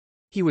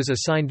 He was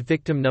assigned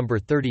victim number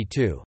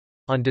 32.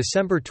 On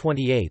December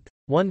 28,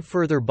 one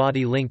further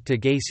body linked to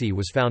Gacy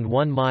was found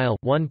 1 mile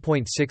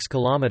 (1.6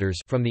 kilometers)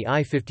 from the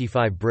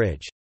I-55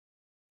 bridge.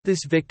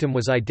 This victim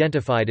was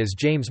identified as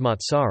James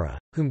Matsara,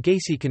 whom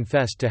Gacy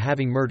confessed to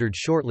having murdered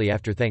shortly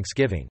after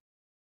Thanksgiving.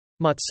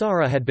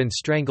 Matsara had been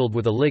strangled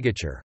with a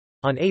ligature.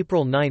 On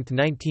April 9,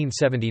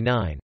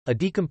 1979, a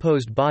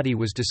decomposed body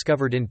was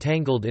discovered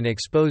entangled in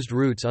exposed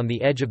roots on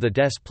the edge of the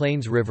Des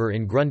Plaines River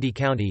in Grundy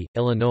County,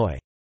 Illinois.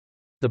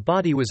 The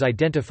body was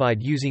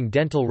identified using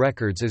dental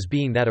records as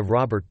being that of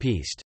Robert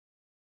Piest.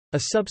 A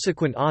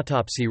subsequent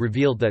autopsy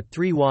revealed that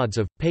 3 wads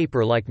of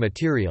paper-like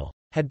material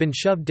had been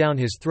shoved down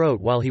his throat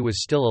while he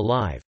was still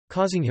alive,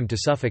 causing him to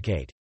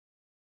suffocate.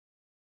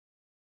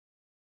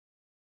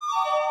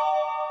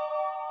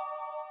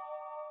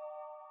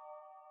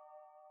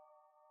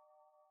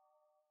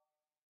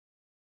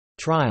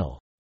 Trial.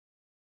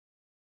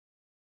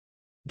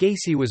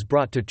 Gacy was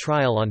brought to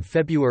trial on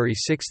February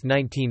 6,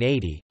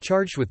 1980,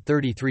 charged with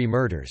 33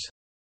 murders.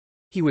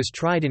 He was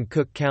tried in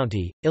Cook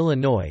County,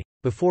 Illinois,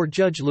 before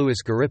Judge Louis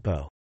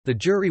Garippo. The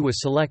jury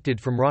was selected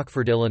from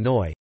Rockford,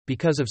 Illinois,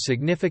 because of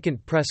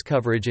significant press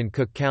coverage in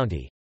Cook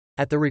County.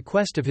 At the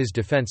request of his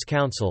defense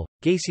counsel,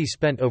 Gacy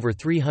spent over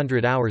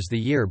 300 hours the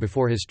year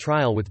before his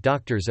trial with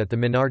doctors at the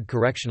Menard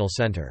Correctional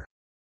Center.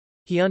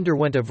 He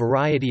underwent a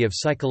variety of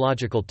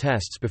psychological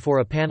tests before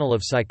a panel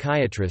of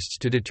psychiatrists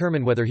to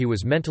determine whether he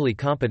was mentally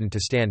competent to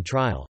stand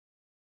trial.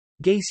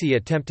 Gacy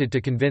attempted to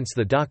convince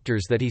the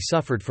doctors that he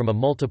suffered from a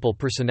multiple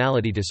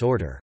personality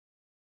disorder.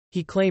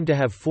 He claimed to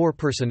have 4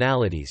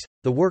 personalities: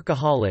 the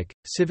workaholic,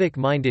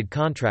 civic-minded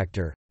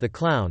contractor, the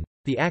clown,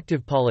 the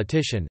active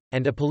politician,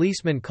 and a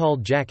policeman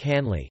called Jack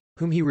Hanley,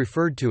 whom he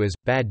referred to as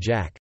Bad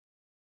Jack.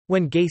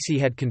 When Gacy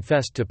had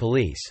confessed to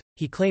police,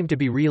 he claimed to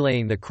be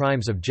relaying the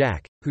crimes of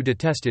Jack, who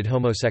detested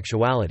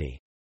homosexuality.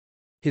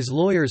 His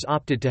lawyers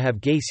opted to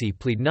have Gacy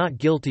plead not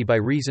guilty by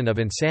reason of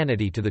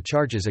insanity to the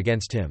charges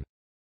against him.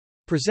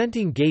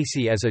 Presenting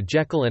Gacy as a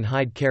Jekyll and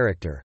Hyde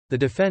character, the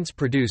defense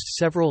produced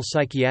several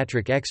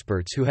psychiatric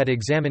experts who had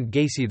examined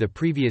Gacy the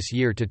previous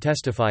year to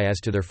testify as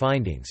to their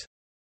findings.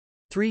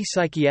 3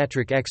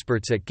 psychiatric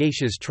experts at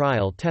Gacy's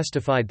trial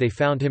testified they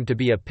found him to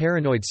be a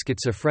paranoid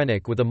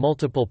schizophrenic with a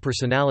multiple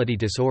personality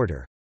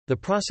disorder. The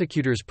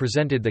prosecutors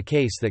presented the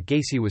case that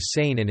Gacy was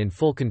sane and in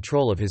full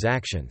control of his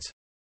actions.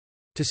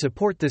 To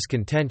support this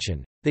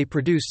contention, they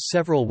produced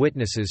several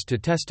witnesses to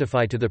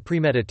testify to the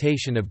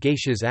premeditation of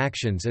Gacy's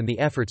actions and the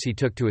efforts he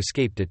took to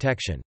escape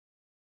detection.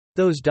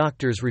 Those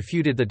doctors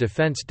refuted the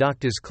defense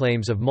doctors'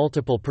 claims of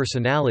multiple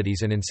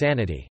personalities and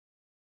insanity.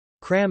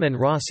 Cram and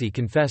Rossi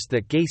confessed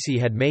that Gacy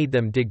had made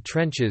them dig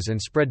trenches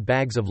and spread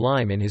bags of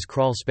lime in his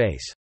crawl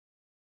space.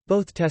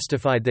 Both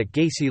testified that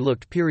Gacy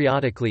looked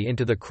periodically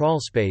into the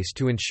crawl space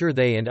to ensure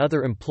they and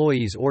other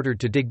employees ordered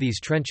to dig these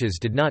trenches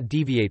did not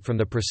deviate from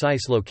the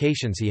precise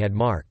locations he had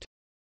marked.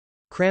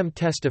 Cram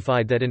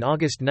testified that in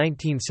August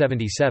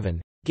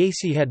 1977,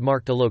 Gacy had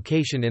marked a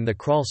location in the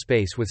crawl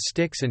space with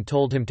sticks and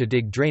told him to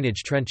dig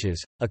drainage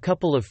trenches, a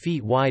couple of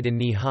feet wide and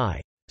knee-high,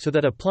 so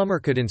that a plumber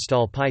could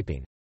install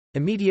piping.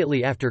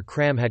 Immediately after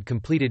Cram had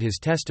completed his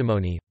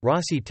testimony,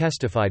 Rossi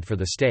testified for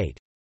the state.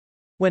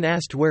 When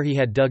asked where he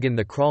had dug in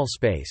the crawl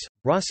space,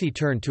 Rossi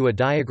turned to a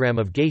diagram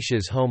of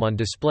Gacy's home on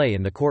display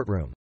in the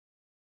courtroom.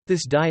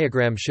 This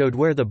diagram showed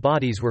where the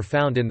bodies were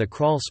found in the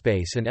crawl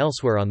space and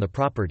elsewhere on the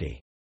property.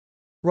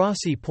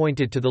 Rossi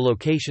pointed to the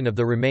location of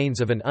the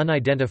remains of an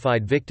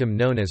unidentified victim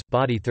known as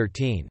Body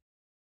 13.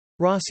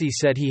 Rossi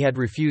said he had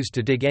refused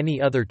to dig any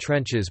other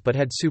trenches but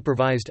had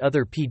supervised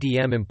other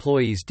PDM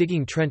employees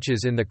digging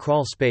trenches in the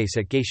crawl space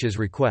at Gacy's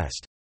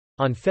request.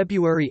 On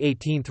February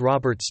 18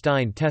 Robert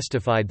Stein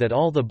testified that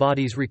all the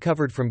bodies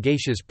recovered from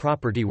Gacy's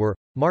property were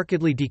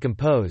markedly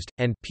decomposed,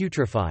 and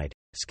putrefied,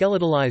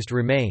 skeletalized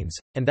remains,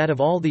 and that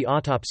of all the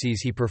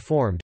autopsies he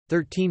performed,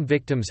 13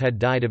 victims had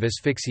died of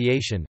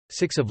asphyxiation,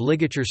 6 of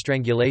ligature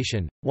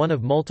strangulation, 1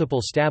 of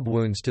multiple stab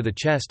wounds to the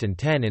chest and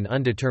 10 in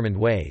undetermined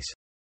ways.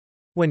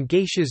 When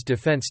Gacy's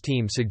defense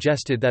team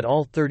suggested that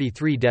all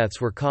 33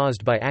 deaths were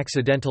caused by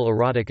accidental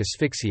erotic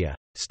asphyxia,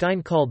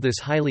 Stein called this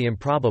highly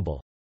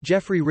improbable.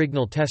 Jeffrey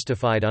Rignall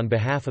testified on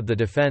behalf of the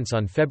defense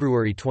on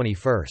February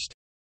 21.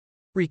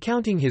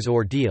 Recounting his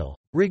ordeal,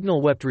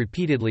 Rignall wept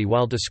repeatedly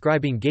while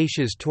describing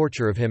Gacy's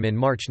torture of him in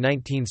March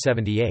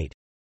 1978.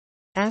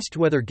 Asked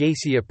whether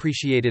Gacy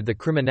appreciated the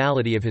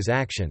criminality of his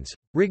actions,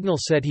 Rignall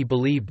said he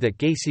believed that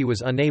Gacy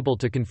was unable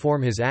to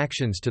conform his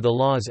actions to the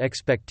law's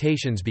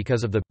expectations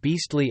because of the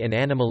beastly and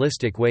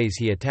animalistic ways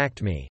he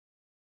attacked me.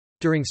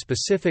 During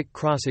specific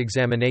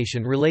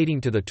cross-examination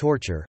relating to the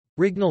torture,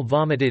 Rignall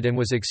vomited and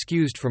was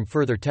excused from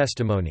further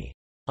testimony.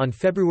 On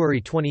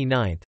February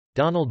 29,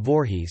 Donald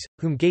Voorhees,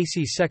 whom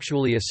Gacy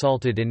sexually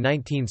assaulted in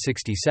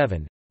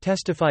 1967,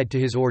 testified to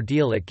his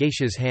ordeal at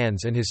Gacy's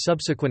hands and his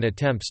subsequent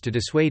attempts to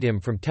dissuade him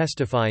from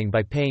testifying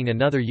by paying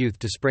another youth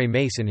to spray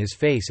mace in his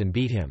face and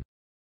beat him.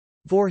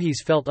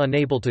 Voorhees felt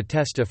unable to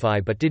testify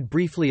but did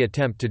briefly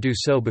attempt to do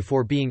so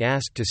before being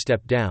asked to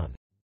step down.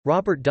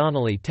 Robert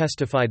Donnelly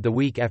testified the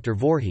week after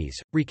Voorhees,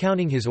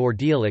 recounting his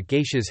ordeal at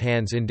Gacy's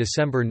hands in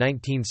December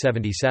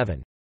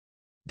 1977.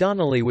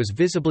 Donnelly was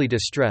visibly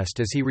distressed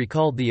as he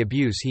recalled the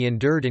abuse he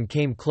endured and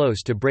came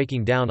close to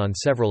breaking down on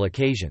several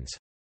occasions.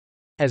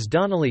 As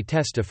Donnelly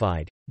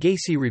testified,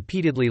 Gacy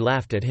repeatedly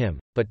laughed at him,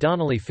 but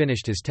Donnelly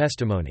finished his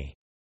testimony.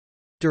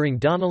 During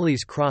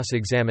Donnelly's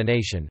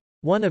cross-examination,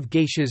 one of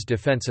Gacy's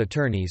defense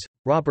attorneys,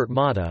 Robert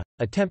Mata,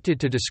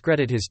 attempted to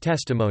discredit his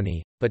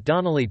testimony, but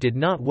Donnelly did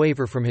not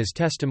waver from his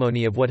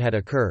testimony of what had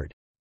occurred.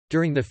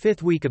 During the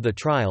 5th week of the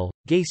trial,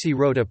 Gacy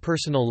wrote a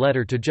personal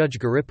letter to Judge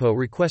Garippo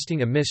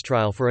requesting a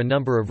mistrial for a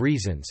number of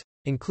reasons,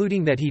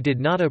 including that he did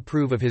not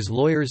approve of his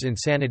lawyer's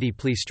insanity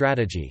plea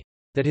strategy,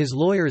 that his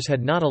lawyers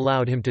had not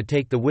allowed him to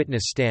take the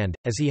witness stand,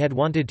 as he had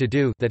wanted to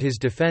do, that his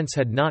defense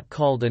had not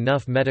called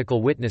enough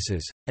medical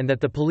witnesses, and that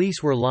the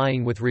police were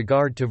lying with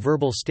regard to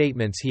verbal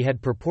statements he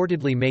had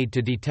purportedly made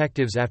to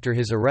detectives after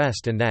his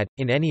arrest and that,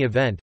 in any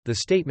event, the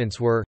statements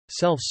were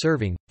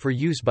self-serving, for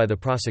use by the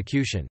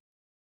prosecution.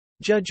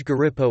 Judge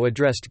Garippo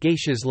addressed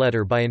Gacy's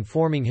letter by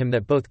informing him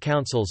that both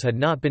counsels had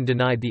not been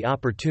denied the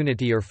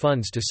opportunity or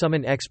funds to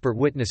summon expert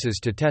witnesses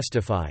to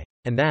testify,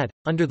 and that,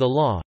 under the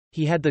law,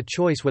 he had the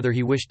choice whether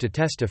he wished to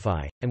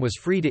testify, and was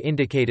free to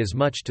indicate as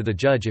much to the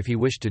judge if he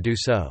wished to do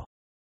so.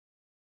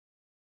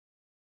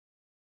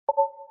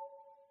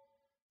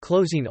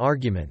 Closing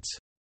arguments.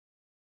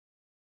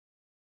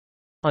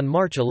 On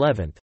March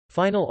 11,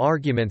 final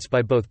arguments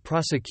by both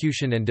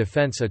prosecution and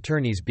defense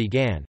attorneys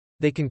began.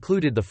 They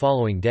concluded the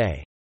following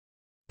day.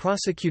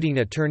 Prosecuting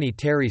attorney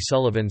Terry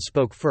Sullivan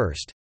spoke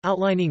first,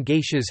 outlining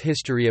Gacy's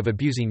history of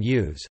abusing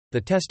youths, the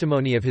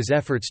testimony of his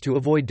efforts to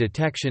avoid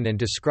detection and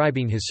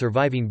describing his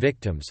surviving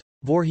victims,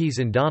 Voorhees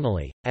and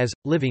Donnelly, as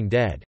living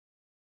dead.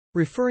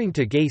 Referring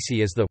to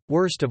Gacy as the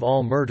worst of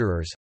all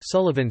murderers,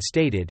 Sullivan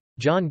stated,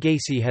 "John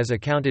Gacy has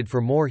accounted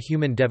for more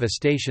human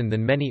devastation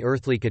than many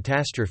earthly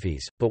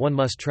catastrophes, but one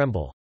must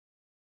tremble.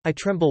 I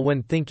tremble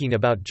when thinking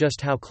about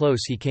just how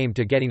close he came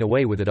to getting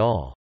away with it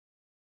all."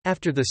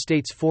 After the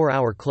state's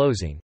 4-hour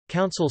closing,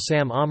 counsel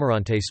Sam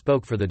Amarante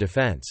spoke for the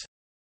defense.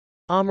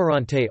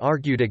 Amarante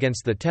argued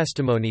against the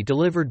testimony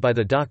delivered by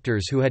the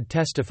doctors who had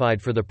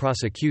testified for the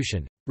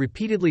prosecution,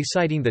 repeatedly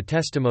citing the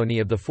testimony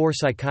of the 4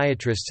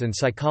 psychiatrists and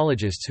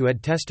psychologists who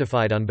had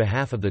testified on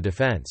behalf of the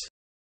defense.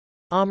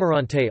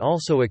 Amarante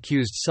also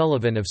accused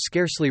Sullivan of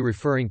scarcely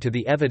referring to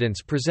the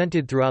evidence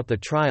presented throughout the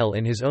trial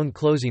in his own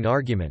closing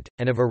argument,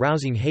 and of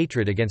arousing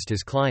hatred against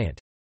his client.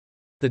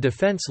 The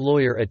defense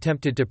lawyer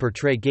attempted to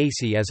portray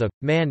Gacy as a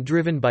man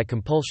driven by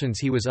compulsions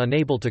he was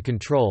unable to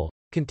control,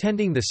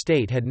 contending the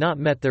state had not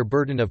met their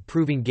burden of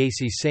proving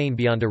Gacy sane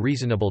beyond a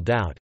reasonable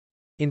doubt.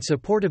 In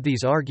support of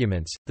these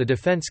arguments, the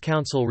defense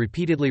counsel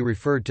repeatedly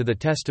referred to the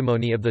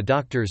testimony of the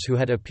doctors who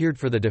had appeared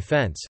for the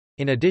defense,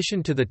 in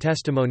addition to the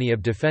testimony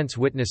of defense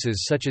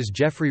witnesses such as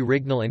Jeffrey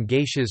Rignall and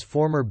Gacy's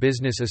former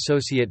business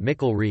associate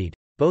Michael Reed,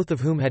 both of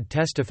whom had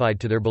testified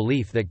to their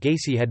belief that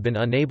Gacy had been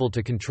unable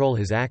to control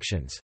his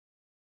actions.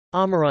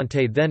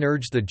 Amarante then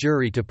urged the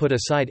jury to put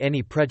aside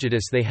any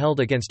prejudice they held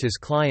against his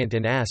client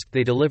and asked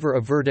they deliver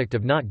a verdict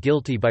of not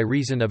guilty by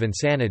reason of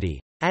insanity,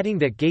 adding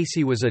that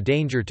Gacy was a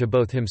danger to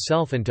both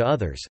himself and to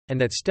others,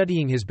 and that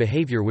studying his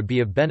behavior would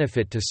be of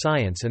benefit to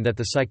science and that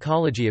the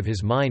psychology of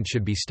his mind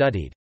should be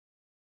studied.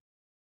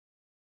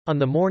 On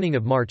the morning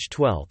of March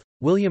 12,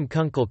 William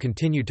Kunkel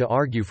continued to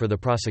argue for the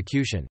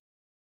prosecution.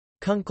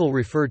 Kunkel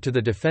referred to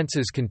the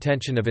defense's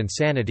contention of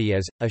insanity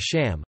as a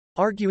sham,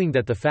 arguing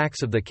that the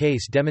facts of the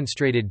case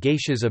demonstrated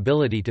Gacy's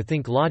ability to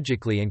think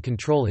logically and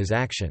control his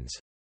actions.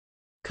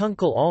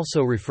 Kunkel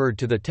also referred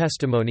to the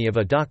testimony of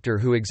a doctor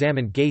who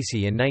examined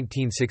Gacy in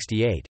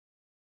 1968.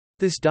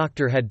 This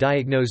doctor had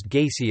diagnosed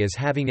Gacy as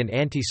having an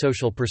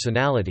antisocial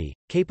personality,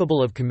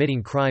 capable of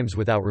committing crimes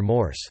without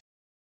remorse.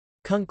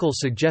 Kunkel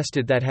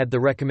suggested that had the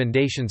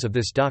recommendations of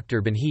this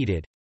doctor been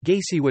heeded,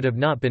 Gacy would have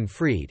not been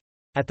freed.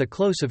 At the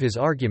close of his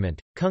argument,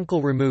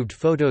 Kunkel removed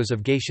photos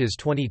of Gacy's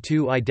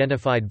 22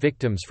 identified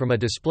victims from a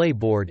display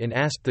board and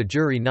asked the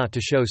jury not to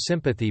show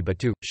sympathy but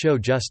to show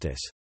justice.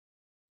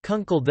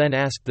 Kunkel then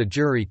asked the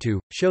jury to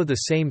show the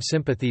same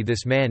sympathy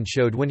this man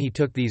showed when he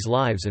took these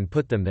lives and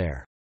put them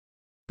there.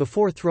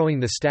 Before throwing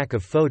the stack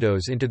of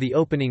photos into the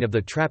opening of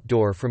the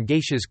trapdoor from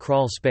Gacy's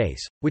crawl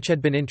space, which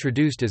had been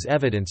introduced as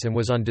evidence and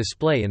was on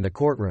display in the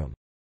courtroom.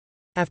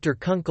 After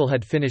Kunkel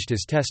had finished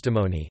his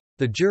testimony,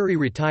 the jury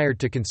retired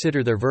to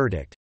consider their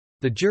verdict.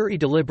 The jury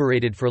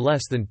deliberated for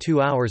less than 2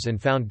 hours and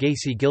found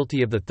Gacy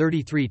guilty of the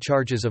 33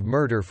 charges of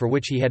murder for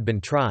which he had been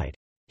tried.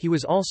 He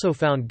was also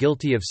found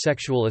guilty of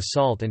sexual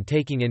assault and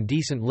taking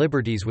indecent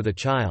liberties with a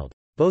child,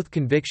 both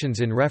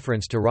convictions in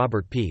reference to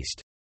Robert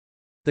Piest.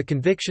 The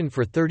conviction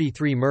for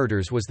 33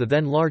 murders was the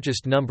then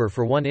largest number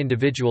for one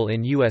individual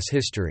in U.S.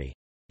 history.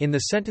 In the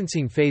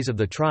sentencing phase of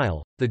the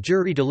trial, the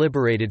jury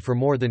deliberated for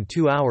more than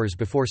 2 hours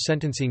before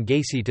sentencing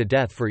Gacy to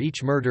death for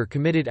each murder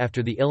committed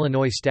after the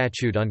Illinois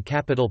statute on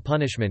capital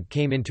punishment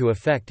came into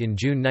effect in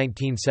June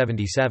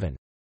 1977.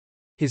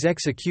 His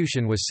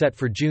execution was set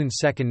for June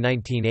 2,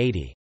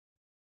 1980.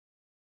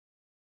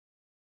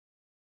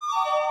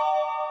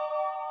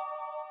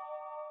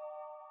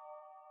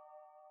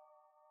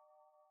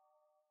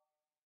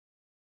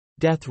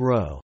 Death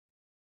row.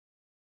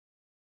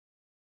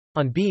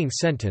 On being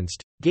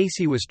sentenced,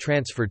 Gacy was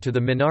transferred to the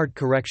Menard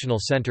Correctional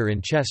Center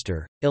in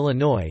Chester,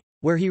 Illinois,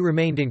 where he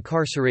remained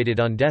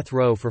incarcerated on death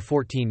row for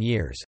 14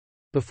 years.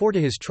 Before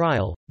to his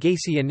trial,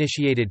 Gacy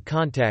initiated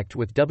contact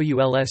with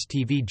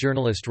WLS-TV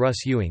journalist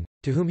Russ Ewing,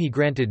 to whom he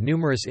granted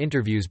numerous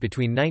interviews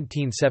between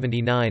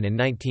 1979 and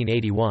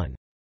 1981.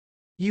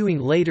 Ewing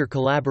later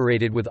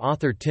collaborated with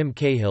author Tim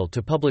Cahill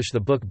to publish the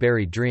book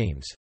Buried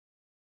Dreams.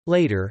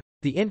 Later,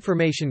 the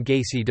information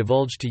Gacy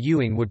divulged to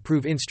Ewing would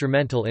prove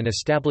instrumental in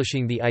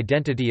establishing the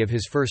identity of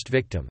his first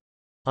victim.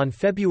 On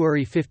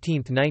February 15,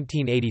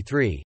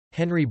 1983,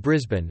 Henry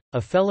Brisbane,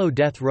 a fellow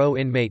death row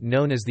inmate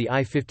known as the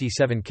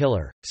I-57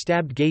 killer,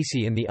 stabbed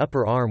Gacy in the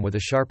upper arm with a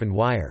sharpened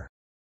wire.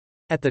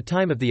 At the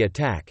time of the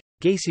attack,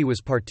 Gacy was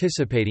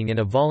participating in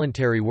a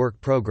voluntary work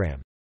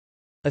program.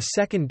 A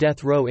second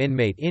death row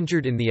inmate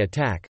injured in the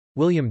attack,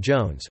 William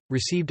Jones,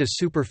 received a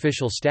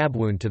superficial stab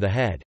wound to the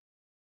head.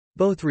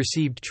 Both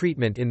received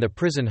treatment in the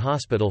prison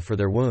hospital for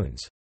their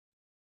wounds.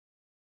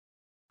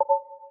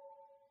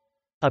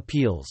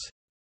 Appeals.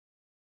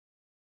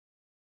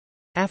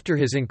 After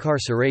his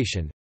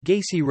incarceration,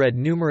 Gacy read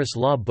numerous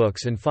law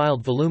books and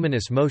filed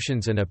voluminous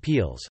motions and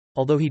appeals,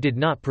 although he did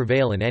not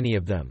prevail in any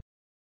of them.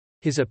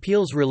 His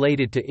appeals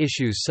related to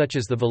issues such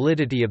as the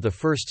validity of the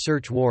first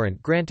search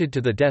warrant granted to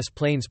the Des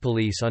Plaines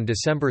Police on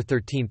December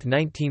 13,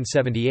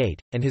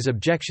 1978, and his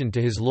objection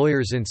to his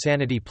lawyer's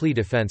insanity plea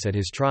defense at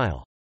his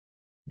trial.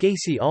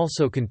 Gacy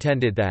also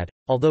contended that,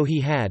 although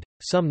he had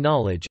some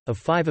knowledge of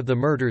 5 of the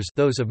murders,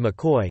 those of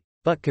McCoy,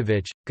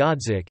 Butkovich,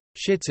 Godzik,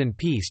 Schitz and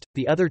Piest,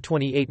 the other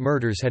 28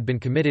 murders had been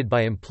committed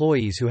by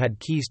employees who had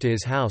keys to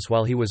his house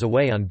while he was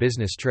away on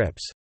business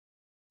trips.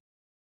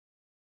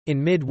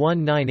 In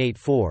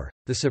mid-1984,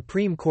 the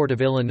Supreme Court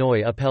of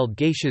Illinois upheld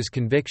Gacy's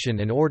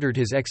conviction and ordered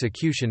his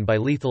execution by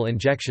lethal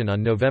injection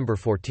on November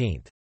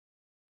 14.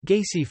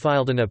 Gacy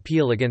filed an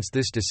appeal against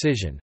this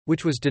decision,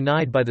 which was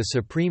denied by the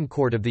Supreme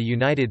Court of the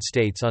United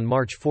States on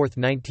March 4,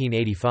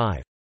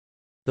 1985.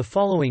 The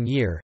following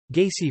year,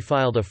 Gacy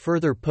filed a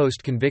further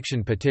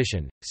post-conviction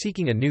petition,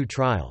 seeking a new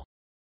trial.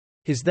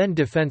 His then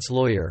defense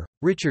lawyer,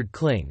 Richard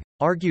Kling,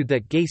 argued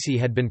that Gacy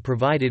had been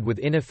provided with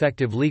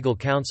ineffective legal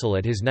counsel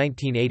at his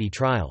 1980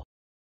 trial.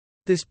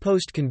 This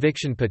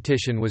post-conviction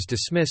petition was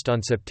dismissed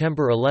on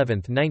September 11,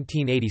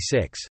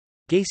 1986.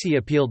 Gacy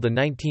appealed the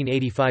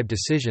 1985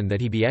 decision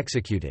that he be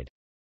executed.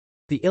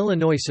 The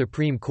Illinois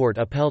Supreme Court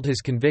upheld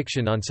his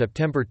conviction on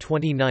September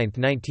 29,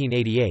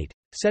 1988,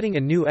 setting a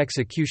new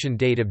execution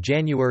date of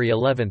January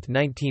 11,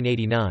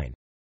 1989.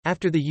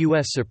 After the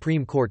U.S.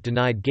 Supreme Court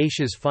denied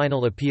Gacy's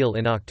final appeal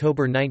in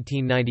October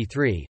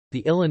 1993, the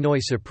Illinois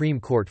Supreme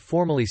Court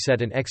formally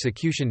set an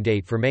execution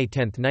date for May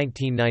 10,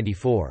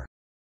 1994.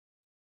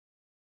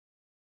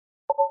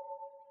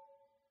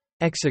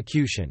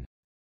 Execution.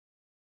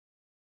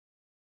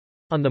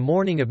 On the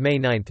morning of May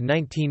 9,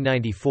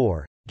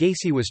 1994,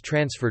 Gacy was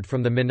transferred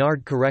from the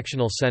Menard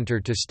Correctional Center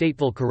to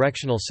Stateville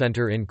Correctional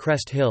Center in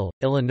Crest Hill,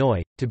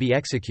 Illinois, to be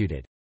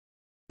executed.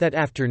 That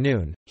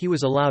afternoon, he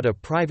was allowed a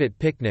private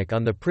picnic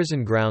on the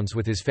prison grounds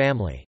with his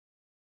family.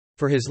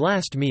 For his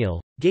last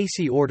meal,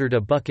 Gacy ordered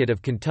a bucket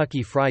of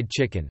Kentucky Fried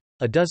Chicken,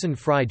 a dozen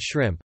fried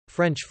shrimp,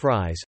 French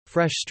fries,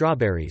 fresh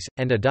strawberries,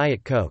 and a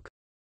Diet Coke.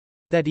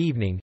 That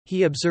evening,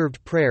 he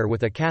observed prayer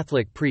with a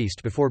Catholic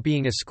priest before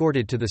being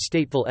escorted to the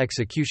Stateville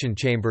execution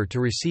chamber to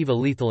receive a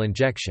lethal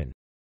injection.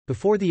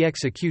 Before the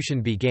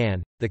execution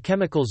began, the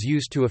chemicals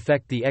used to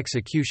effect the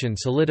execution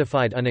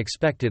solidified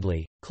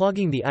unexpectedly,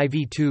 clogging the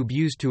IV tube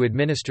used to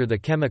administer the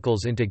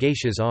chemicals into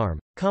Gacy's arm,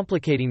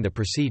 complicating the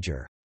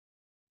procedure.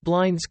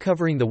 Blinds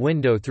covering the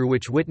window through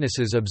which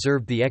witnesses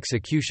observed the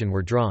execution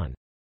were drawn.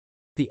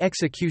 The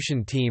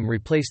execution team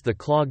replaced the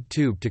clogged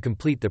tube to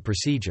complete the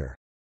procedure.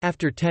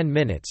 After 10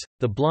 minutes,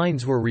 the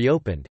blinds were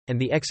reopened, and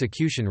the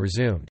execution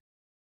resumed.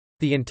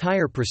 The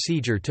entire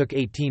procedure took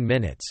 18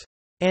 minutes.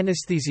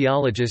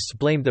 Anesthesiologists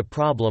blamed the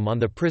problem on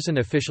the prison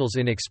officials'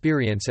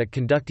 inexperience at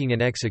conducting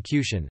an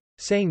execution,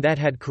 saying that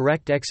had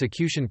correct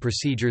execution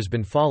procedures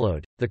been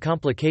followed, the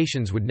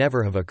complications would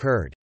never have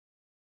occurred.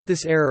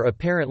 This error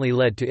apparently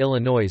led to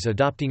Illinois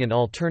adopting an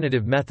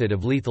alternative method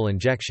of lethal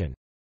injection.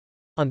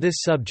 On this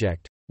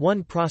subject,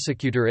 one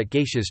prosecutor at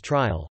Gacy's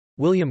trial,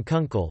 William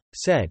Kunkel,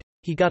 said,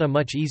 "He got a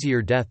much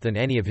easier death than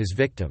any of his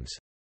victims."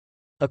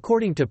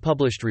 According to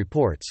published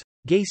reports,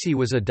 Gacy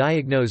was a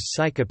diagnosed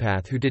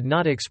psychopath who did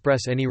not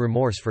express any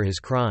remorse for his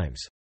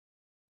crimes.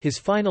 His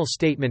final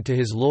statement to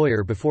his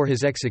lawyer before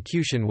his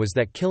execution was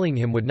that killing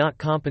him would not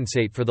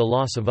compensate for the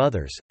loss of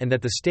others, and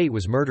that the state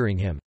was murdering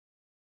him.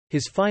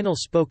 His final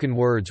spoken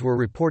words were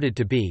reported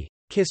to be,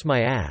 "Kiss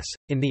my ass."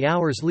 In the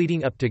hours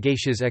leading up to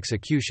Gacy's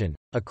execution,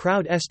 a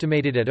crowd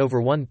estimated at over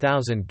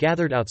 1,000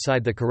 gathered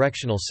outside the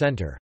correctional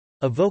center.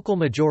 A vocal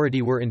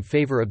majority were in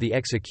favor of the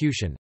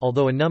execution,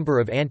 although a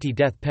number of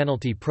anti-death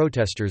penalty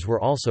protesters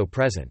were also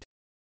present.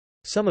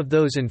 Some of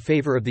those in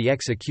favor of the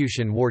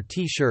execution wore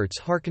T-shirts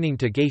hearkening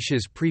to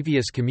Gacy's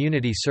previous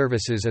community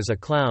services as a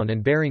clown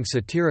and bearing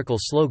satirical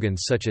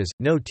slogans such as,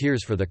 "No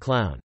tears for the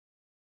clown."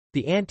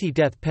 The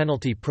anti-death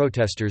penalty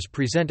protesters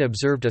present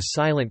observed a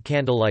silent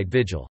candlelight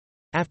vigil.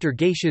 After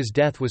Gacy's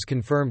death was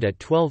confirmed at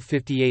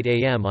 12:58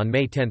 a.m. on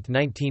May 10,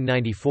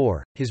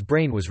 1994, his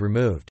brain was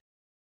removed.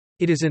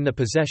 It is in the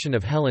possession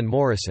of Helen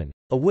Morrison,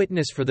 a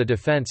witness for the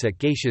defense at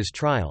Gacy's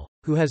trial,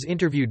 who has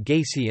interviewed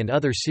Gacy and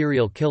other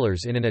serial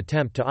killers in an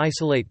attempt to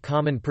isolate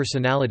common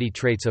personality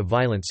traits of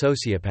violent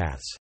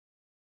sociopaths.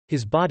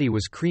 His body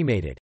was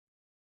cremated.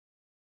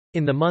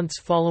 In the months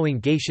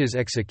following Gacy's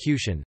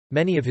execution,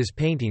 many of his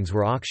paintings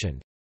were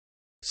auctioned.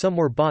 Some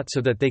were bought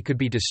so that they could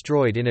be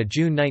destroyed in a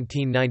June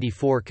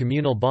 1994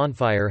 communal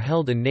bonfire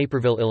held in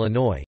Naperville,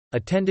 Illinois,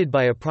 attended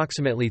by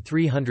approximately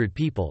 300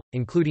 people,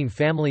 including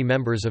family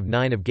members of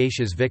 9 of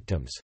Gacy's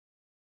victims.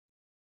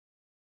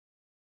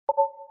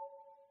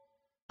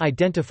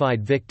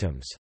 Identified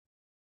victims.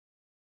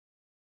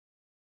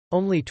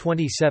 Only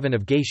 27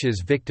 of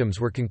Gacy's victims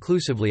were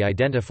conclusively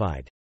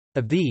identified.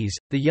 Of these,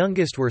 the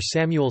youngest were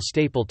Samuel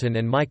Stapleton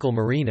and Michael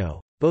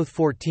Marino, both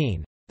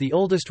 14. The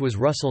oldest was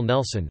Russell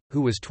Nelson, who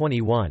was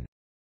 21.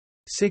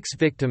 6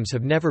 victims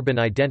have never been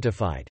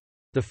identified.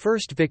 The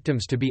first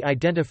victims to be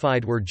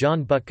identified were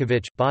John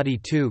Butkovich, Body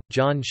 2,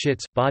 John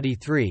Schitz, Body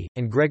 3,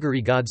 and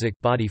Gregory Godzik,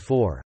 Body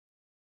 4.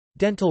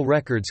 Dental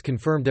records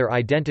confirmed their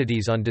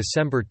identities on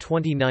December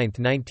 29,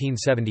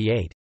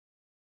 1978.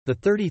 The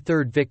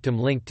 33rd victim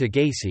linked to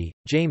Gacy,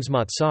 James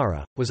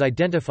Matsara, was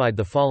identified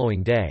the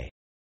following day.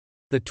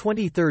 The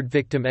 23rd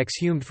victim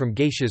exhumed from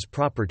Gacy's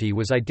property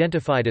was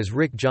identified as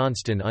Rick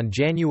Johnston on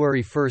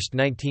January 1,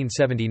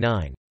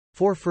 1979.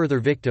 4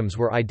 further victims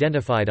were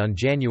identified on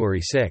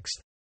January 6.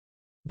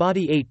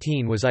 Body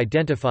 18 was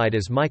identified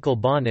as Michael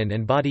Bonin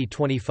and Body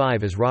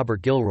 25 as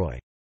Robert Gilroy.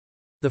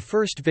 The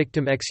first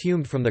victim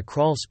exhumed from the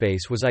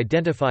crawlspace was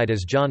identified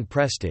as John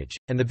Prestige,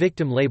 and the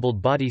victim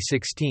labeled Body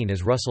 16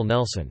 as Russell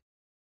Nelson.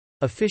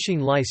 A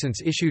fishing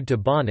license issued to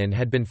Bonin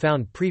had been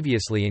found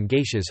previously in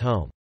Gacy's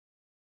home.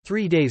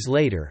 3 days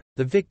later,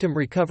 the victim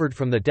recovered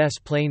from the Des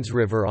Plaines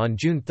River on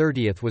June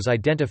 30 was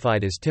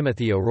identified as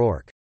Timothy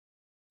O'Rourke.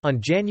 On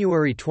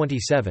January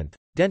 27,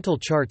 dental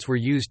charts were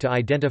used to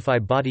identify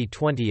Body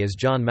 20 as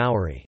John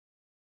Mowry.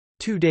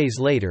 2 days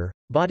later,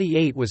 Body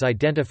 8 was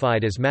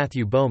identified as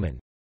Matthew Bowman.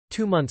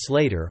 2 months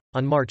later,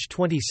 on March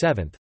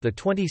 27, the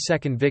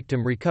 22nd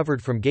victim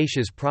recovered from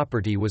Gacy's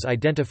property was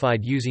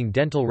identified using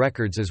dental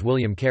records as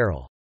William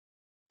Carroll.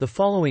 The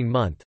following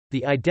month,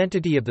 the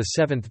identity of the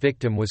 7th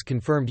victim was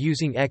confirmed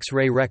using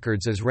X-ray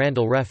records as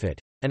Randall Reffitt,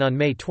 and on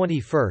May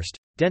 21,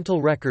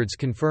 dental records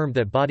confirmed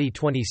that Body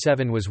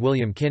 27 was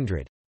William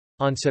Kindred.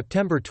 On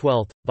September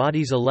 12,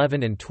 bodies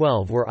 11 and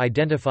 12 were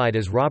identified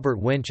as Robert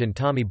Winch and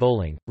Tommy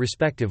Bowling,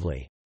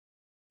 respectively.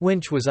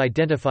 Winch was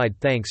identified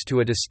thanks to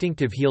a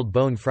distinctive healed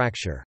bone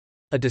fracture.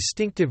 A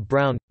distinctive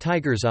brown,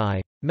 tiger's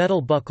eye,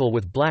 metal buckle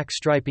with black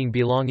striping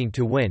belonging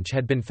to Winch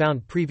had been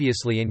found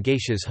previously in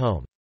Gacy's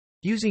home.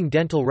 Using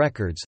dental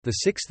records, the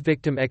 6th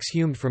victim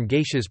exhumed from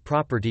Gacy's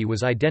property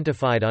was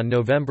identified on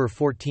November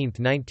 14,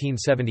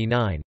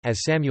 1979,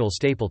 as Samuel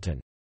Stapleton.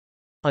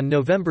 On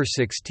November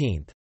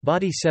 16,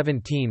 Body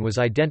 17 was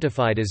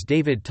identified as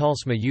David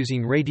Talsma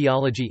using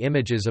radiology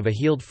images of a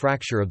healed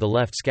fracture of the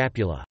left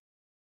scapula.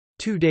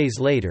 2 days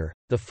later,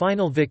 the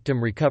final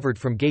victim recovered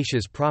from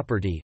Gacy's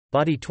property,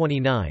 Body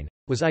 29,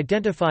 was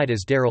identified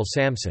as Darrell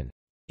Sampson.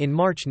 In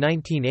March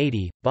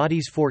 1980,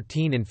 bodies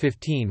 14 and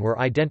 15 were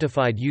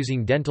identified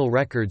using dental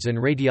records and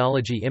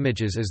radiology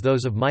images as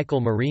those of Michael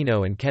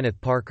Marino and Kenneth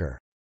Parker.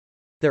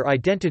 Their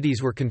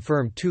identities were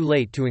confirmed too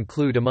late to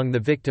include among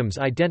the victims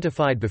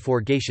identified before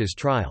Gacy's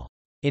trial.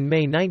 In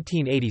May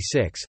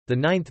 1986, the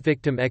 9th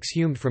victim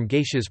exhumed from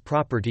Gacy's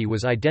property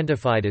was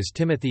identified as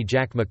Timothy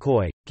Jack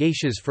McCoy,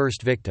 Gacy's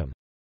first victim.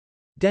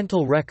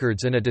 Dental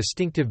records and a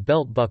distinctive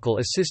belt buckle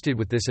assisted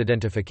with this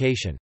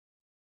identification.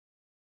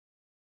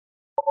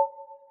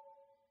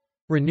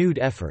 Renewed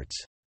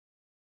efforts.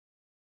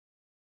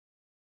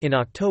 In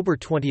October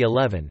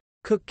 2011,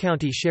 Cook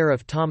County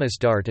Sheriff Thomas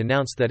Dart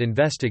announced that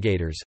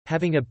investigators,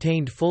 having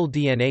obtained full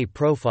DNA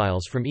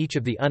profiles from each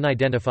of the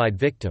unidentified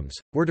victims,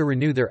 were to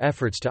renew their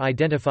efforts to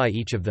identify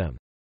each of them.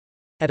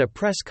 At a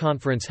press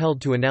conference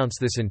held to announce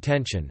this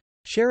intention,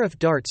 Sheriff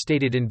Dart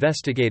stated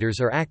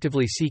investigators are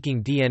actively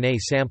seeking DNA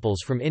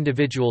samples from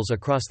individuals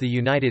across the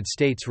United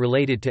States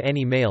related to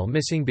any male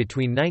missing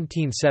between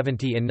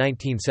 1970 and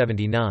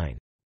 1979.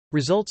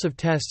 Results of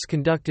tests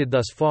conducted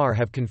thus far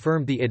have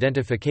confirmed the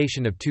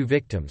identification of 2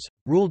 victims,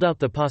 ruled out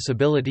the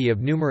possibility of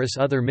numerous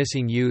other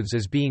missing youths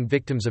as being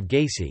victims of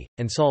Gacy,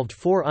 and solved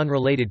 4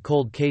 unrelated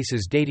cold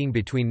cases dating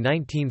between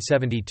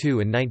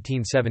 1972 and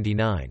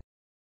 1979.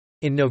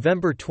 In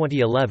November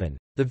 2011,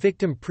 the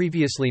victim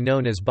previously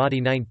known as Body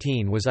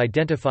 19 was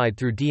identified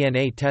through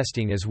DNA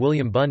testing as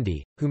William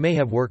Bundy, who may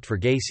have worked for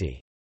Gacy.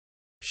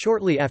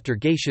 Shortly after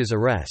Gacy's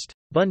arrest,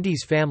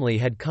 Bundy's family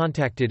had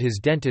contacted his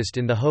dentist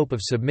in the hope of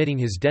submitting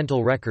his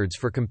dental records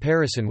for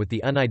comparison with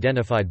the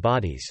unidentified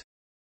bodies.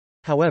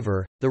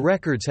 However, the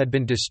records had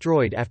been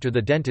destroyed after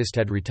the dentist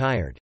had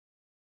retired.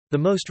 The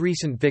most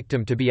recent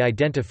victim to be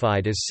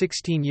identified is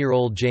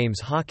 16-year-old James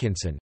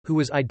Hawkinson, who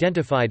was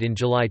identified in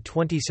July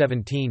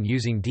 2017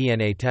 using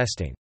DNA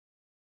testing.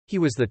 He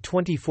was the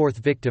 24th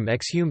victim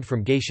exhumed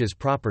from Gacy's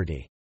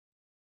property.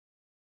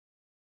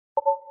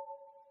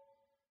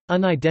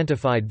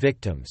 Unidentified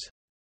victims.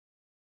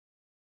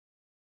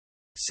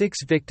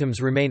 6 victims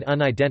remain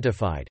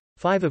unidentified,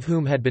 5 of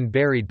whom had been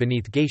buried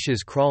beneath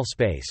Gacy's crawl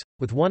space,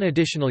 with 1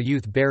 additional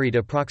youth buried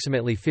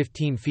approximately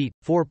 15 feet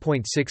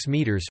 (4.6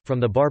 meters) from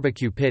the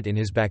barbecue pit in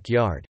his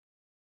backyard.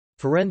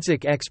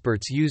 Forensic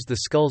experts used the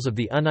skulls of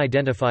the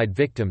unidentified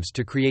victims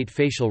to create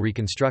facial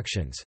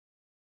reconstructions.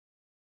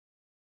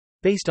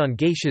 Based on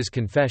Gacy's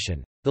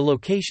confession, the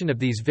location of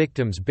these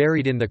victims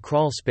buried in the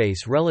crawl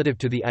space relative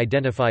to the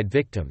identified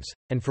victims,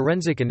 and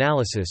forensic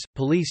analysis,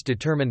 police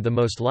determined the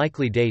most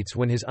likely dates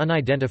when his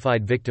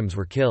unidentified victims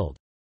were killed.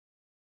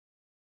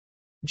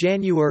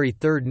 January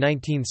 3,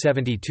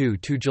 1972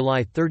 to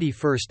July 31,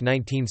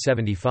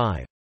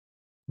 1975.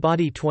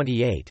 Body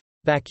 28.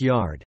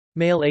 Backyard.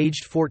 Male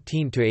aged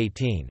 14 to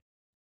 18.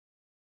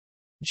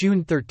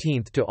 June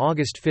 13 to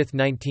August 5,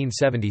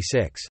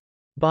 1976.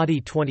 Body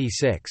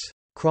 26.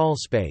 Crawl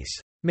space.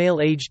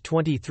 Male aged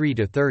 23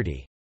 to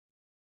 30.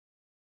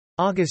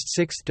 August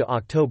 6 to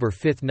October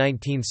 5,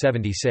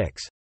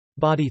 1976.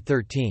 Body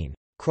 13.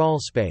 Crawl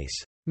space.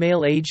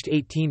 Male aged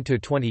 18 to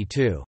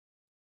 22.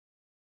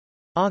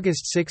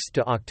 August 6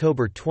 to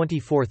October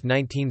 24,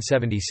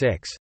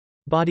 1976.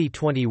 Body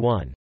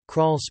 21.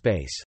 Crawl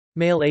space.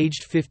 Male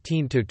aged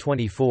 15 to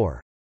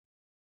 24.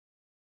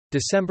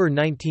 December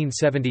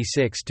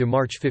 1976 to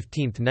March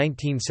 15,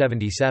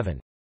 1977.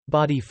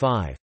 Body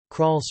 5.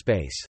 Crawl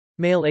space.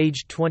 Male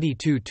aged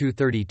 22 to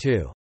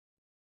 32.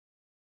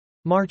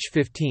 March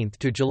 15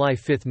 to July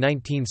 5,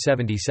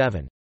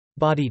 1977.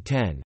 Body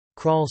 10.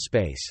 Crawl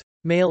space.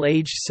 Male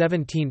aged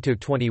 17 to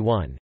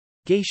 21.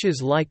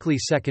 Gacy's likely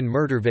second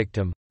murder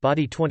victim,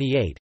 body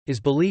 28, is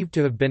believed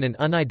to have been an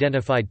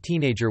unidentified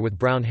teenager with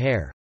brown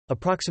hair,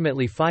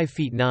 approximately 5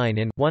 feet 9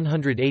 and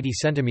 180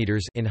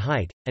 centimeters in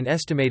height, and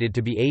estimated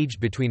to be aged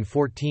between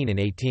 14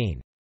 and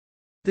 18.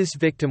 This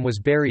victim was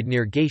buried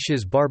near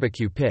Gacy's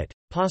barbecue pit,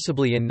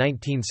 possibly in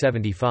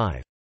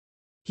 1975.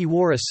 He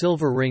wore a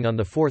silver ring on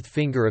the fourth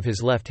finger of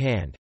his left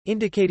hand,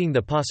 indicating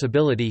the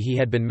possibility he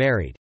had been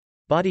married.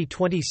 Body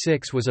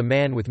 26 was a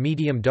man with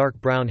medium dark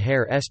brown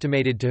hair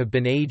estimated to have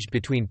been aged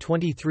between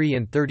 23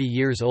 and 30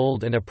 years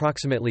old and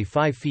approximately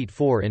 5 feet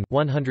 4 and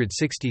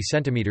 160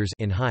 centimeters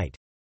in height.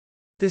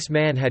 This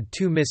man had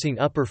 2 missing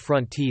upper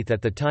front teeth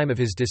at the time of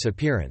his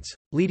disappearance,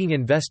 leading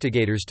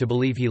investigators to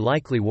believe he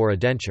likely wore a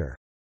denture.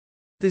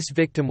 This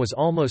victim was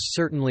almost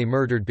certainly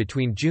murdered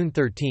between June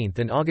 13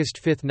 and August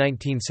 5,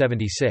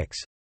 1976.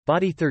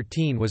 Body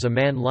 13 was a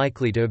man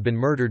likely to have been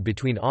murdered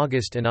between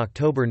August and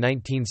October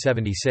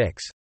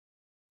 1976.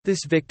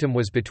 This victim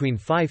was between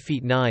 5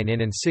 feet 9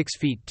 and 6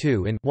 feet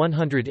 2 and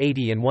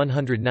 180 and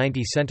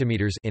 190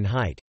 centimeters in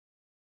height.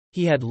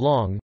 He had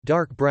long,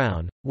 dark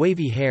brown,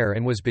 wavy hair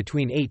and was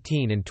between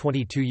 18 and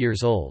 22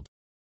 years old.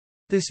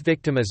 This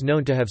victim is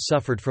known to have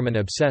suffered from an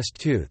abscessed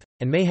tooth,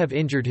 and may have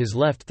injured his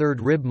left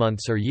third rib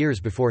months or years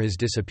before his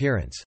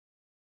disappearance.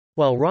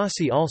 While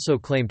Rossi also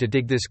claimed to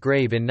dig this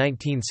grave in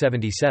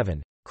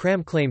 1977,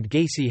 Cram claimed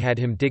Gacy had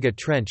him dig a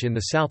trench in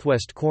the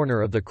southwest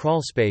corner of the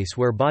crawlspace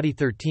where body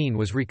 13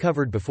 was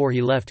recovered before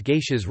he left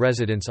Gacy's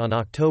residence on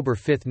October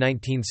 5,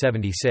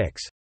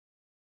 1976.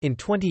 In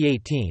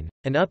 2018,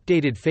 an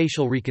updated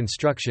facial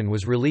reconstruction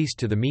was released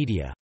to the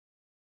media.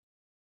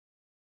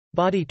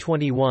 Body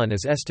 21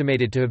 is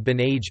estimated to have been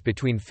aged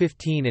between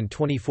 15 and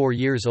 24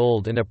 years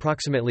old and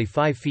approximately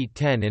 5 feet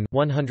 10 and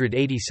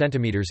 180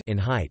 centimeters in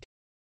height.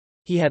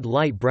 He had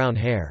light brown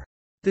hair.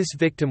 This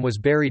victim was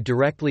buried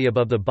directly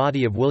above the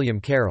body of William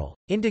Carroll,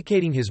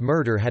 indicating his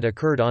murder had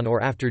occurred on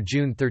or after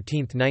June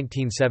 13,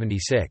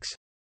 1976.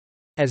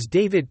 As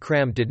David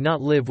Cram did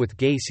not live with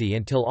Gacy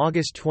until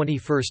August 21,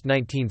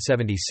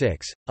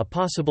 1976, a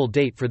possible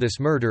date for this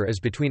murder is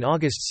between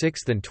August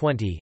 6 and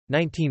 20,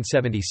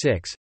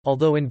 1976,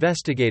 although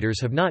investigators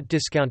have not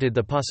discounted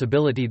the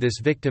possibility this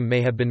victim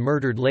may have been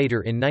murdered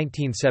later in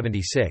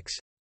 1976.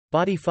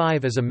 Body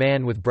 5 is a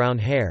man with brown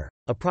hair,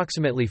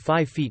 approximately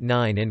 5 feet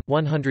 9 and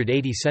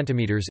 180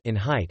 centimeters in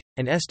height,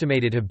 and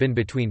estimated to have been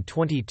between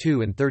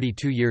 22 and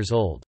 32 years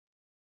old.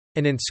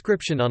 An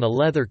inscription on a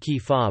leather key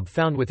fob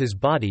found with his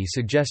body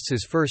suggests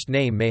his first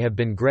name may have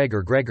been Greg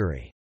or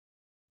Gregory.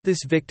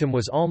 This victim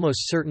was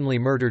almost certainly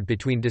murdered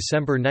between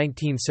December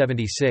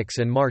 1976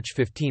 and March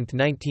 15,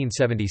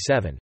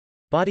 1977.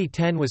 Body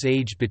 10 was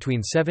aged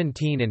between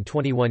 17 and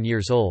 21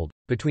 years old,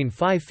 between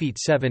 5 feet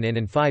 7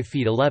 and 5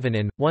 feet 11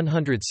 and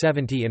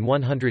 170 and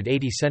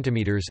 180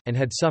 centimeters, and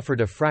had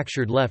suffered a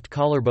fractured left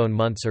collarbone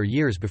months or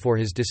years before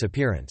his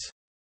disappearance.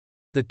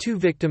 The 2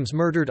 victims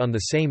murdered on the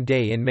same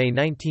day in May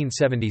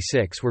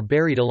 1976 were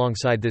buried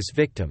alongside this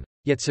victim,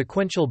 yet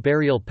sequential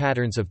burial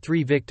patterns of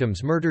 3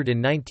 victims murdered in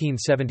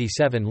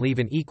 1977 leave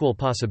an equal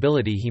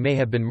possibility he may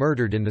have been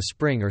murdered in the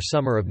spring or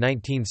summer of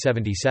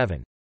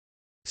 1977.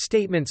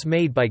 Statements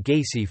made by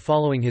Gacy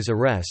following his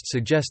arrest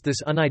suggest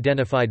this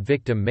unidentified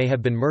victim may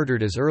have been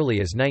murdered as early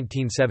as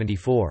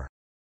 1974.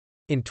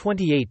 In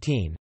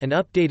 2018, an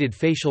updated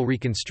facial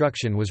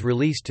reconstruction was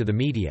released to the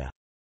media.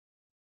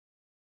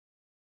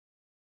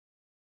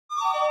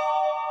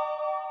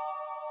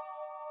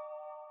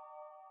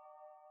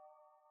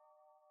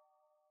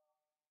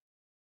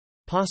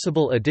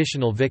 Possible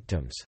additional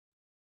victims.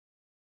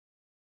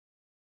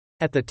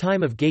 At the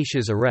time of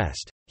Gacy's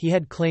arrest, he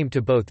had claimed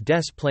to both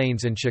Des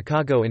Plaines and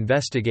Chicago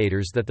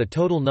investigators that the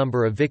total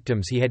number of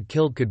victims he had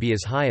killed could be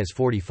as high as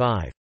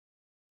 45.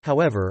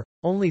 However,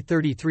 only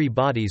 33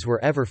 bodies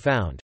were ever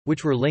found,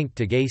 which were linked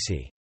to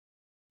Gacy.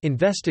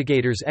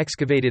 Investigators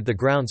excavated the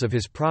grounds of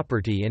his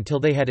property until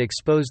they had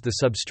exposed the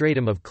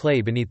substratum of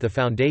clay beneath the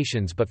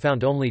foundations but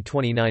found only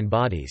 29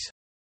 bodies.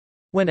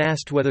 When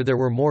asked whether there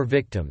were more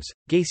victims,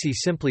 Gacy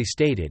simply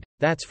stated,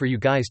 "That's for you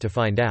guys to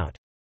find out."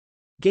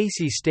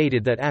 Gacy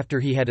stated that after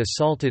he had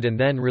assaulted and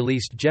then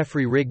released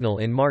Jeffrey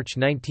Rignall in March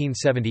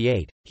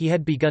 1978, he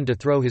had begun to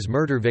throw his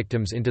murder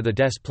victims into the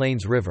Des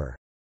Plaines River.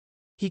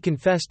 He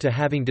confessed to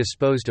having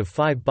disposed of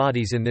 5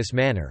 bodies in this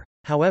manner,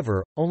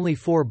 however, only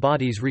 4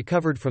 bodies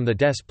recovered from the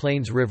Des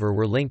Plaines River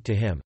were linked to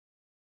him.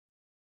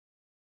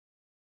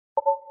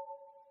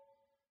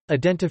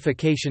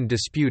 Identification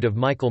dispute of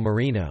Michael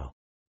Marino.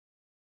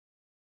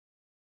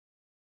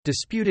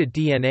 Disputed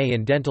DNA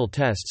and dental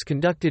tests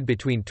conducted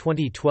between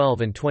 2012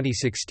 and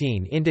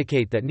 2016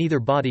 indicate that neither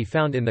body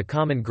found in the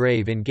common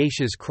grave in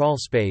Gacy's crawl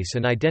space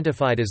and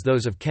identified as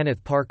those of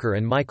Kenneth Parker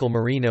and Michael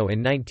Marino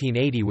in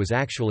 1980 was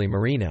actually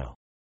Marino.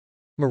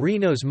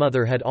 Marino's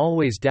mother had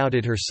always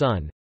doubted her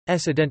son's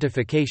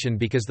identification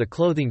because the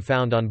clothing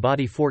found on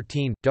body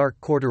 14, dark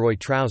corduroy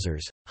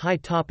trousers,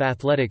 high-top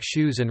athletic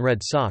shoes and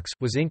red socks,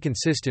 was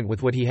inconsistent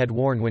with what he had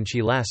worn when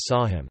she last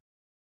saw him.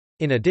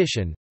 In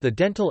addition, the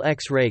dental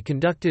X-ray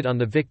conducted on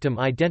the victim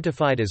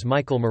identified as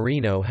Michael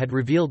Marino had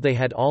revealed they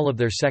had all of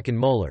their second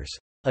molars.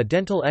 A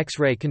dental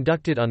X-ray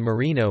conducted on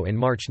Marino in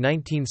March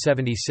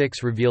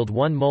 1976 revealed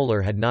one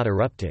molar had not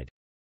erupted.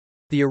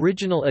 The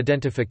original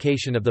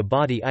identification of the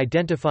body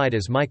identified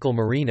as Michael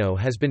Marino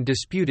has been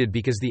disputed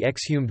because the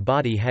exhumed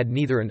body had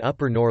neither an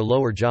upper nor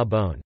lower jaw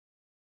bone.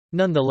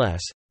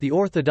 Nonetheless, the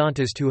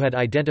orthodontist who had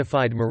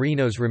identified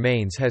Marino's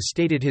remains has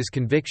stated his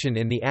conviction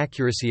in the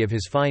accuracy of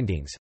his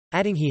findings,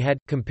 adding he had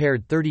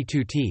compared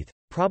 32 teeth,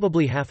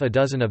 probably half a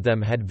dozen of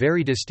them had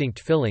very distinct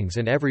fillings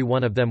and every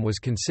one of them was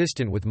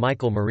consistent with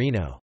Michael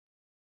Marino.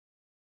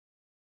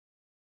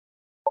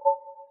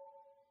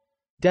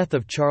 Death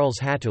of Charles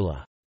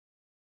Hattula.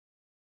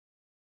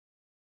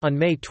 On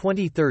May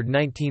 23,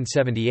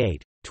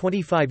 1978,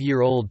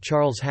 25-year-old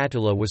Charles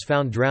Hattula was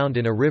found drowned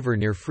in a river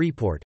near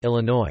Freeport,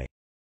 Illinois.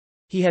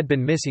 He had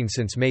been missing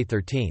since May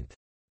 13.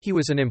 He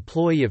was an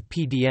employee of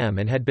PDM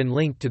and had been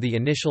linked to the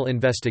initial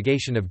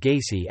investigation of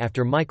Gacy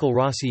after Michael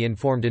Rossi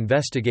informed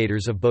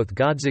investigators of both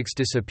Godzik's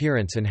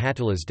disappearance and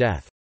Hattula's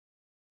death.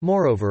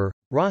 Moreover,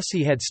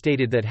 Rossi had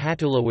stated that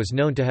Hattula was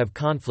known to have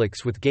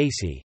conflicts with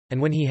Gacy,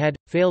 and when he had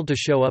failed to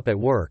show up at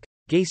work,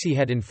 Gacy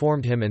had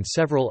informed him and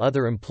several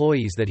other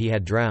employees that he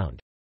had drowned.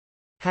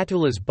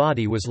 Hattula's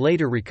body was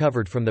later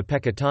recovered from the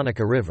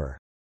Pecatonica River.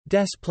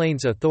 Des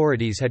Plaines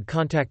authorities had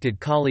contacted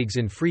colleagues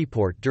in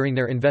Freeport during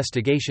their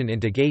investigation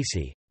into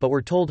Gacy, but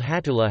were told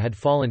Hattula had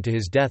fallen to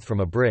his death from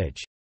a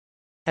bridge.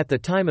 At the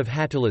time of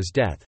Hattula's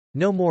death,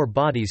 no more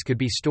bodies could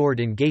be stored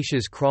in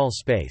Gacy's crawl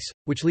space,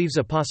 which leaves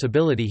a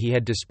possibility he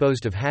had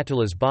disposed of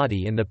Hattula's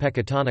body in the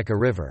Pecatonica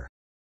River.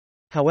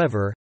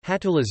 However,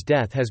 Hattula's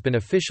death has been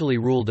officially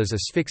ruled as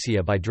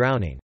asphyxia by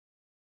drowning.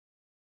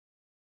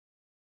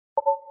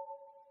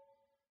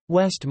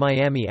 West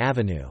Miami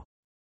Avenue.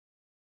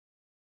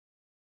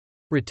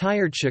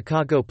 Retired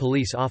Chicago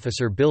police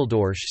officer Bill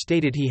Dorsch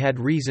stated he had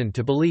reason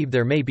to believe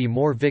there may be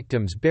more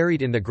victims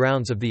buried in the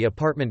grounds of the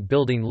apartment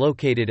building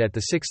located at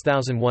the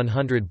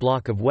 6100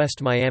 block of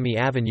West Miami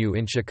Avenue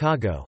in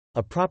Chicago,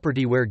 a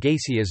property where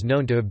Gacy is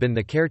known to have been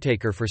the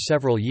caretaker for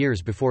several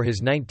years before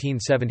his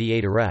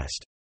 1978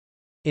 arrest.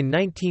 In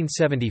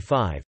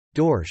 1975,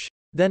 Dorsch,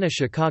 then a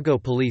Chicago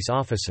police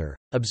officer,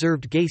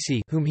 observed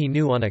Gacy, whom he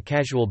knew on a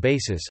casual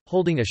basis,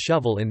 holding a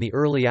shovel in the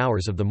early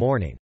hours of the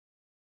morning.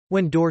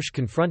 When Dorsch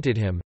confronted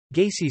him,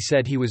 Gacy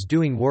said he was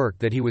doing work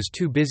that he was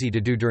too busy to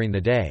do during the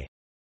day.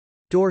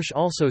 Dorsch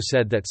also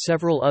said that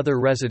several other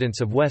residents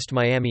of West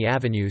Miami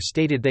Avenue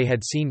stated they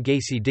had seen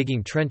Gacy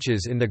digging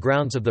trenches in the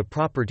grounds of the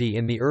property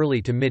in the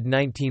early to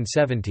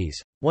mid-1970s.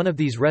 One of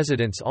these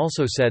residents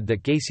also said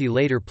that Gacy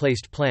later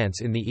placed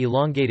plants in the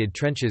elongated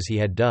trenches he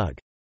had dug.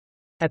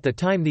 At the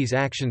time these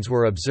actions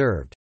were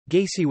observed,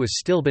 Gacy was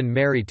still been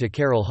married to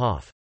Carol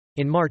Hoff.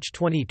 In March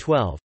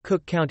 2012,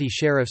 Cook County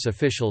Sheriff's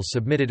officials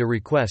submitted a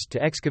request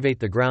to excavate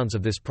the grounds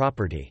of this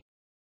property.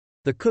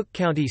 The Cook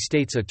County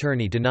State's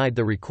Attorney denied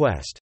the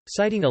request,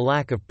 citing a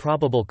lack of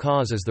probable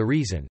cause as the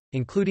reason,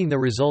 including the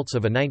results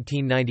of a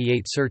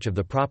 1998 search of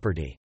the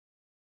property.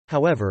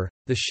 However,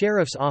 the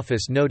Sheriff's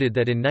Office noted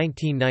that in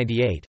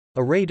 1998,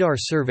 a radar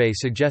survey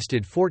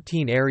suggested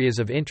 14 areas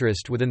of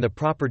interest within the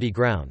property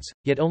grounds,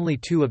 yet only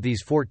 2 of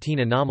these 14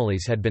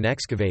 anomalies had been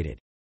excavated.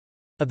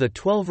 Of the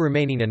 12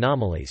 remaining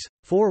anomalies,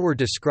 4 were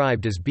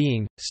described as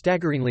being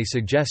staggeringly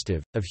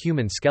suggestive of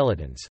human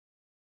skeletons.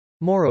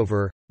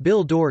 Moreover,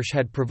 Bill Dorsch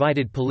had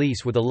provided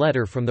police with a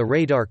letter from the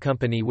radar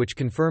company which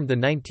confirmed the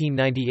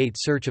 1998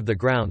 search of the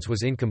grounds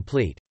was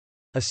incomplete.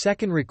 A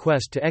second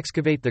request to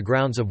excavate the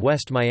grounds of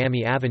West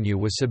Miami Avenue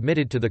was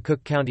submitted to the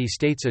Cook County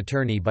State's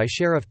Attorney by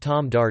Sheriff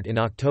Tom Dart in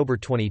October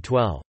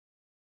 2012.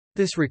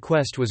 This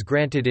request was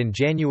granted in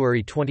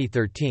January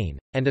 2013,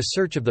 and a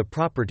search of the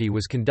property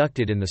was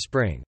conducted in the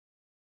spring.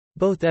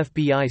 Both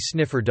FBI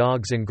sniffer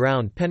dogs and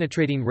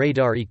ground-penetrating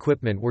radar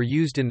equipment were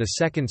used in the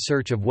second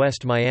search of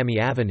West Miami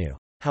Avenue.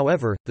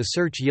 However, the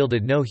search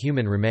yielded no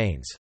human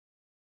remains.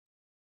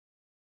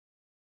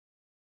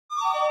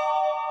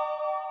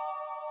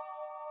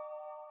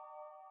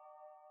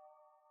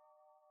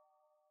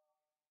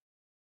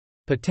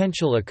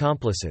 Potential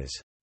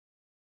accomplices.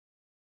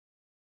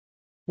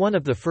 One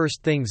of the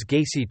first things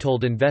Gacy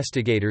told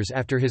investigators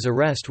after his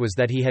arrest was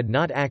that he had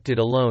not acted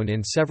alone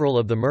in several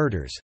of the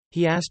murders.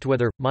 He asked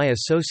whether my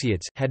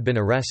associates had been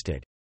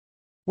arrested.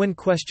 When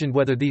questioned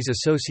whether these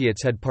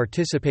associates had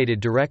participated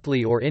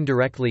directly or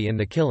indirectly in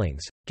the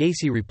killings,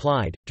 Gacy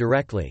replied,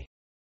 directly.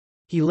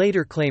 He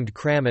later claimed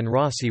Cram and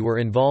Rossi were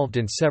involved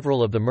in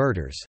several of the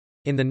murders.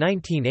 In the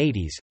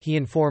 1980s, he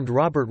informed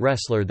Robert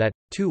Ressler that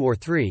 2 or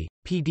 3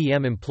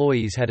 PDM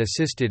employees had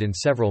assisted in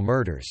several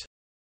murders.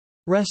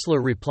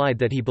 Ressler replied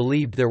that he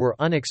believed there were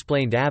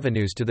unexplained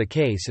avenues to the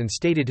case and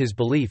stated his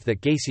belief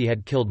that Gacy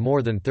had killed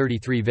more than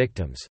 33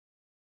 victims.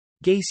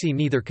 Gacy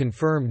neither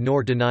confirmed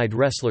nor denied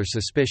Ressler's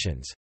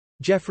suspicions.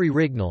 Jeffrey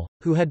Rignall,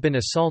 who had been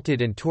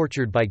assaulted and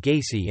tortured by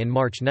Gacy in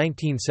March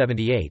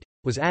 1978,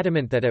 was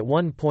adamant that at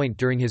one point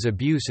during his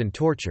abuse and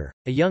torture,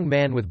 a young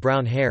man with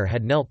brown hair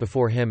had knelt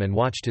before him and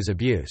watched his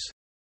abuse.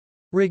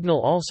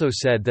 Rignall also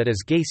said that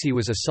as Gacy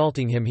was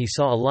assaulting him he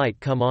saw a light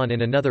come on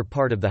in another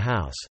part of the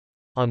house.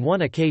 On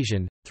one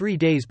occasion, 3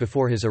 days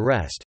before his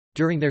arrest,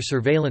 during their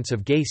surveillance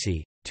of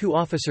Gacy, 2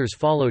 officers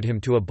followed him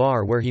to a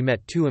bar where he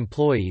met 2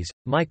 employees,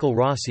 Michael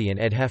Rossi and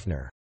Ed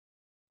Hefner.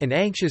 An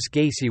anxious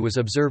Gacy was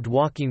observed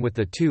walking with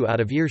the 2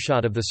 out of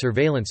earshot of the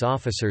surveillance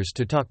officers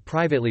to talk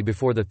privately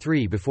before the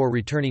 3 before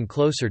returning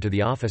closer to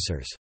the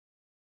officers.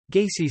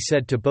 Gacy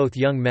said to both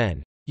young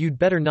men, "You'd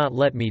better not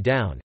let me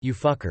down, you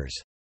fuckers.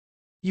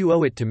 You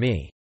owe it to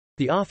me."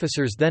 The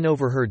officers then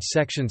overheard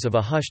sections of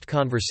a hushed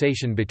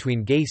conversation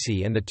between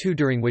Gacy and the 2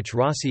 during which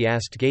Rossi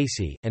asked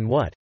Gacy, "And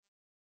what?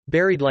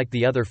 Buried like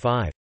the other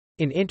 5?"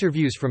 In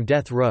interviews from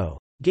death row,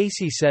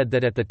 Gacy said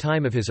that at the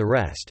time of his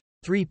arrest,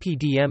 3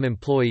 PDM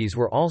employees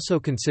were also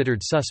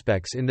considered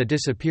suspects in the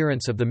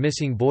disappearance of the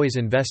missing boys.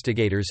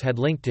 Investigators had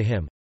linked to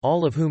him,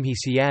 all of whom he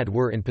said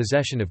were in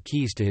possession of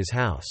keys to his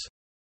house.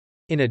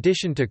 In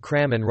addition to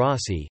Cram and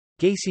Rossi,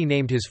 Gacy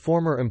named his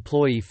former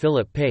employee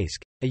Philip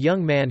Piest, a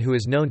young man who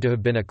is known to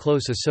have been a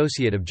close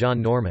associate of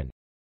John Norman.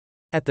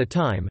 At the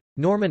time,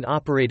 Norman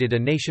operated a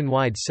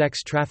nationwide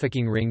sex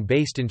trafficking ring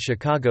based in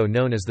Chicago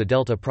known as the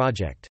Delta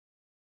Project.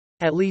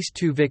 At least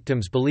 2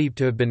 victims believed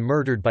to have been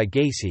murdered by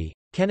Gacy,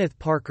 Kenneth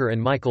Parker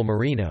and Michael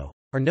Marino,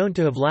 are known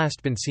to have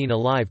last been seen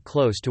alive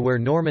close to where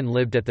Norman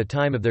lived at the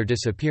time of their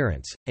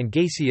disappearance, and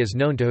Gacy is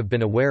known to have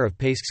been aware of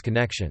Piest's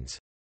connections.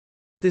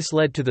 This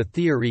led to the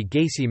theory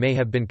Gacy may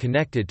have been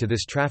connected to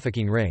this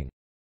trafficking ring.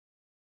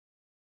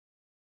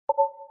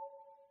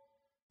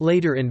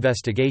 Later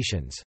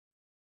investigations.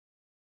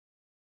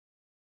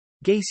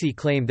 Gacy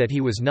claimed that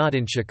he was not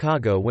in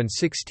Chicago when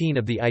 16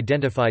 of the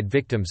identified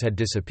victims had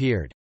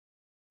disappeared.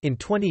 In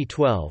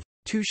 2012,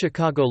 2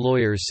 Chicago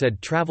lawyers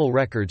said travel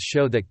records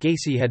show that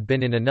Gacy had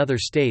been in another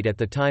state at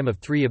the time of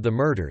 3 of the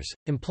murders,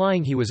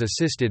 implying he was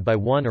assisted by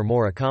 1 or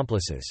more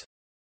accomplices.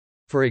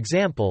 For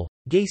example,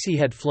 Gacy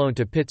had flown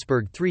to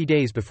Pittsburgh 3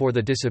 days before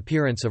the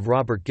disappearance of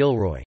Robert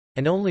Gilroy,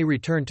 and only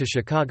returned to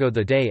Chicago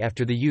the day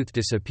after the youth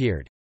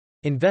disappeared.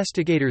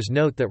 Investigators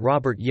note that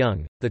Robert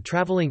Young, the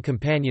traveling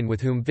companion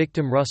with whom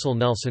victim Russell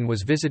Nelson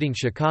was visiting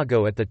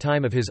Chicago at the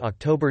time of his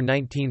October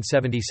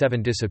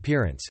 1977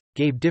 disappearance,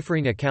 gave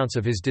differing accounts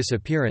of his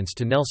disappearance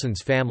to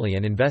Nelson's family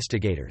and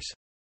investigators.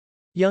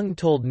 Young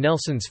told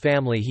Nelson's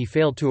family he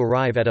failed to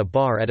arrive at a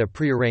bar at a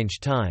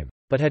prearranged time,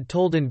 but had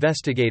told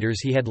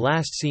investigators he had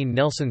last seen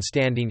Nelson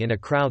standing in a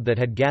crowd that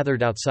had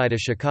gathered outside a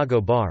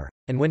Chicago bar,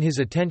 and when his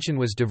attention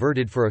was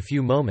diverted for a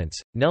few moments,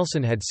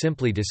 Nelson had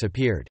simply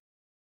disappeared.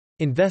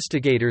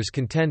 Investigators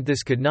contend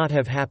this could not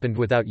have happened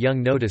without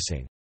Young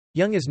noticing.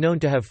 Young is known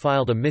to have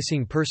filed a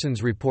missing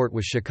persons report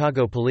with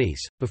Chicago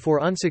police,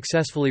 before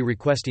unsuccessfully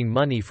requesting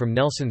money from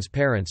Nelson's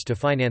parents to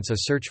finance a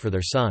search for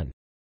their son.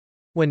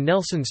 When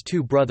Nelson's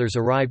 2 brothers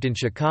arrived in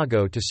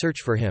Chicago to search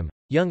for him,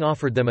 Young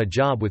offered them a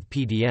job with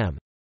PDM.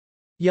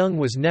 Young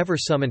was never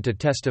summoned to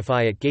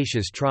testify at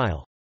Gacy's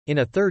trial. In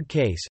a third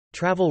case,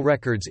 travel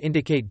records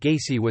indicate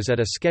Gacy was at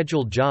a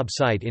scheduled job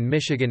site in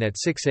Michigan at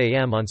 6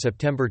 a.m. on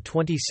September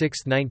 26,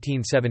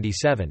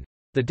 1977,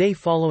 the day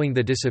following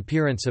the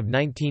disappearance of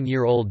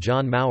 19-year-old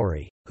John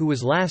Mowry, who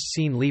was last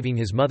seen leaving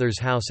his mother's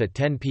house at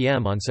 10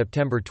 p.m. on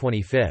September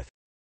 25.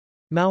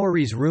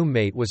 Mowry's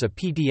roommate was a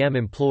PDM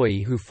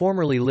employee who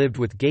formerly lived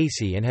with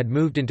Gacy and had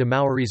moved into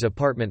Mowry's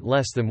apartment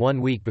less than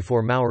 1 week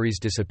before Mowry's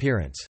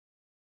disappearance.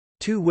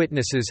 2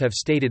 witnesses have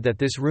stated that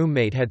this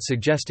roommate had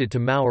suggested to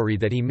Mowry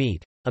that he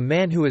meet a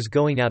man who is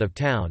going out of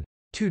town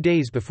 2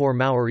 days before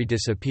Mowry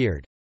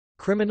disappeared.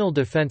 Criminal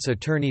defense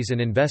attorneys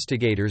and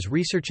investigators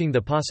researching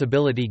the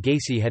possibility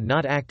Gacy had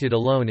not acted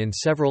alone in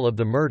several of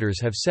the murders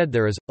have said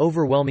there is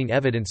overwhelming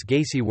evidence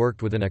Gacy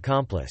worked with an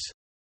accomplice.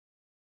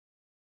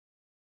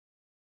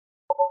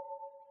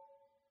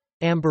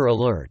 Amber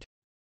Alert.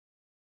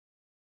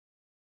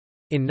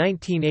 In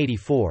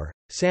 1984,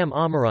 Sam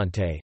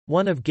Amarante,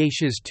 one of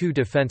Gacy's 2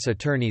 defense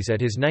attorneys at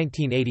his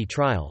 1980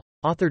 trial,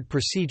 authored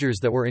procedures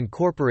that were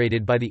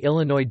incorporated by the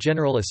Illinois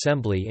General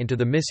Assembly into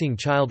the Missing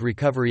Child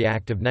Recovery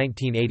Act of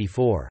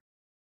 1984.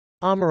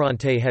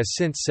 Amarante has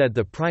since said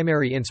the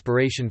primary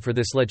inspiration for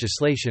this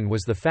legislation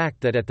was the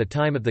fact that at the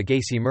time of the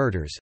Gacy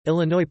murders,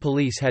 Illinois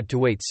police had to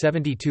wait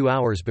 72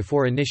 hours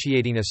before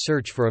initiating a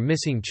search for a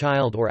missing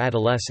child or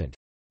adolescent.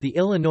 The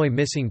Illinois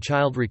Missing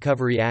Child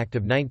Recovery Act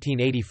of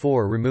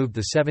 1984 removed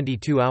the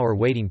 72-hour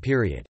waiting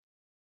period.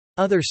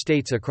 Other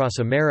states across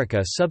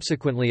America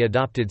subsequently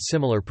adopted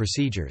similar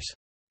procedures.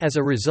 As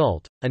a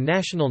result, a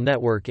national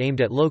network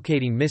aimed at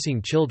locating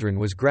missing children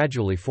was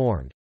gradually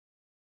formed.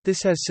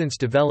 This has since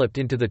developed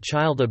into the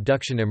Child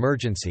Abduction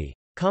Emergency,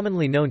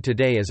 commonly known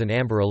today as an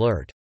Amber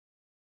Alert.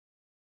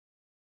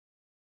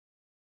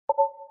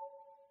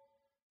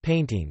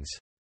 Paintings.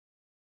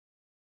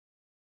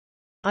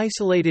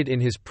 Isolated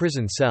in his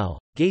prison cell,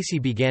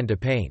 Gacy began to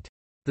paint.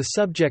 The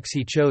subjects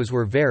he chose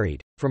were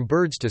varied, from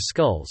birds to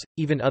skulls,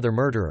 even other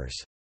murderers.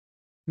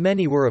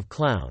 Many were of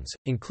clowns,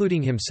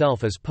 including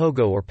himself as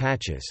Pogo or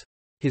Patches.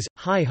 His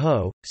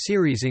Hi-Ho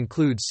series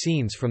includes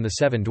scenes from The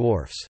Seven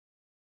Dwarfs.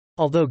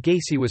 Although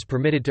Gacy was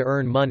permitted to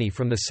earn money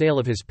from the sale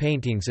of his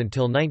paintings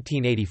until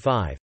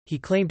 1985, He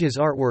claimed his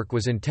artwork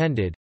was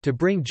intended to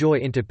bring joy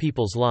into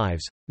people's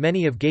lives.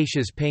 Many of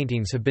Gacy's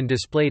paintings have been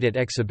displayed at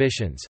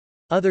exhibitions.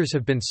 Others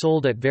have been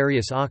sold at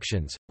various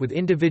auctions, with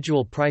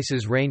individual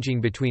prices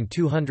ranging between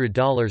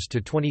 $200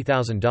 to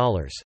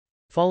 $20,000.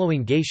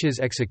 Following Gacy's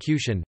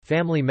execution,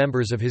 family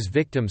members of his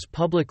victims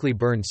publicly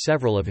burned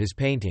several of his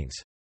paintings.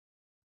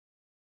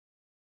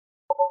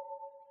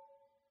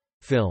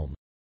 Film.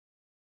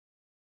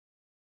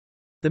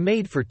 The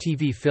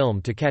made-for-TV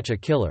film To Catch a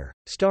Killer,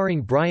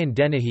 starring Brian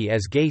Dennehy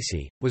as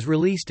Gacy, was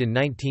released in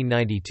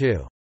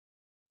 1992.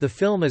 The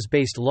film is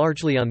based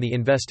largely on the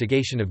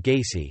investigation of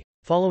Gacy,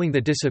 following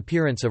the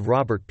disappearance of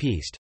Robert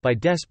Piest, by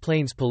Des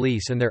Plaines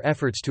police and their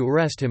efforts to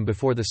arrest him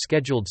before the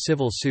scheduled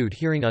civil suit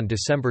hearing on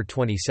December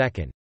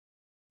 22.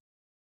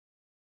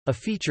 A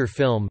feature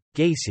film,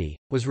 Gacy,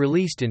 was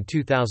released in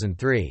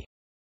 2003.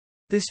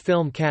 This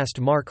film cast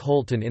Mark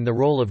Holton in the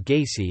role of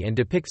Gacy and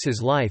depicts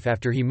his life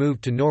after he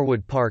moved to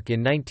Norwood Park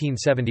in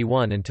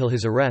 1971 until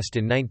his arrest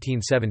in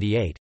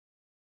 1978.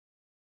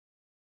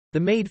 The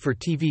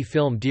made-for-TV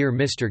film Dear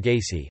Mr.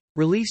 Gacy,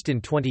 released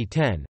in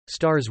 2010,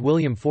 stars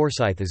William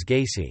Forsythe as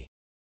Gacy.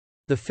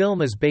 The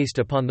film is based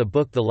upon the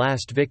book The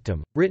Last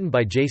Victim, written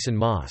by Jason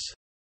Moss.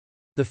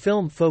 The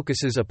film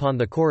focuses upon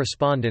the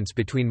correspondence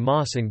between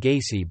Moss and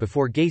Gacy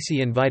before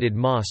Gacy invited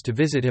Moss to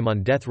visit him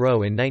on death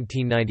row in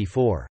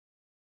 1994.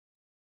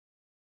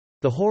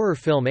 The horror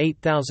film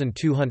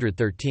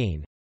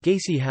 8213,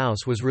 Gacy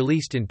House was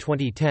released in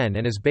 2010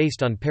 and is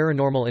based on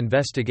paranormal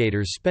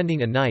investigators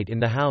spending a night in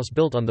the house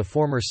built on the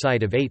former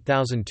site of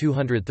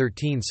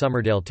 8213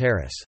 Summerdale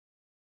Terrace.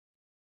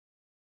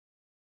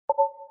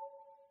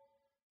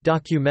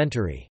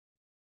 Documentary.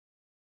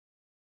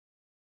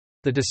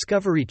 The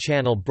Discovery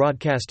Channel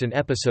broadcast an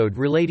episode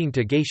relating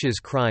to Gacy's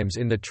crimes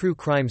in the true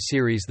crime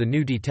series The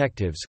New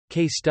Detectives,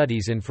 Case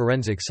Studies in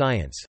Forensic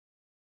Science.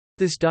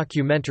 This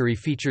documentary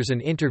features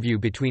an interview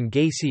between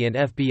Gacy and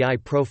FBI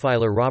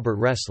profiler Robert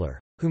Ressler,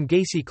 whom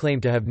Gacy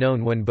claimed to have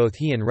known when both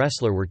he and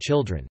Ressler were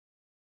children.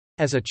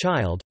 As a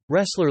child,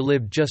 Ressler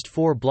lived just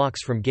 4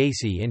 blocks from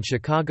Gacy in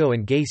Chicago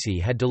and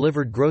Gacy had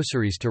delivered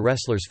groceries to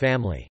Ressler's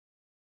family.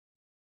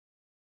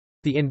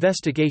 The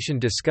Investigation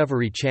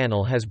Discovery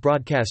Channel has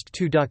broadcast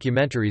 2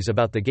 documentaries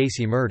about the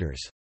Gacy murders.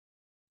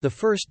 The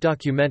first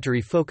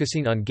documentary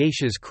focusing on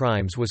Gacy's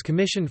crimes was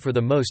commissioned for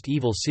the Most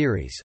Evil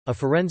series, a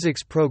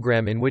forensics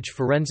program in which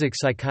forensic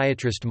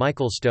psychiatrist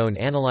Michael Stone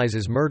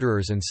analyzes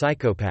murderers and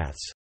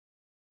psychopaths.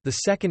 The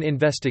second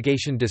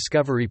Investigation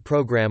Discovery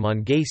program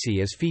on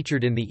Gacy is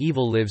featured in the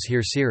Evil Lives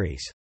Here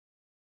series.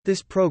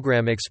 This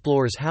program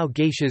explores how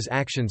Gacy's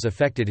actions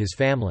affected his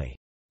family.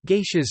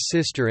 Gacy's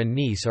sister and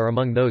niece are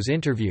among those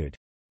interviewed.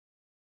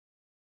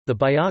 The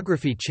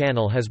Biography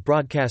Channel has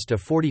broadcast a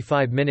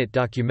 45-minute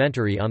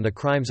documentary on the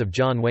crimes of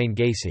John Wayne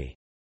Gacy.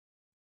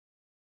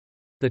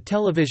 The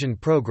television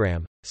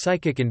program,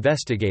 Psychic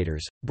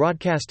Investigators,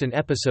 broadcast an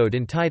episode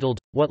entitled,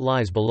 What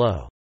Lies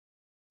Below.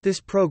 This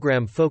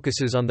program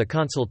focuses on the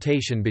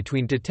consultation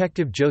between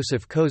Detective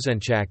Joseph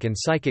Kozenchak and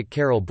psychic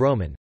Carol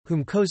Broman,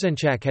 whom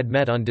Kozenchak had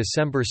met on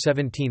December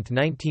 17,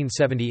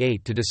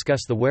 1978 to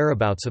discuss the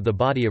whereabouts of the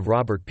body of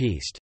Robert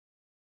Piest.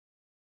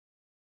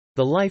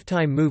 The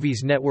Lifetime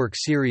Movies Network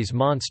series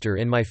Monster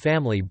in My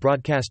Family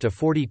broadcast a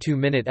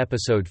 42-minute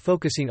episode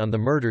focusing on the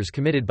murders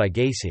committed by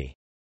Gacy.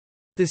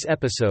 This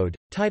episode,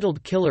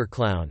 titled Killer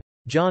Clown,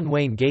 John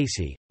Wayne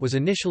Gacy, was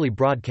initially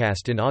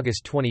broadcast in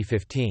August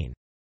 2015.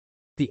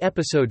 The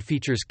episode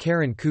features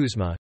Karen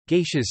Kuzma,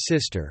 Gacy's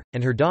sister,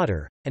 and her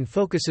daughter, and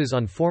focuses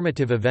on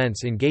formative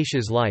events in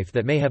Gacy's life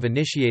that may have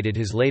initiated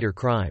his later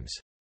crimes.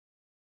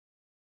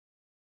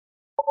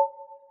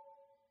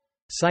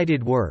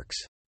 Cited works.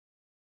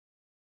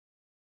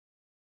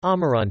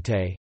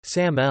 Amarante,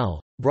 Sam L.,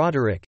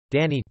 Broderick,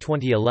 Danny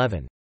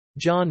 2011.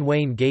 John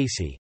Wayne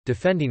Gacy,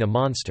 Defending a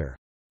Monster.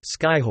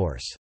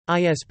 Skyhorse.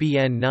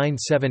 ISBN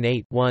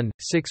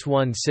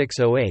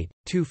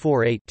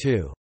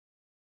 978-1-61608-248-2.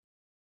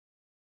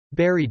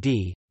 Barry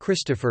D.,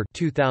 Christopher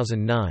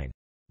 2009.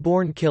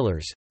 Born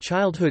Killers,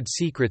 Childhood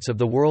Secrets of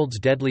the World's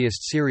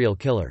Deadliest Serial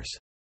Killers.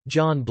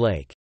 John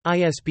Blake.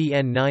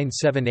 ISBN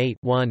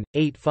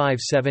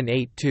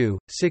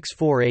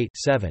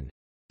 978-1-85782-648-7.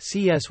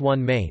 CS1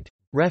 maint.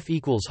 Ref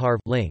 = Harv.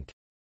 Link.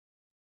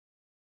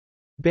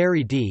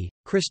 Barry D.,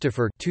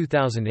 Christopher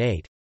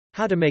 2008.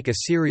 How to Make a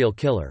Serial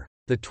Killer,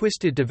 The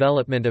Twisted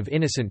Development of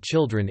Innocent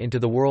Children into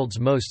the World's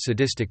Most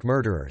Sadistic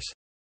Murderers.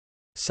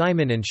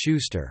 Simon &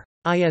 Schuster.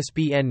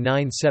 ISBN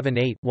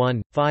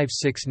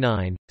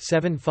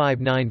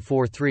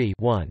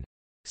 978-1-569-75943-1.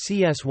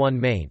 CS1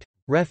 maint.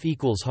 Ref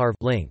 = Harv.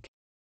 Link.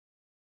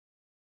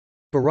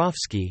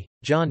 Borofsky,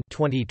 John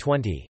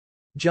 2020.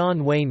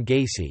 John Wayne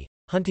Gacy,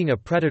 Hunting a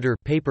Predator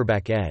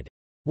paperback ed.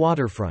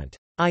 Waterfront.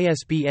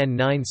 ISBN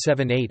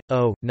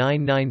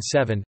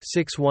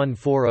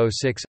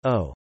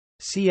 978-0-997-61406-0.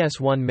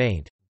 CS1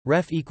 maint.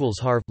 Ref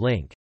 = Harv.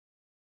 Link.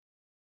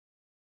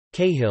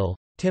 Cahill,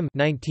 Tim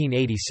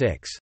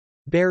 1986.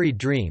 Buried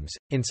Dreams,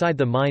 Inside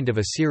the Mind of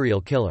a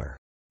Serial Killer.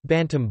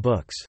 Bantam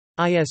Books.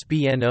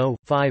 ISBN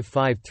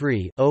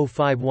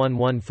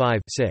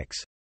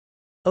 0-553-05115-6.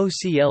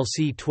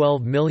 OCLC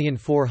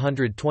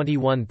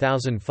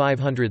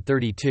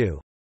 12421532.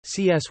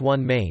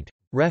 CS1 maint.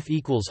 Ref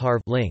equals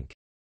harv link.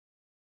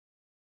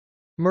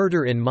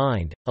 Murder in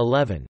Mind,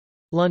 11.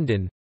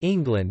 London,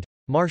 England,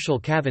 Marshall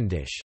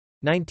Cavendish.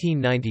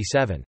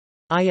 1997.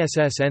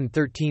 ISSN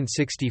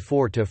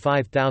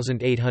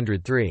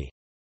 1364-5803.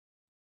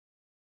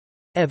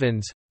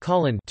 Evans,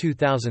 Colin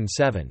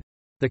 2007.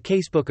 The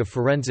Casebook of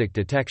Forensic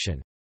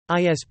Detection.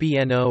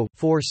 ISBN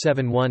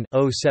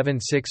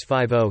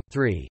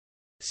 0-471-07650-3.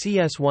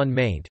 CS1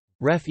 maint.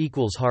 Ref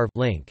equals harv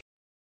link.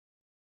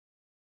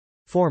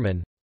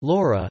 Foreman,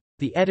 Laura,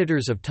 The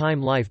Editors of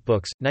Time Life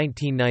Books,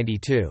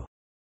 1992.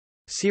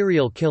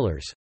 Serial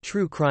Killers,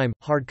 True Crime,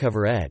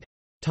 hardcover ed.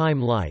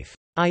 Time Life.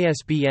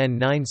 ISBN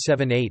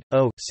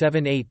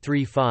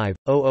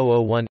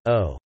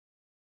 978-0-7835-00010-0.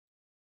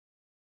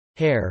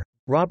 Hare,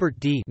 Robert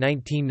D.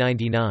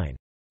 1999.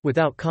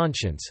 Without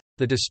Conscience,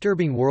 The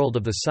Disturbing World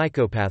of the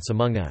Psychopaths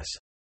Among Us.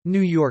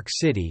 New York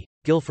City,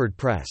 Guilford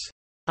Press.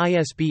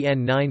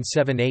 ISBN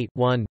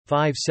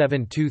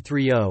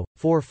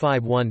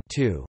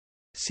 978-1-57230-451-2.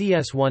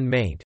 CS1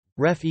 maint.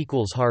 Ref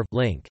equals harv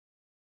link.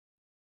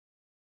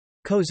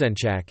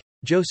 Kozenchak,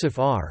 Joseph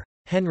R.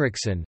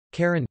 Henriksen,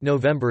 Karen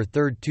November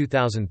 3,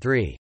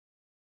 2003.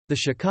 The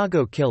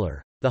Chicago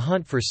Killer, The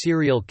Hunt for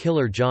Serial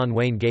Killer John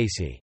Wayne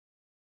Gacy.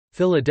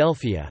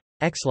 Philadelphia,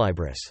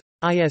 Exlibris.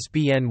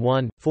 ISBN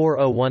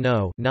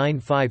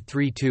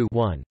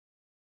 1-4010-9532-1.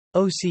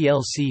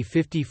 OCLC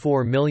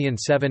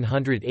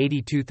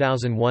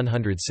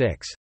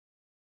 54782106.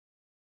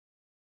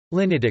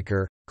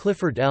 Linedecker,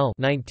 Clifford L.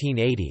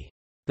 1980.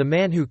 The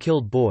Man Who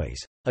Killed Boys,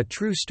 A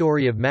True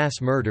Story of Mass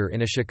Murder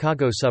in a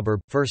Chicago Suburb,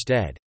 1st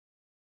ed.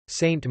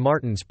 St.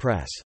 Martin's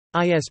Press.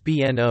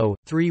 ISBN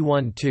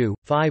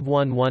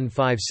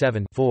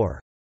 0-312-51157-4.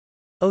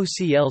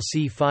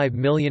 OCLC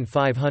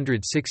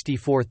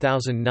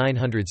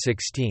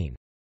 5564916.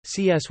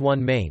 CS1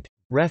 maint.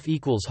 Ref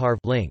equals harv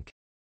link.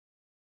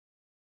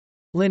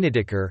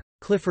 Linedecker,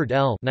 Clifford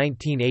L.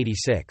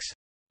 1986.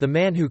 The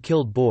Man Who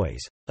Killed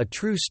Boys, A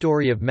True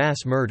Story of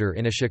Mass Murder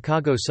in a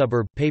Chicago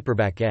Suburb,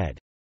 paperback ed.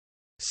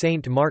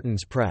 St.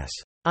 Martin's Press.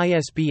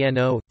 ISBN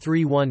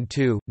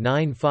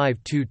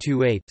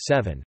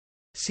 0-312-95228-7.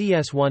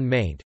 CS1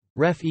 maint.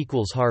 Ref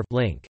equals harv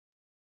link.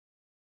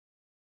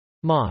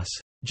 Moss,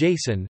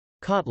 Jason,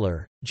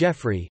 Kotler,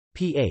 Jeffrey,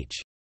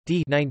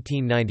 Ph.D.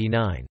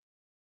 1999.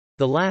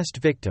 The Last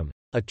Victim,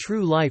 A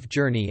True Life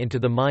Journey into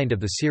the Mind of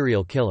the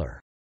Serial Killer.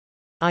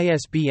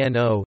 ISBN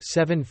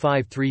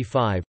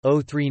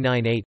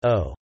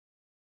 0-7535-0398-0.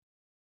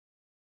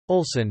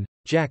 Olson,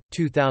 Jack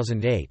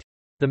 2008.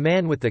 The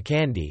Man with the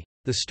Candy,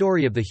 The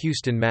Story of the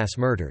Houston Mass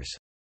Murders.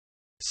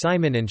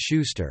 Simon &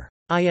 Schuster.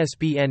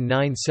 ISBN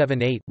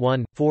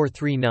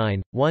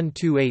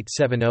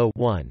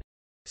 978-1-439-12870-1.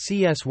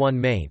 CS1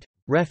 maint.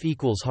 Ref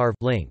equals harv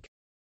link.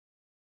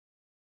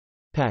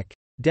 Peck,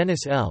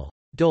 Dennis L.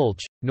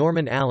 Dolch,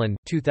 Norman Allen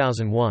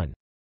 2001.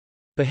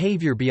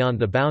 Behavior Beyond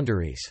the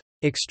Boundaries.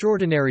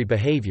 Extraordinary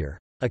Behavior,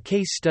 A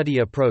Case Study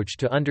Approach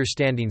to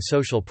Understanding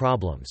Social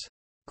Problems.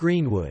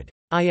 Greenwood.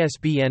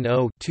 ISBN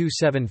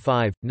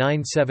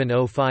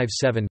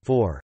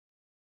 0-275-97057-4.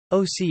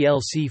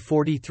 OCLC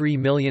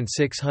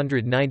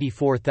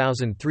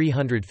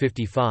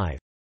 43694355.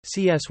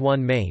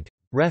 CS1 maint.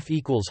 Ref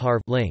equals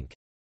harv link.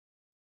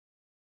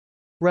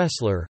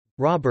 Ressler,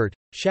 Robert,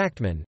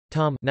 Schachtman,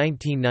 Tom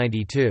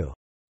 1992.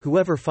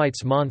 Whoever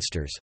Fights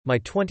Monsters, My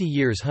 20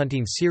 Years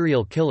Hunting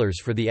Serial Killers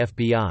for the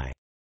FBI.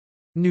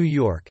 New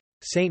York,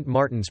 St.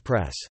 Martin's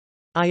Press.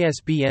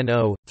 ISBN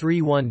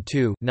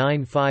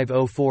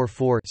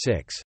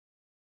 0-312-95044-6.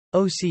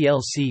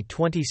 OCLC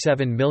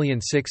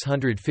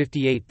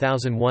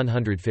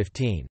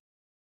 27658115.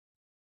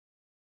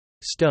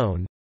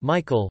 Stone,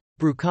 Michael,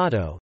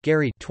 Brucato,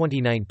 Gary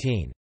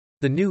 2019.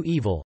 The New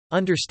Evil,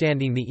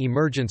 Understanding the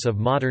Emergence of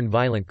Modern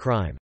Violent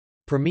Crime.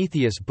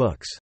 Prometheus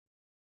Books.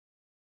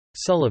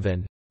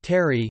 Sullivan,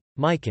 Terry,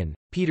 Mikan,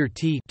 Peter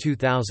T.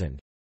 2000.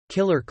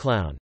 Killer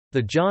Clown,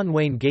 The John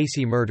Wayne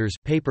Gacy Murders,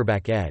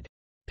 paperback ed.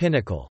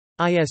 Pinnacle.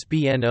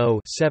 ISBN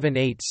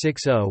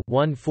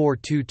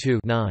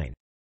 0-7860-1422-9.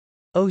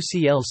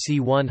 OCLC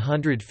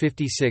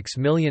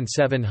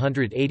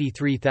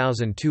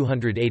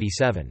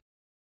 156783287.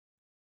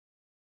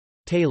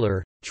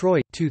 Taylor,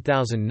 Troy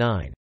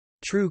 2009.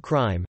 True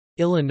Crime,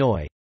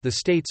 Illinois, The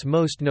State's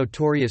Most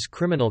Notorious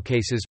Criminal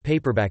Cases,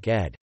 paperback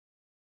ed.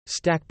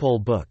 Stackpole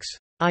Books.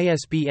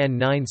 ISBN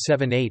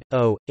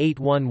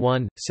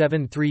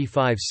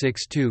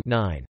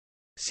 978-0-811-73562-9.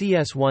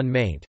 CS1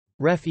 maint.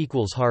 Ref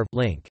equals harv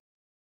link.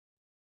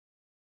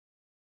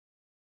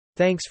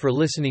 Thanks for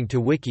listening to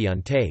Wiki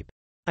on Tape.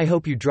 I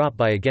hope you drop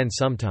by again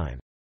sometime.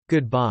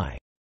 Goodbye.